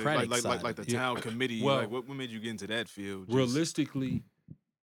Democratic side? like the of it? town committee. Well, like what made you get into that field? Just- Realistically,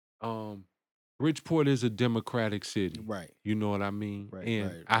 Bridgeport is a democratic city. Right. You know what I mean? Right,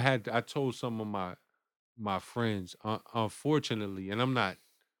 And right. I told some of my friends, unfortunately, and I'm not,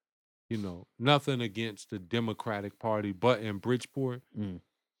 nothing against the Democratic Party, but in Bridgeport, Mm.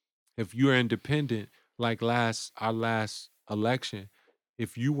 if you're independent, like our last election,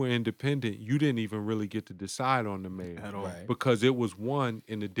 if you were independent, you didn't even really get to decide on the mayor At all. Right. because it was won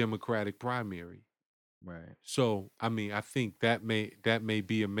in the Democratic primary. Right. So, I mean, I think that may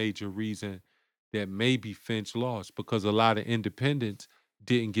be a major reason that maybe Finch lost, because a lot of independents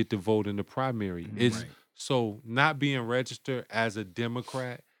didn't get to vote in the primary. It's Right. so not being registered as a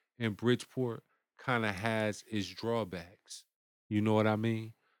Democrat in Bridgeport kind of has its drawbacks. You know what I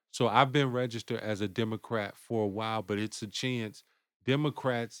mean? So I've been registered as a Democrat for a while, but it's a chance.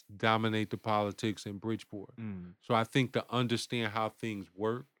 Democrats dominate the politics in Bridgeport. Mm. So I think to understand how things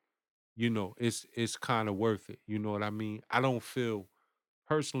work, it's kind of worth it. You know what I mean? I don't feel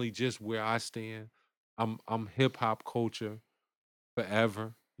personally, just where I stand, I'm hip hop culture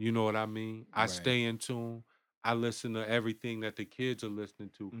forever. You know what I mean? I Right. stay in tune. I listen to everything that the kids are listening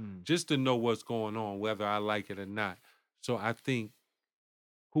to, Mm. just to know what's going on, whether I like it or not. So I think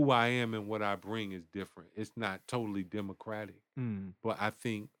who I am and what I bring is different. It's not totally democratic, Mm. but I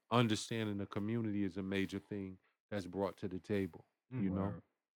think understanding the community is a major thing that's brought to the table. You know? Word.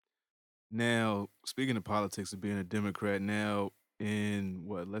 Now, speaking of politics of being a Democrat, now in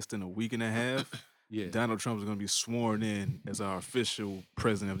less than a week and a half, Yeah. Donald Trump is going to be sworn in as our official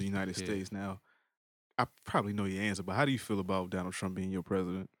president of the United Yeah. States. Now, I probably know your answer, but how do you feel about Donald Trump being your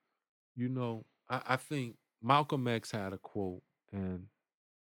president? I think Malcolm X had a quote, and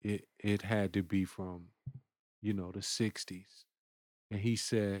it had to be from, the 60s. And he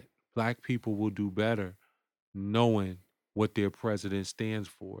said, Black people will do better knowing what their president stands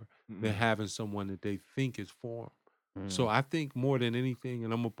for than having someone that they think is for them. So I think more than anything,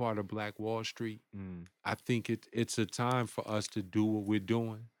 and I'm a part of Black Wall Street, Mm. I think it's a time for us to do what we're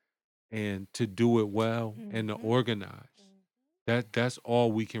doing and to do it well and to organize. That's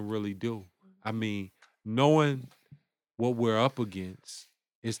all we can really do. I mean, knowing what we're up against,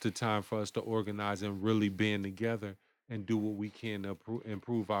 it's the time for us to organize and really band together and do what we can to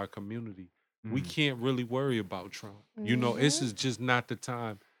improve our community. We can't really worry about Trump. This is just not the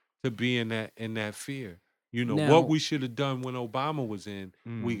time to be in that fear. Now- What we should have done when Obama was in,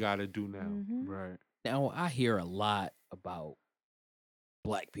 we got to do now. Right. Now, I hear a lot about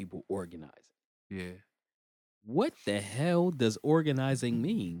Black people organizing. Yeah. What the hell does organizing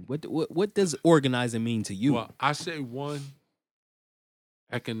mean? What does organizing mean to you? Well, I say one,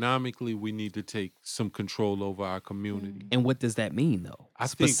 economically, we need to take some control over our community. And what does that mean, though? I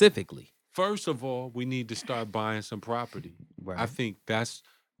think- Specifically. First of all, we need to start buying some property. Right. I think that's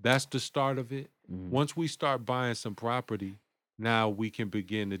the start of it. Mhm. Once we start buying some property, now we can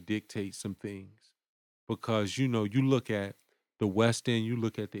begin to dictate some things. Because you look at the West End, you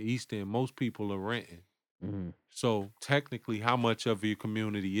look at the East End, most people are renting. Mhm. So technically, how much of your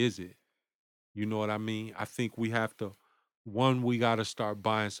community is it? You know what I mean? I think we have to, we got to start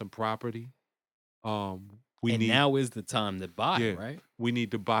buying some property. Now is the time to buy, Yeah. right? We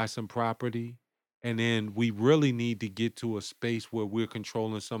need to buy some property. And then we really need to get to a space where we're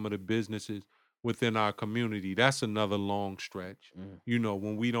controlling some of the businesses within our community. That's another long stretch. You know,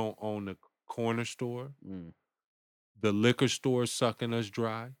 when we don't own the corner store, the liquor store is sucking us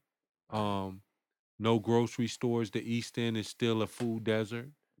dry. No grocery stores. The East End is still a food desert.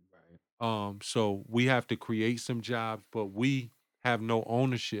 So we have to create some jobs, but we have no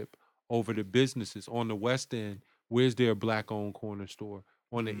ownership over the businesses. On the West End, where's there a black-owned corner store?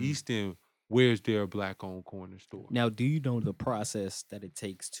 On the East End, where's there a black-owned corner store? Now, do you know the process that it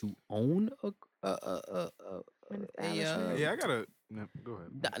takes to own An establishment. Yeah, I gotta go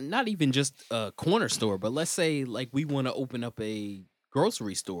ahead. not even just a corner store, but let's say like we want to open up a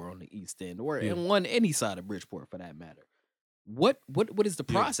grocery store on the East End or on any side of Bridgeport for that matter. What is the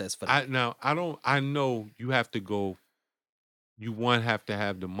process for that? I know you have to go. You have to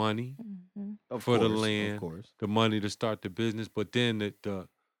have the money for the land, of course. the money to start the business, but then the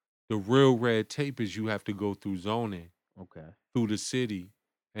real red tape is you have to go through zoning, through the city,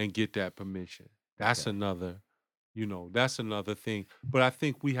 and get that permission. That's another, that's another thing. But I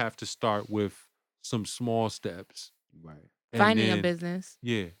think we have to start with some small steps. Right. Finding a business.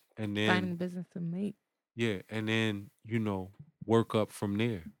 Yeah. And then Finding a business to make. Yeah. And then, work up from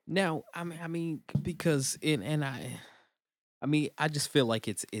there. Now, I mean, because I just feel like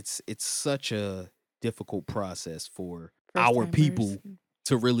it's such a difficult process for our people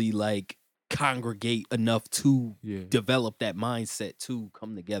to really like congregate enough to develop that mindset to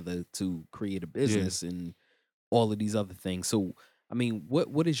come together to create a business and all of these other things. So, I mean,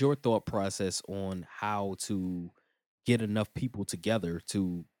 what is your thought process on how to get enough people together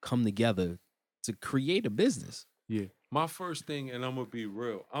to come together to create a business? Yeah. My first thing, and I'm gonna be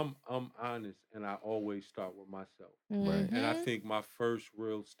real, I'm honest, and I always start with myself. Right. And I think my first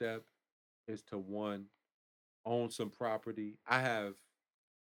real step is to own some property. I have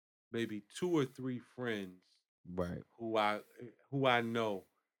maybe 2 or 3 friends who I know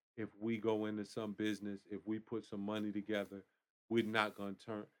if we go into some business, if we put some money together, we're not gonna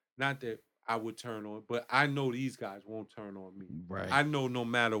not that I would turn on, but I know these guys won't turn on me. Right. I know no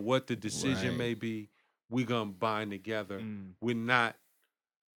matter what the decision may be, we're gonna bind together. We're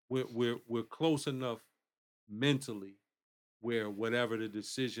close enough mentally where whatever the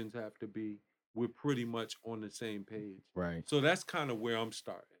decisions have to be, we're pretty much on the same page. Right. So that's kind of where I'm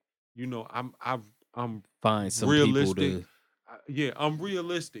starting. I'm Find some realistic. people to I'm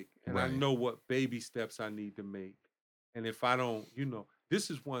realistic, and I Right. know what baby steps I need to make. And if I don't,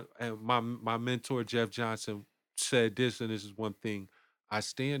 this is one. And my mentor Jeff Johnson said this, and this is one thing I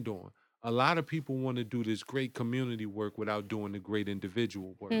stand on. A lot of people want to do this great community work without doing the great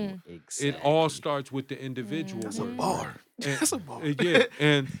individual work. It all starts with the individual That's a work. bar. And, That's a bar. Yeah,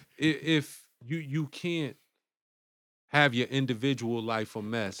 and if you can't have your individual life a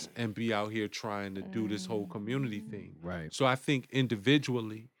mess and be out here trying to do this whole community thing. Right. So I think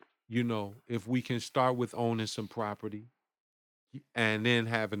individually, if we can start with owning some property and then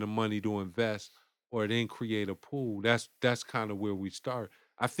having the money to invest or then create a pool, that's kind of where we start.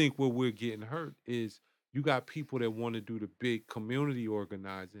 I think where we're getting hurt is you got people that want to do the big community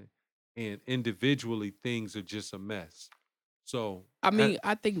organizing and individually things are just a mess. So I mean,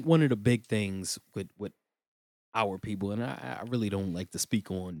 I think one of the big things with our people, and I really don't like to speak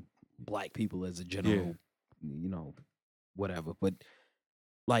on black people as a general, whatever, but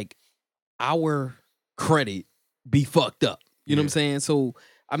like our credit be fucked up. You know what I'm saying? So,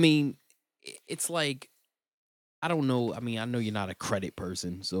 I mean, it's like, I don't know. I mean, I know you're not a credit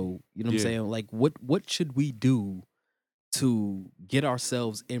person, so you know what I'm saying? Like, what should we do to get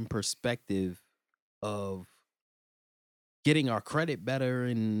ourselves in perspective of getting our credit better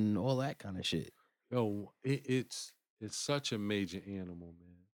and all that kind of shit? Yo, it's such a major animal,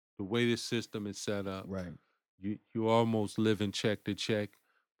 man. The way this system is set up, Right. You almost living check to check.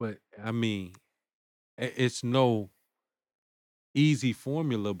 But I mean, it's no easy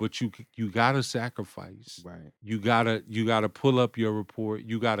formula, but you gotta sacrifice. Right. You gotta pull up your report.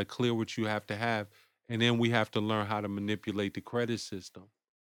 You gotta clear what you have to have, and then we have to learn how to manipulate the credit system.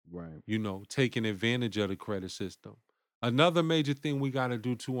 Right. Taking advantage of the credit system. Another major thing we gotta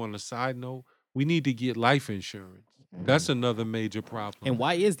do too, on a side note, we need to get life insurance. That's another major problem. And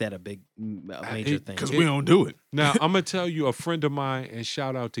why is that a major thing? Because we don't do it. Now, I'm gonna tell you, a friend of mine, and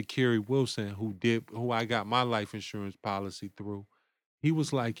shout out to Kerry Wilson, who I got my life insurance policy through. He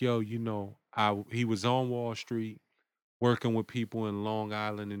was like, yo, he was on Wall Street working with people in Long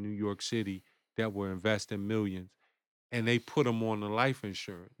Island and New York City that were investing millions, and they put him on the life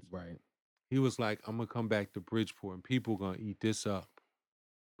insurance. Right. He was like, I'm gonna come back to Bridgeport and people gonna eat this up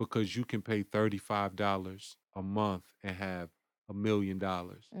because you can pay $35 a month and have $1 million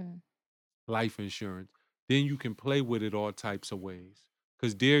life insurance. Then you can play with it all types of ways.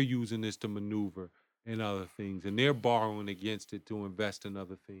 because they're using this to maneuver and other things, and they're borrowing against it to invest in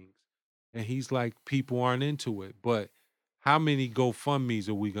other things. And he's like, people aren't into it, but how many GoFundMe's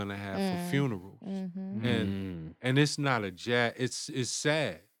are we gonna have for funerals? And it's not a it's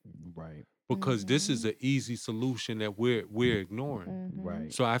sad Right. because this is an easy solution that we're ignoring.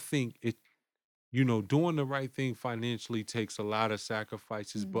 Right. So I think it, you know, doing the right thing financially takes a lot of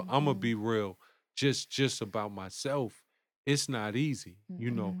sacrifices. But I'm gonna be real, just about myself, it's not easy. You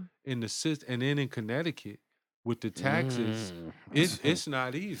know, in the and then in Connecticut with the taxes, it's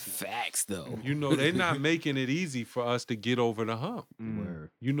not easy. Facts though. You know, they're not making it easy for us to get over the hump. Word.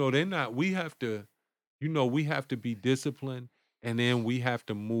 You know, they're not. We have to, you know, we have to be disciplined, and then we have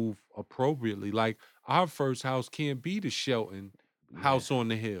to move appropriately. Like our first house can't be the Shelton house on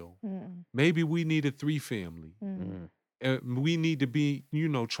the hill. Maybe we need a 3-family. We need to be, you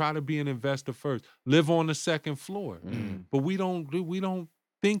know, try to be an investor first. Live on the second floor, but we don't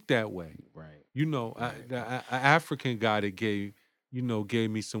think that way. Right. You know, an African guy that gave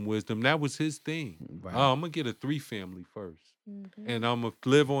me some wisdom. That was his thing. Right. I'm gonna get a 3-family first, and I'm gonna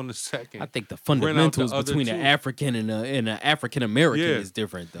live on the second. I think the rent out the fundamentals other between an 2. African and an African American Yeah. is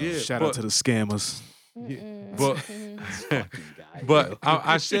different though. Yeah. Shout out to the scammers. But but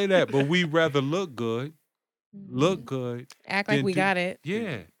I say that, but we rather look good, Act like then we got it.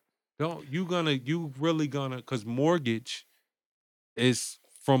 Yeah, you really gonna, because mortgage is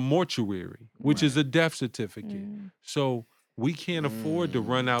from mortuary, which is a death certificate. So we can't afford to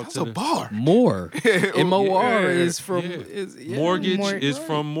run out That's to a bar. More. MOR Yeah, is from yeah. is Mortgage Mor- is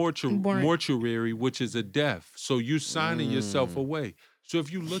from Mor- mortuary, which is a death. So you're signing yourself away. So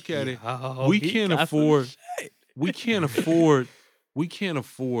if you look at it, Yo, we he can't got some afford. shit. We can't afford. We can't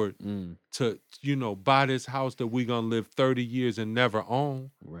afford Mm, to, you know, buy this house that we're gonna live 30 years and never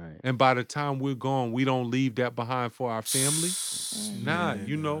own. right. And by the time we're gone, we don't leave that behind for our family. Nah,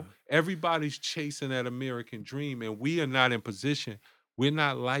 you know, everybody's chasing that American dream, and we are not in position. We're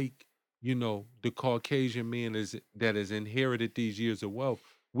not like, you know, the Caucasian man that has inherited these years of wealth.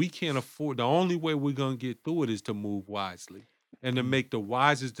 We can't afford. The only way we're gonna get through it is to move wisely and to make the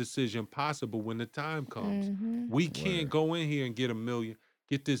wisest decision possible when the time comes. We can't go in here and get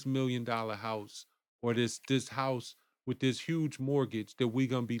this $1 million house or this house with this huge mortgage that we're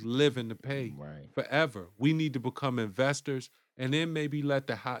gonna be living to pay Right. forever. We need to become investors and then maybe let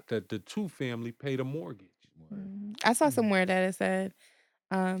the 2-family pay the mortgage. I saw somewhere that it said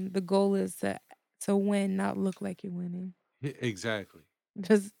the goal is to win, not look like you're winning. Yeah, exactly.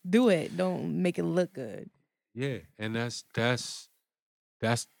 Just do it. Don't make it look good. Yeah, and that's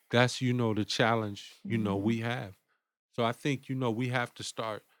you know the challenge, you know, we have. So I think, you know, we have to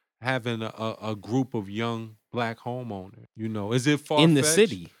start having a group of young Black homeowners. You know, is it far In the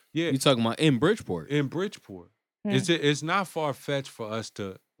city. Yeah, You talking about in Bridgeport. in Bridgeport. Hmm. It's not far fetched for us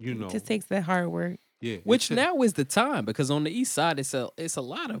to, you know, It just takes that hard work. yeah, Which it's now is the time because on the east side it's a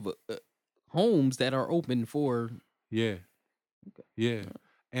lot of homes that are open for yeah, yeah,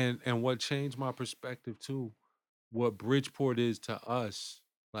 and what changed my perspective too, what Bridgeport is to us.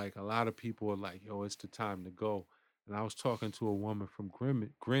 Like a lot of people are like, yo, it's the time to go. And I was talking to a woman from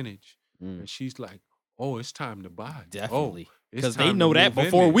Greenwich, and she's like, oh, it's time to buy. definitely Oh, it's because they time to know that move in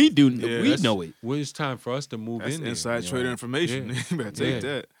before there. we do. Yeah, we that's- know it. Well, it's time for us to move That's in there. inside trader information. Yeah. You better take Yeah.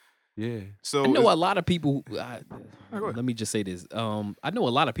 that. Yeah. So I know it's- a lot of people. go ahead. Let me just say this. I know a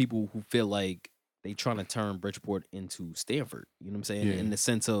lot of people who feel like they trying to turn Bridgeport into Stanford. You know what I'm saying? Yeah. In the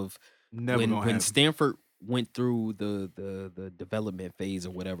sense of never when gonna happen. Stanford went through the development phase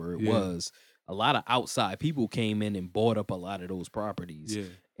or whatever it Yeah. was, a lot of outside people came in and bought up a lot of those properties, Yeah.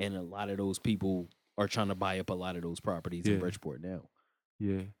 and a lot of those people are trying to buy up a lot of those properties in Yeah. Bridgeport now.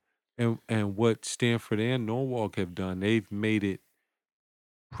 Yeah. And what Stanford and Norwalk have done, they've made it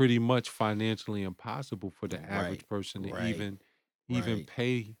pretty much financially impossible for the average Right, person to right, even right.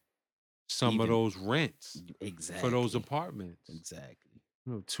 pay some of Even- those rents Exactly. for those apartments. Exactly.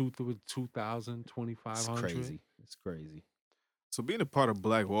 You know, 2,000, It's 2,500. crazy. It's crazy. So being a part of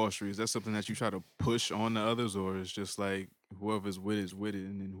Black Wall Street, is that something that you try to push on the others, or it's just like whoever's with is with it,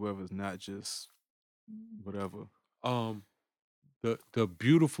 and then whoever's not, just whatever? The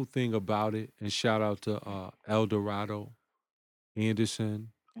beautiful thing about it, and shout out to El Dorado,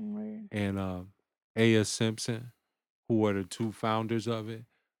 Anderson, and Aya Simpson, who are the 2 founders of it.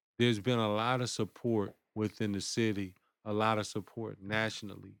 There's been a lot of support within the city, a lot of support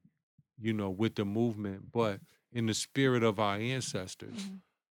nationally, you know, with the movement, but in the spirit of our ancestors,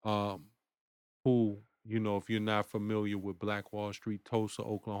 who, you know, if you're not familiar with Black Wall Street, Tulsa,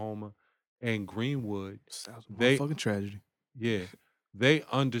 Oklahoma, and Greenwood, Sounds a They- motherfucking tragedy. yeah, they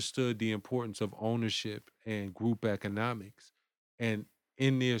understood the importance of ownership and group economics. And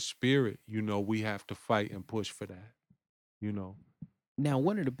in their spirit, we have to fight and push for that. Now,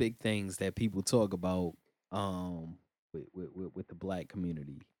 one of the big things that people talk about with the black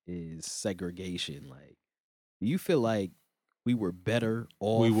community is segregation. Like, do you feel like we were better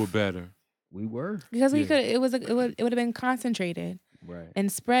off? We were better. We were, because we Yeah. could. It would have been concentrated right?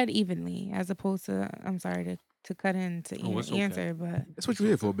 and spread evenly, as opposed to. I'm sorry to cut into Oh, it's Ian's okay. answer, but That's what you're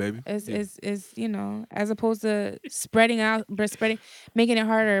here for, baby. is as opposed to spreading out, making it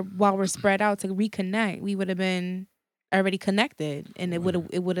harder while we're spread out to reconnect. We would have been already connected, and it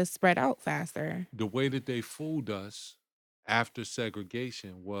would have spread out faster. The way that they fooled us after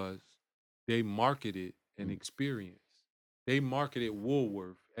segregation was they marketed an experience. They marketed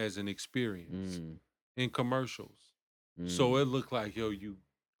Woolworth as an experience in commercials. So it looked like, you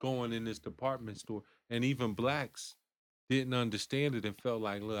going in this department store, and even blacks didn't understand it and felt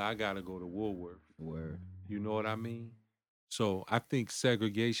like, look, I got to go to Woolworth. Word. You know what I mean? So I think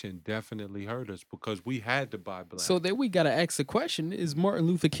segregation definitely hurt us because we had to buy black. So then we gotta ask the question: is Martin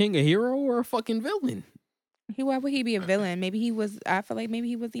Luther King a hero or a fucking villain? Why would he be a villain? Maybe he was. I feel like maybe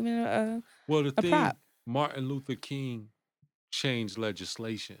he was even a the thing, prop. Martin Luther King changed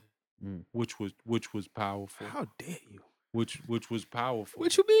legislation, which was powerful. How dare you? Which was powerful.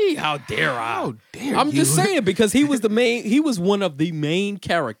 What you mean? How dare I? How dare I'm you? just saying because he was he was one of the main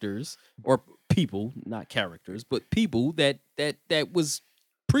characters or people, not characters, but people that was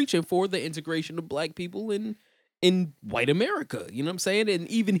preaching for the integration of black people in white America. You know what I'm saying? And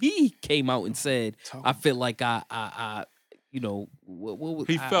even he came out and said, I feel like I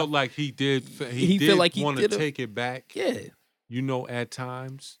he felt like he did he did felt like he want to did take it back. Yeah. At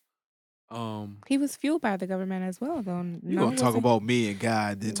times. He was fueled by the government as well, though. You gonna talk about me and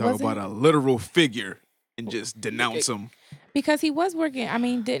God, then talk about a literal figure and just denounce him. Because he was working. I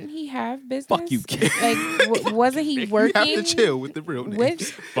mean, didn't he have business? Fuck you, kid. Like, wasn't he working? You have to chill with the real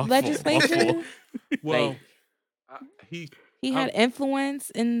names. With legislation? Well, he had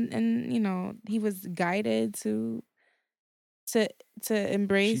influence, and he was guided to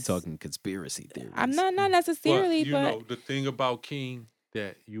embrace. She's talking conspiracy theories. I'm not necessarily, but the thing about King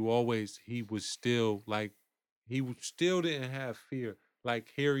that he still didn't have fear.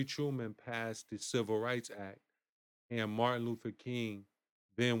 Like Harry Truman passed the Civil Rights Act, and Martin Luther King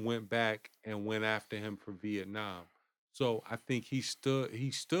then went back and went after him for Vietnam. So I think he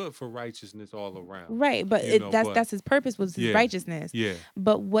stood for righteousness all around. Right, but that's his purpose was his righteousness. Yeah.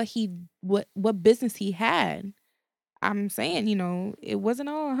 But what business he had, I'm saying, it wasn't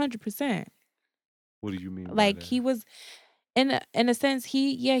all 100%. What do you mean? Like by that? he was in a sense,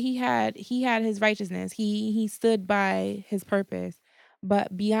 he had his righteousness. He stood by his purpose.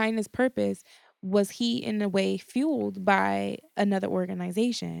 But behind his purpose, was he in a way fueled by another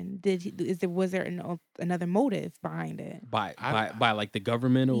organization? Was there another motive behind it? By like the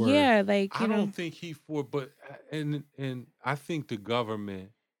government or I don't think and I think the government,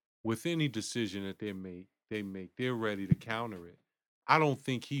 with any decision that they make, they're ready to counter it. I don't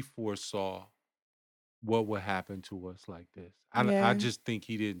think he foresaw what would happen to us like this. I just think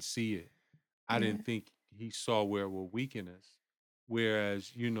he didn't see it. I didn't think he saw where it would weaken us.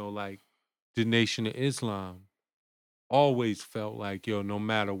 Whereas, like the Nation of Islam always felt like, no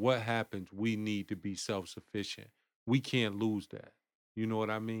matter what happens, we need to be self-sufficient. We can't lose that. You know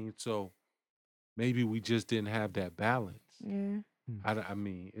what I mean? So maybe we just didn't have that balance. Yeah. I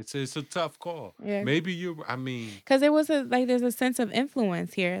mean, it's a tough call. Yeah. Maybe because there was there's a sense of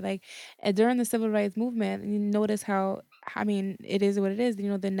influence here. Like during the civil rights movement, you notice how, I mean, it is what it is. The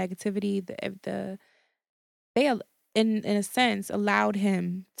negativity, they in a sense allowed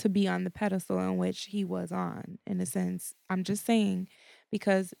him to be on the pedestal in which he was on. In a sense, I'm just saying,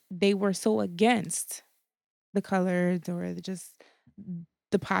 because they were so against the coloreds or just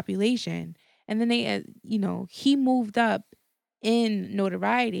the population, and then they, he moved up in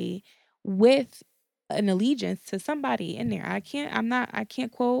notoriety with an allegiance to somebody in there. I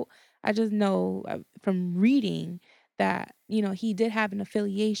can't quote. I just know from reading that, he did have an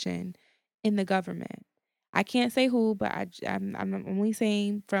affiliation in the government. I can't say who, but I'm only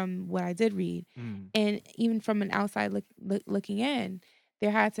saying from what I did read. And even from an outside looking in,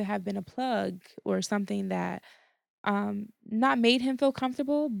 there had to have been a plug or something that not made him feel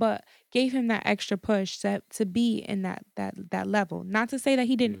comfortable, but gave him that extra push to be in that level. Not to say that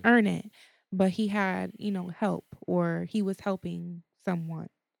he didn't earn it, but he had, help, or he was helping someone.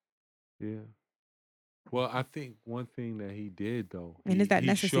 Yeah. Well, I think one thing that he did, though, and is that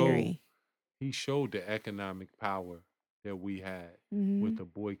necessary? He showed the economic power that we had with the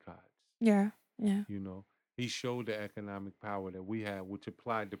boycotts. Yeah. He showed the economic power that we had, which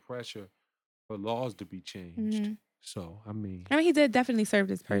applied the pressure for laws to be changed. So I mean, he did definitely serve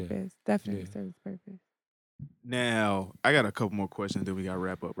his Yeah, purpose. Definitely yeah. served his purpose. Now, I got a couple more questions, then we got to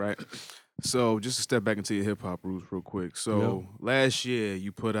wrap up, right? So, just to step back into your hip hop roots real quick. So, last year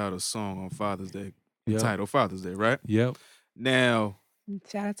you put out a song on Father's Day Yep. entitled Father's Day, right? Yep. Now,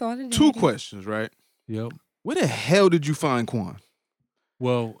 Shout out to all the two daddies. questions, right? Yep. Where the hell did you find Quan?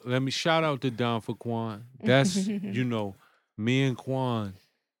 Well, let me shout out to Don for Quan. That's me and Quan.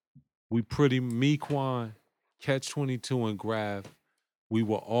 Me, Quan, Catch 22, and Grav. We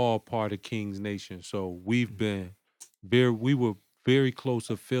were all part of King's Nation. So we were very close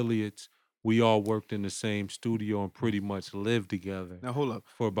affiliates. We all worked in the same studio and pretty much lived together Now, hold up.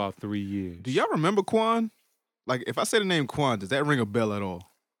 for about 3 years. Do y'all remember Quan? Like, if I say the name Quan, does that ring a bell at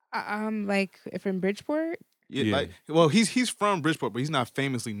all? Like from Bridgeport. Yeah. Like, well, he's from Bridgeport, but he's not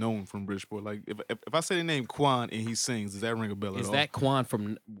famously known from Bridgeport. Like, if I say the name Quan and he sings, does that ring a bell at Is all? that Quan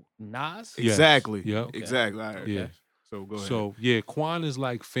from Nas? Yes. Exactly. Yep. Okay. Exactly. All right. Yeah. So go ahead. So yeah, Quan is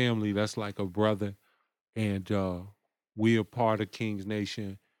like family. That's like a brother, and we are part of King's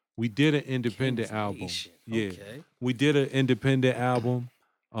Nation. We did an independent King's album. Nation. Yeah, Okay. we did an independent album.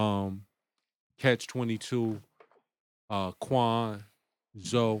 Catch 22, Quan,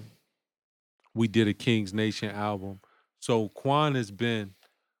 Zoe. We did a King's Nation album. So Quan has been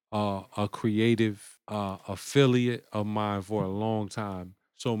a creative affiliate of mine for a long time.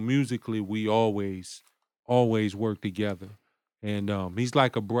 So musically, we always work together, and he's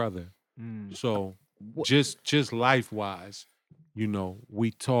like a brother. Mm. So just life wise,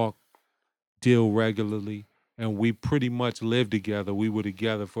 we talk, deal regularly, and we pretty much live together. We were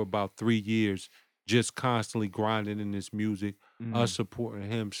together for about 3 years, just constantly grinding in this music, us supporting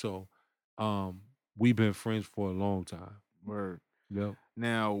him. So we've been friends for a long time. Word. Yep.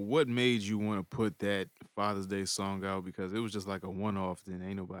 Now, what made you want to put that Father's Day song out? Because it was just like a one-off. Then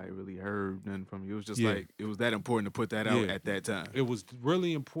ain't nobody really heard nothing from you. It was just Yeah. like it was that important to put that out Yeah. at that time. It was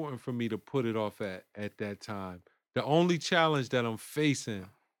really important for me to put it off at that time. The only challenge that I'm facing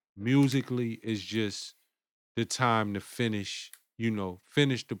musically is just the time to finish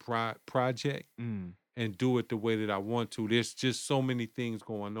the project Mm. and do it the way that I want to. There's just so many things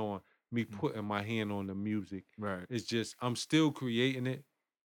going on. Me putting my hand on the music. Right. It's just I'm still creating it,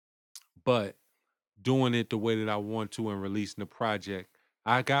 but doing it the way that I want to and releasing the project.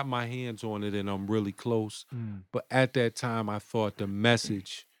 I got my hands on it and I'm really close. But at that time, I thought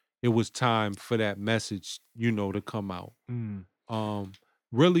it was time for that message, to come out.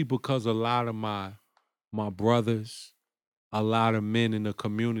 Really because a lot of my brothers, a lot of men in the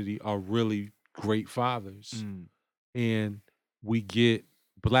community are really great fathers. And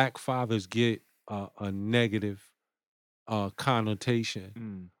black fathers get a negative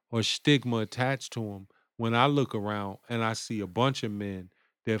connotation or stigma attached to them. When I look around and I see a bunch of men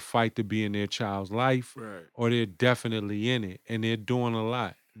that fight to be in their child's life, Right. or they're definitely in it and they're doing a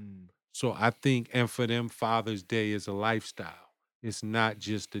lot. So I think, and for them, Father's Day is a lifestyle. It's not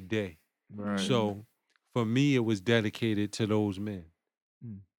just a day. Right. So for me, it was dedicated to those men.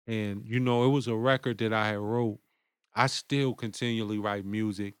 And, it was a record that I had wrote. I still continually write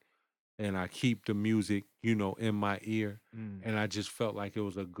music and I keep the music, in my ear. And I just felt like it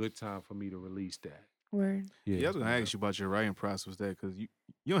was a good time for me to release that. Word. Yeah, I was gonna ask you about your writing process there because you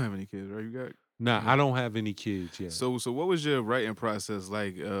don't have any kids, right? You got Nah, I don't have any kids yet. So what was your writing process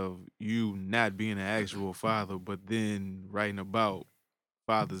like of you not being an actual father, but then writing about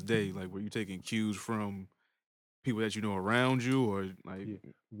Father's Day? Like, were you taking cues from people that you know around you, or like?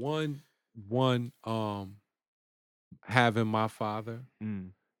 One, having my father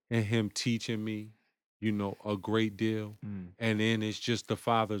and him teaching me, a great deal. And then it's just the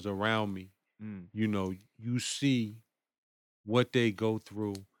fathers around me. You see what they go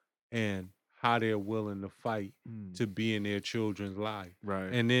through and how they're willing to fight to be in their children's life.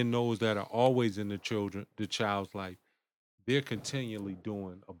 Right. And then those that are always in the child's life, they're continually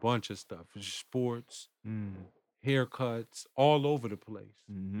doing a bunch of stuff. Sports, haircuts, all over the place.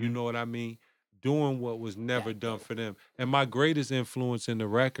 You know what I mean? Doing what was never done for them. And my greatest influence in the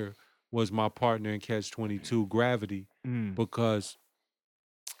record was my partner in Catch 22, Gravity, because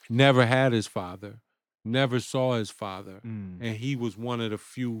never had his father, never saw his father. And he was one of the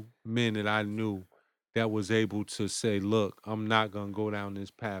few men that I knew that was able to say, look, I'm not going to go down this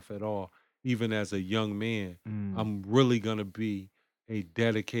path at all. Even as a young man, I'm really going to be a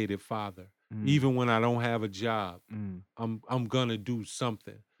dedicated father. Even when I don't have a job, I'm going to do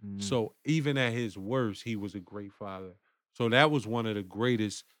something. So even at his worst, he was a great father. So that was one of the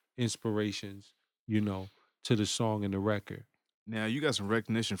greatest inspirations, to the song and the record. Now you got some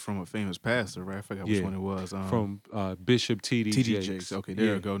recognition from a famous pastor, right? I forgot which Yeah. one it was. From Bishop T.D. T.D. Jakes. Jakes. Okay, there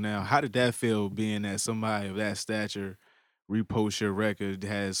Yeah. you go. Now, how did that feel being that somebody of that stature repost your record,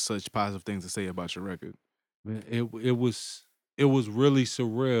 has such positive things to say about your record? Man, it was really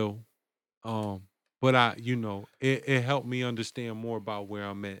surreal. But it helped me understand more about where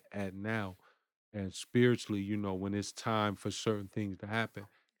I'm at now. And spiritually, when it's time for certain things to happen,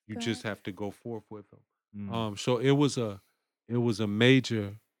 you just have to go forth with them. So it was a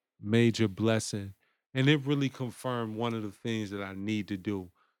major blessing, and it really confirmed one of the things that I need to do.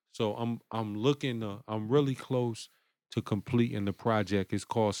 So I'm really close to completing the project. It's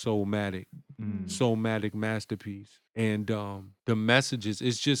called Soulmatic. Soulmatic Masterpiece. And the messages,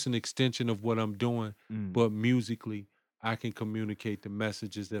 it's just an extension of what I'm doing, but musically I can communicate the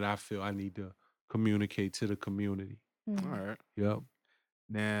messages that I feel I need to communicate to the community. All right. Yep.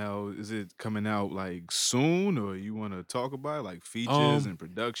 Now, is it coming out like soon, or you want to talk about it, like features and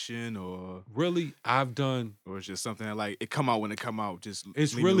production, or Really, I've done. or it's just something that like it come out when it come out? Just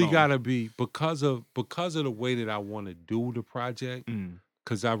It's leave it really alone? gotta be because of the way that I want to do the project.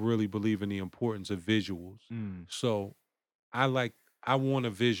 Because I really believe in the importance of visuals. So I want a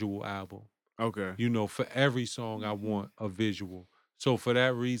visual album. Okay. For every song I want a visual. So for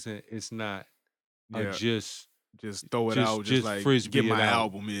that reason, it's not Yeah. just throw it out, just like frisbee get my it out.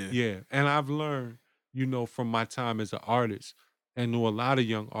 album. Yeah. Yeah. And I've learned, from my time as an artist and know a lot of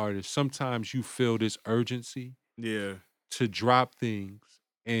young artists, sometimes you feel this urgency Yeah. to drop things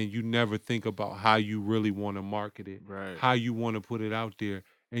and you never think about how you really want to market it, Right. how you want to put it out there,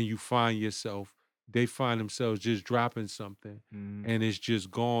 and you find they find themselves just dropping something and it's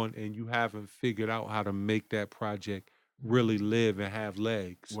just gone, and you haven't figured out how to make that project really live and have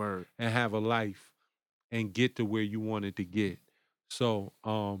legs Word. and have a life and get to where you want it to get. So,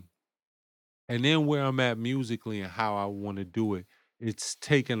 and then where I'm at musically and how I want to do it, it's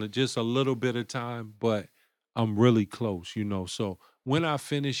taken just a little bit of time, but I'm really close, So when I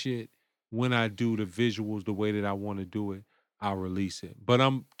finish it, when I do the visuals the way that I want to do it, I'll release it. But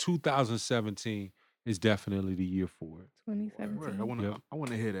 2017 is definitely the year for it. 2017. I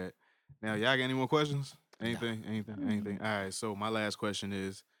want to hear that. Now, y'all got any more questions? Anything? All right. So my last question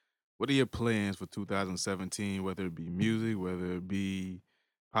is, what are your plans for 2017? Whether it be music, whether it be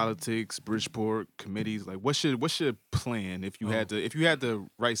politics, Bridgeport committees, like what's your plan if you had to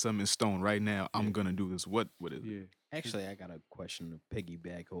write something in stone right now? I'm gonna do this. What is it? Yeah. Actually, I got a question to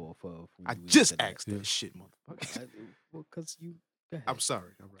piggyback off of. when I you just answered that. asked that shit, motherfucker. Well, because you. Go ahead. I'm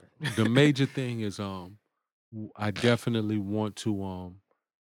sorry. All right. The major thing is I definitely want to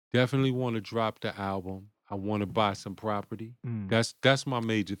drop the album. I want to buy some property. That's my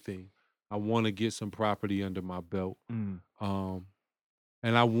major thing. I want to get some property under my belt. And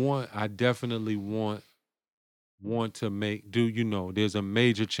I definitely want to there's a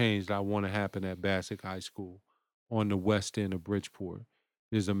major change that I want to happen at Bassick High School on the west end of Bridgeport.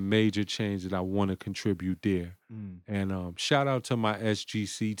 There's a major change that I want to contribute there. And shout out to my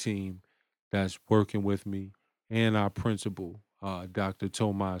SGC team that's working with me and our principal, Dr.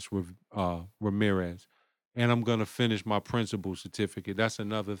 Tomas Ramirez. And I'm going to finish my principal certificate. That's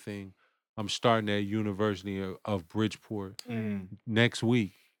another thing. I'm starting at University of Bridgeport next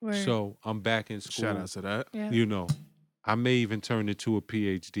week. Word. So I'm back in school. Shout out to that. Yeah. I may even turn it to a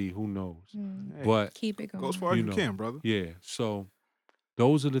PhD. Who knows? Hey, But Keep it going. go as far as you know, can, brother. yeah. So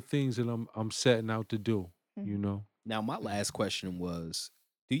those are the things that I'm setting out to do. Now, my last question was,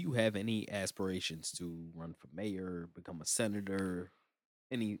 do you have any aspirations to run for mayor, become a senator,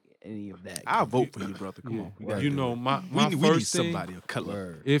 any of that? I'll vote for you, brother. Come Yeah. on. We gotta do it. my we need first thing, somebody to cut up.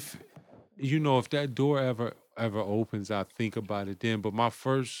 Word. if that door ever opens, I think about it then. But my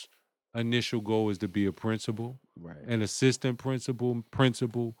first initial goal is to be a principal, Right. an assistant principal,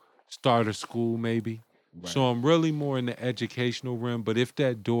 start a school maybe. Right. So I'm really more in the educational realm. But if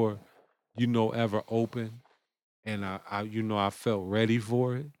that door, ever open, and I felt ready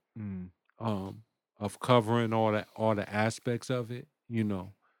for it, of covering all the aspects of it,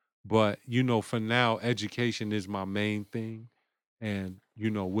 But for now, education is my main thing, and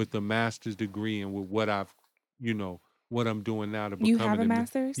with the master's degree and with what I've, what I'm doing now to become. You have a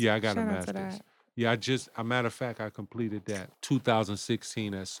master's? Yeah, I got Shout a out to master's. that. Yeah, a matter of fact, I completed that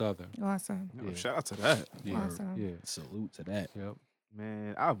 2016 at Southern. Awesome. No, shout out to that. Yeah, Awesome. yeah, Salute to that. yep.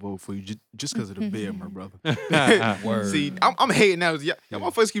 Man, I'll vote for you just because of the beer, my brother. Word. See, I'm hating now. Y'all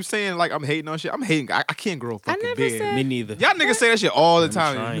motherfuckers keep saying like I'm hating on shit. I'm hating. I can't grow a fucking never beard. said- Me neither. Y'all niggas say that shit all the I'm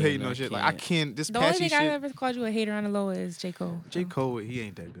time. trying, You hating I on shit. Like I can't. can't. This The only patchy thing I've shit. ever called you a hater on the low is J. Cole. J. Cole, he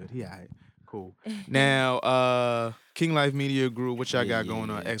ain't that good. He alright. cool. Now, King Life Media Group, what y'all got going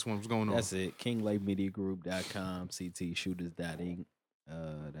on? Yeah. X1, what's going on? That's it. KingLifeMediaGroup.com, CTShooters.inc.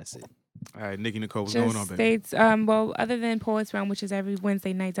 That's it. All right, Nikki Nicole, what's going on, baby? States, well, other than Poets Realm, which is every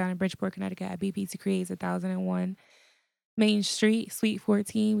Wednesday night down in Bridgeport, Connecticut at BPT Creates 1001 Main Street, Suite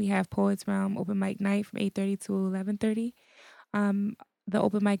 14. We have Poets Realm open mic night from 8:30 to 11:30. The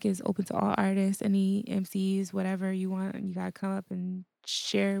open mic is open to all artists, any MCs, whatever you want. You gotta come up and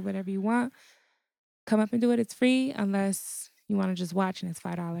share whatever you want. Come up and do it. It's free unless you want to just watch, and it's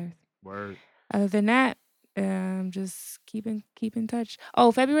 $5. Word. Other than that, just keep in touch.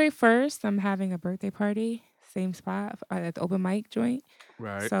 Oh, February 1st, I'm having a birthday party. Same spot at the open mic joint.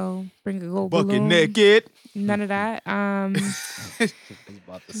 Right. So bring a gold Bucket balloon. naked. None of that. I was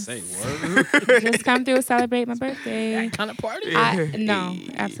about to say, word. Just come through and celebrate my birthday. That kind of party? No,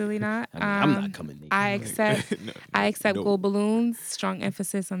 absolutely not. I mean, I'm not coming naked. I accept No. gold balloons. Strong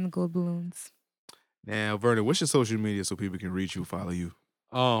emphasis on the gold balloons. Now, Vernon, what's your social media so people can reach you, follow you?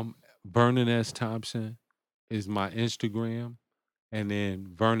 Vernon S. Thompson is my Instagram, and then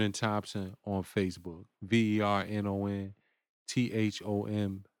Vernon Thompson on Facebook. VernonThompson.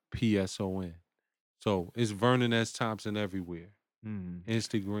 So it's Vernon S. Thompson everywhere.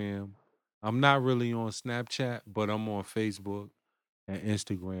 Instagram. I'm not really on Snapchat, but I'm on Facebook and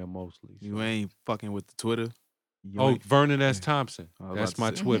Instagram mostly. So. You ain't fucking with the Twitter? Vernon S. Thompson. I was That's about my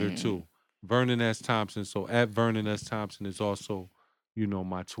to say. Twitter too. Vernon S. Thompson. So at Vernon S. Thompson is also,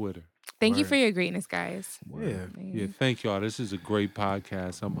 my Twitter. Thank you Word. for your greatness, guys. Yeah. Yeah, thank y'all. This is a great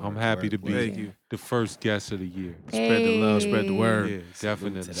podcast. I'm happy to be Thank you. the first guest of the year. Spread the love, spread the word. Yeah,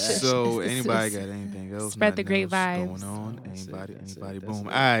 definitely. to that. So anybody got anything else? Spread the Nothing great else vibes. going on? That's it, Anybody? that's it, Anybody? that's Boom.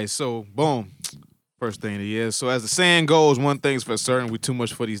 it. All right. So boom. First thing of the year. So as the saying goes, one thing's for certain: we too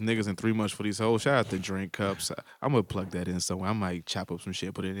much for these niggas and three much for these hoes. Shout out to Drink Cups. I'm gonna plug that in somewhere. I might chop up some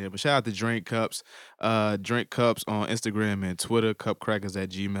shit, put it in there. But shout out to Drink Cups. Drink Cups on Instagram and Twitter.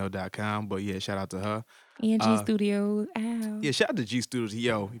 Cupcrackers@gmail.com. But yeah, shout out to her. Angie Studios. Ow. Yeah, shout out to G Studios.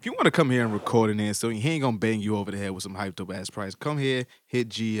 Yo, if you want to come here and record in there, so he ain't gonna bang you over the head with some hyped up ass price. Come here, hit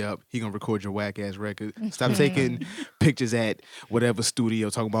G up. He gonna record your whack ass record. Stop taking pictures at whatever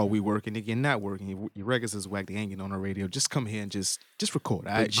studio talking about we working. Nigga, you're not working. Your records is whack. They ain't getting on the radio. Just come here and just record.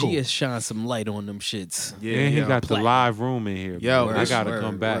 All But right, cool. G has shine some light on them shits. Yeah, And he yo. got the live room in here. Yo, man. I word, gotta word,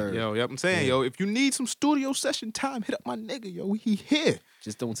 come back. word. Yo, yep, I'm saying, yo, if you need some studio session time, hit up my nigga, yo. He here.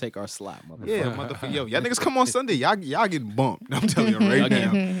 Just don't take our slot, motherfucker. Yeah, motherfucker. Yo, y'all niggas come on Sunday. Y'all getting bumped. I'm telling you right Y'all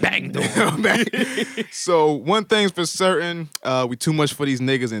now. getting banged on. So one thing's for certain, we too much for these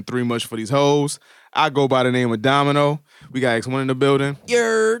niggas and three much for these hoes. I go by the name of Domino. We got X1 in the building.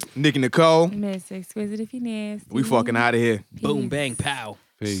 Yerd. Nikki Nicole. Miss Exquisite if you nasty. We fucking out of here. Boom, bang, pow.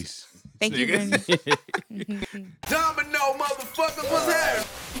 Peace. Thank you, Bernie. Domino, motherfuckers, what's happening?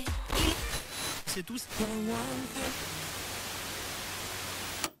 C'est tout.